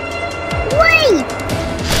 Ouais!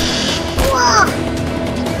 Wow!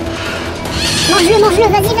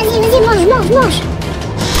 mange.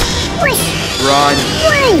 Wesh. Run.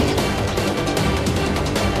 Ouais.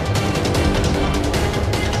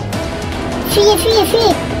 Fuyez.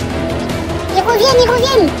 Ils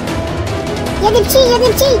reviennent. Il y a des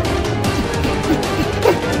petits.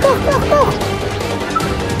 Cours.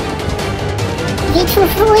 Vite, faut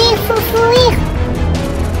courir.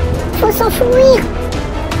 Faut s'enfouir.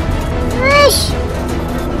 Wesh.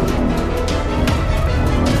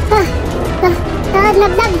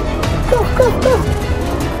 Nab. Cours.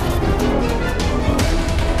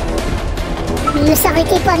 Ne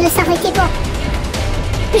s'arrêtez pas.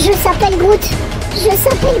 Je s'appelle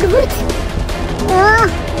Groot. Oh.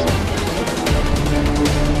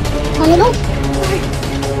 On est bon?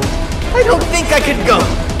 I don't think I could go.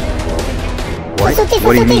 What? Faut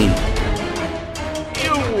What do you sauter. mean?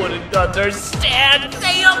 You wouldn't understand.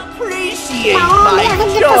 They appreciate Non, mais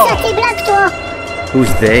arrête de penser à tes blagues, toi.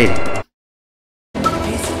 Who's they?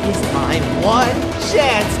 This is my one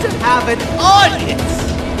chance to have an audience,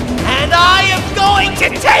 and I am going to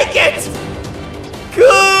take it.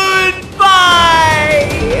 Goodbye.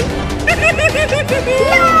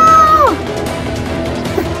 Non.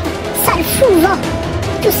 Sale fou, va.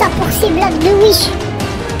 Tout ça pour ces blagues de Wish.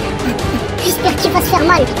 J'espère qu'il va se faire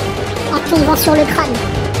mal en tombant sur le crâne.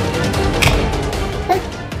 La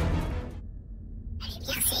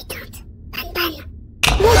lumière s'est éteinte. Banban.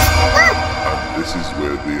 Monte. Ah. This is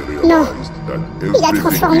where they Non. realized that Il a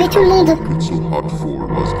transformé tout le monde. everything so hot for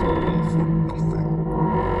was all for nothing.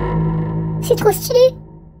 C'est trop stylé.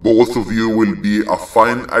 Both of you will be a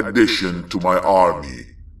fine addition to my army.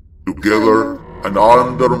 Together and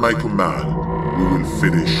under my command, we will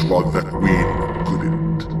finish what the Queen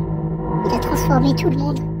couldn't. Il a transformé tout le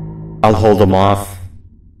monde. I'll hold them off.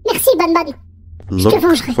 Merci, Banban. Je te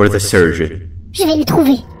vengerai. Look for the surgeon. Je vais le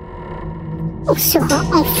trouver. On sera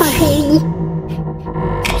enfin réunis.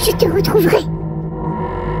 Je te retrouverai.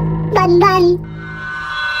 Banban.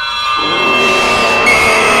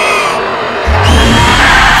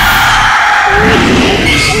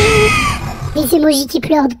 Les emojis qui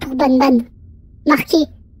pleurent pour Banban. Marqué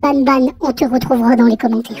Banban, on te retrouvera dans les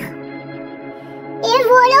commentaires. Et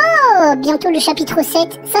voilà. Bientôt le chapitre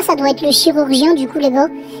 7. Ça doit être le chirurgien du coup les gars.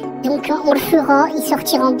 Donc on le fera, il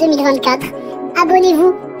sortira en 2024.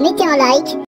 Abonnez-vous, mettez un like.